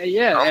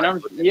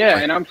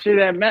I'm sure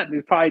that map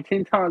is probably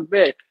 10 times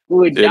better.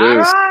 With Die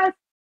Rise,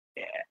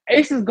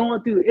 it's just going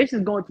through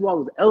all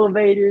those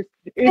elevators.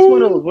 It's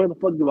one of those where the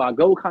fuck do I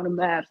go kind of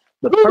maps.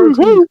 The perks,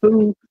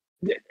 food,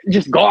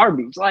 just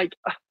garbage. Like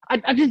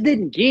I just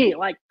didn't get it.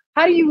 Like,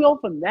 how do you go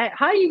from that?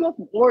 How do you go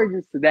from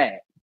Origins to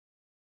that?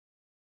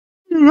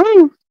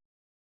 They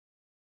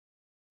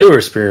were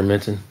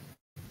experimenting.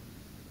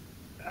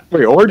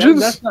 Wait,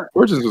 Origins?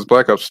 Origins was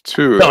Black Ops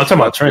 2. No, I'm talking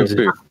about Transit.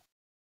 Oh,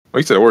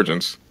 you said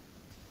Origins.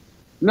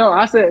 No,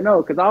 I said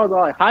no, because I was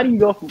like, how do you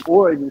go from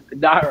Origins to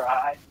Die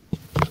Rise?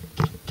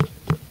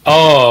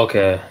 Oh,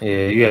 okay.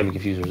 Yeah, you had me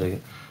confused for a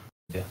second.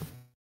 Yeah.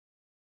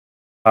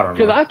 I don't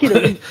know.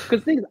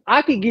 Because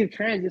I could give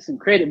Transit some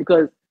credit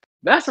because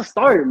that's a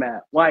starter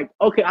map. Like,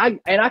 okay,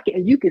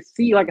 you can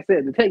see, like I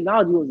said, the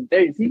technology wasn't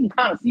there. So you can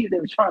kind of see what they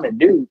were trying to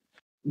do.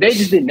 They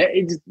just didn't.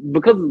 It just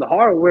because of the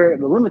hardware,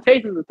 the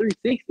limitations of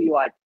 360,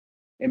 like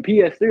and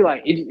PS3,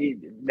 like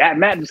that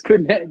map just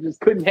couldn't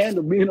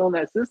handle being on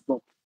that system.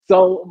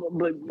 So,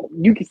 but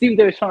you can see what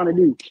they were trying to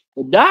do.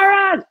 But Die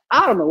Rise,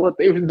 I don't know what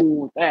they were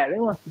doing with that.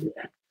 Them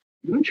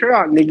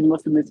Treyarch niggas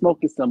must have been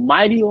smoking some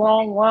mighty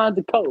long lines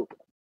of coke.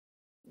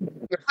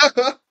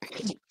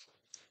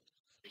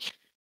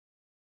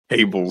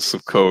 Tables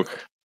of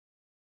coke.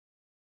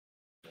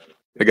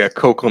 They got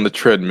coke on the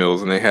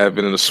treadmills, and they have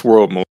it in a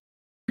swirl mode.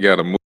 You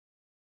gotta move,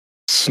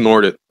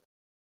 snort it.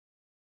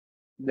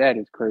 That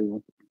is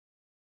crazy.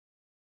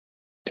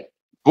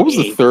 What was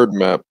the third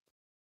map?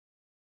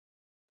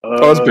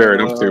 It's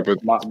Buried. I'm stupid.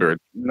 It's Buried.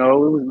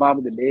 No, it was Mob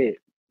of the Dead.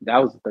 That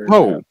was the third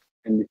map.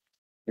 And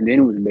then it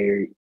was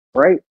Buried.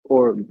 Right?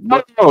 Or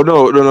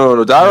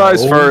no. Die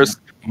Rise first.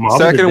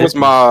 Second was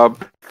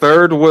Mob.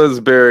 Third was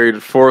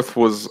Buried. Fourth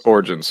was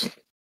Origins.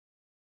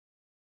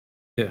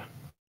 Yeah.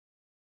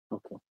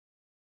 Okay.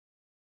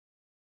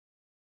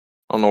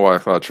 I don't know why I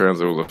thought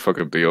Transit was a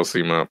fucking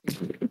DLC map.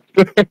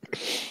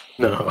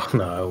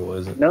 No, it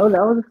wasn't. No,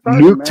 that was a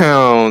start.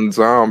 Nuketown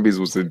Zombies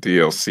was a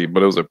DLC,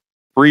 but it was a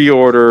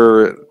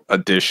pre-order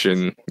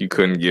edition. You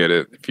couldn't get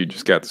it if you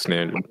just got the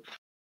standard.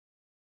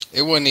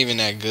 It wasn't even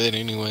that good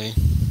anyway.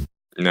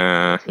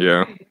 Nah,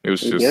 yeah. It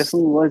was just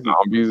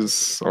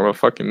zombies on a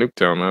fucking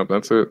Nuketown map.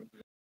 That's it.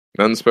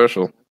 Nothing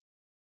special.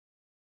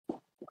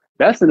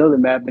 That's another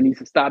map that needs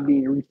to stop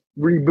being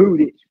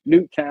rebooted.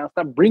 Nuketown,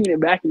 stop bringing it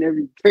back in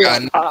every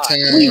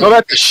Go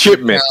back to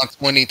shipment.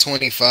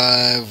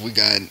 2025. We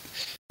got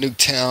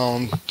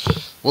Nuketown.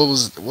 What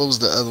was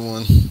the other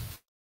one?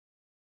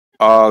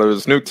 There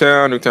was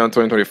Nuketown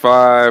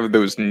 2025.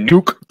 There was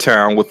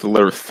Nuketown with the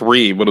letter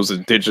 3, but it was a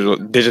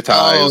digitized.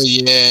 Oh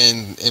yeah,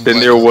 and then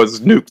there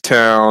was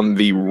Nuketown,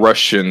 the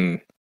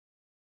Russian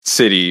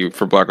city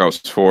for Black Ops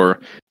 4.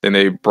 Then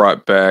they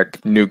brought back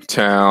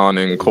Nuketown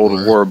and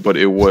Cold War, but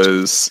it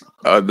was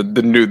the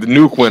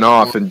nuke went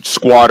off and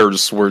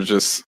squatters were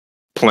just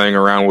playing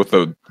around with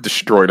the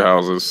destroyed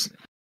houses.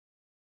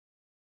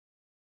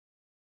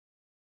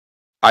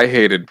 I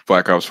hated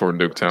Black Ops 4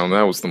 Nuketown.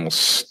 That was the most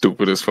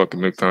stupidest fucking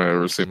Nuketown I've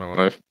ever seen in my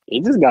life.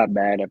 It just got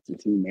bad after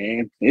 2,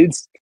 man.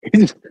 It's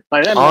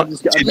like that map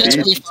just got bad.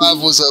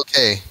 25 was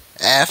okay.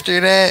 After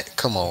that,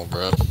 come on,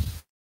 bro.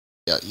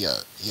 Yeah.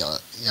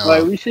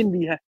 Like we shouldn't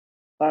be,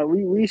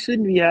 we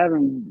shouldn't be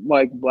having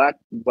like black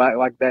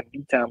like that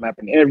Nuketown map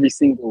in every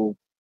single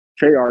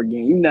Treyarch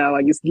game. You know,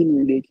 like it's getting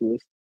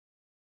ridiculous.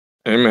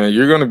 Hey man,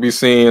 you're gonna be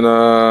seeing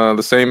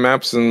the same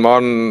maps in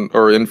Modern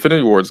or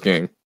Infinity Ward's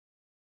game.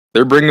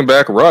 They're bringing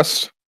back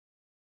Rust.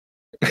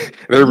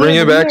 They're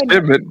bringing back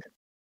Shipment.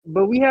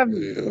 But we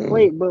haven't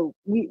played. But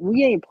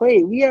we ain't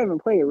played. We haven't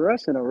played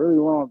Rust in a really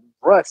long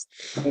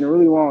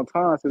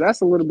time. So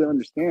that's a little bit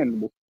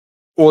understandable.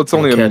 Well, it's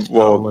only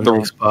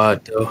the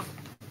spot though.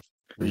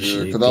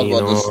 Yeah, because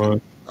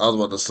I was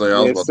about to say I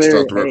was about to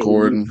stop the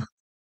recording.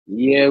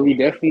 Yeah, we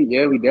definitely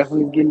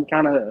getting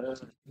kind of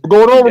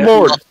going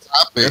overboard.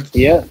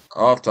 Yeah,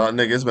 off top,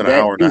 nigga. It's been an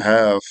hour and a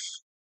half.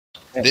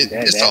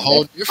 It's a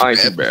whole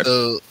different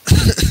episode.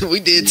 We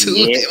did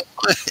 2.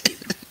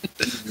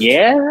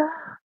 Yeah.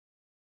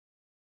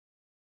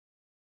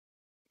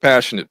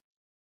 Passionate.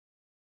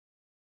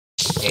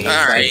 All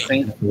right.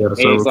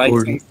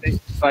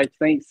 It's like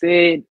Saint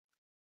said,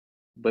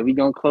 but we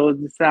gonna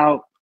close this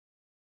out.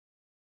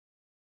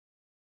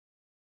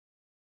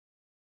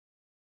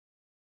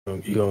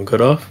 You gonna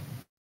cut off?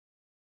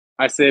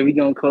 I said we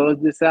gonna close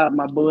this out,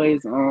 my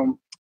boys.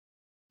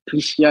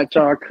 Appreciate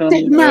y'all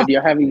coming. Do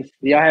y'all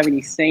have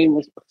any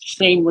shameless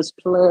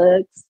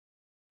plugs?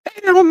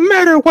 It don't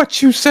matter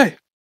what you say.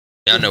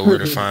 Y'all know where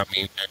to find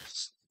me.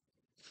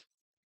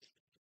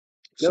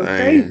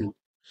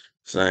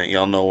 Saying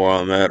y'all know where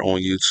I'm at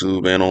on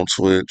YouTube and on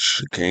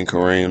Twitch. King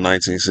Kareem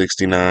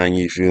 1969.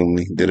 You feel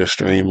me? Did a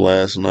stream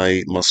last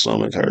night. My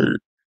stomach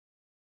hurt.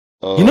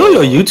 You know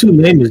your YouTube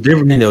name is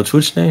different than your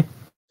Twitch name?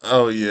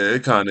 Oh yeah,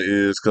 it kind of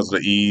is because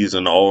of the E's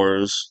and the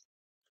R's.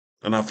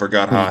 And I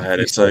forgot how I had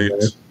it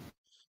taped.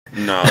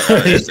 No,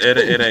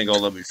 it ain't gonna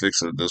let me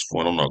fix it at this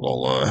point. I'm not gonna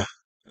lie.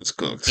 It's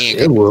cooked.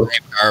 It will.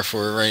 Power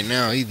for it right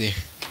now either.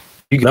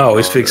 You can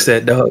always fix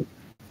that, dog.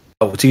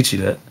 I will teach you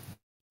that.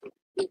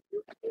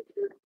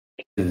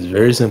 It's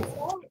very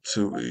simple.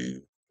 2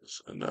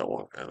 E's and that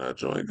one, and that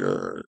joint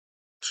got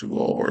 2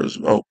 R's.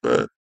 Oh,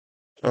 bet.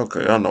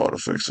 Okay, I know how to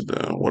fix it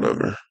then.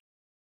 Whatever.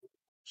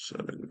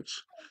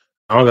 Settings.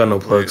 I don't got no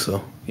plugs,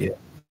 so yeah.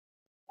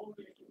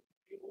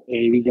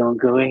 Hey, we gonna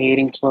go ahead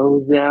and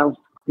close out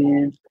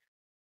then.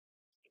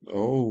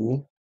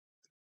 Oh.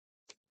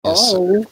 Yes, sir.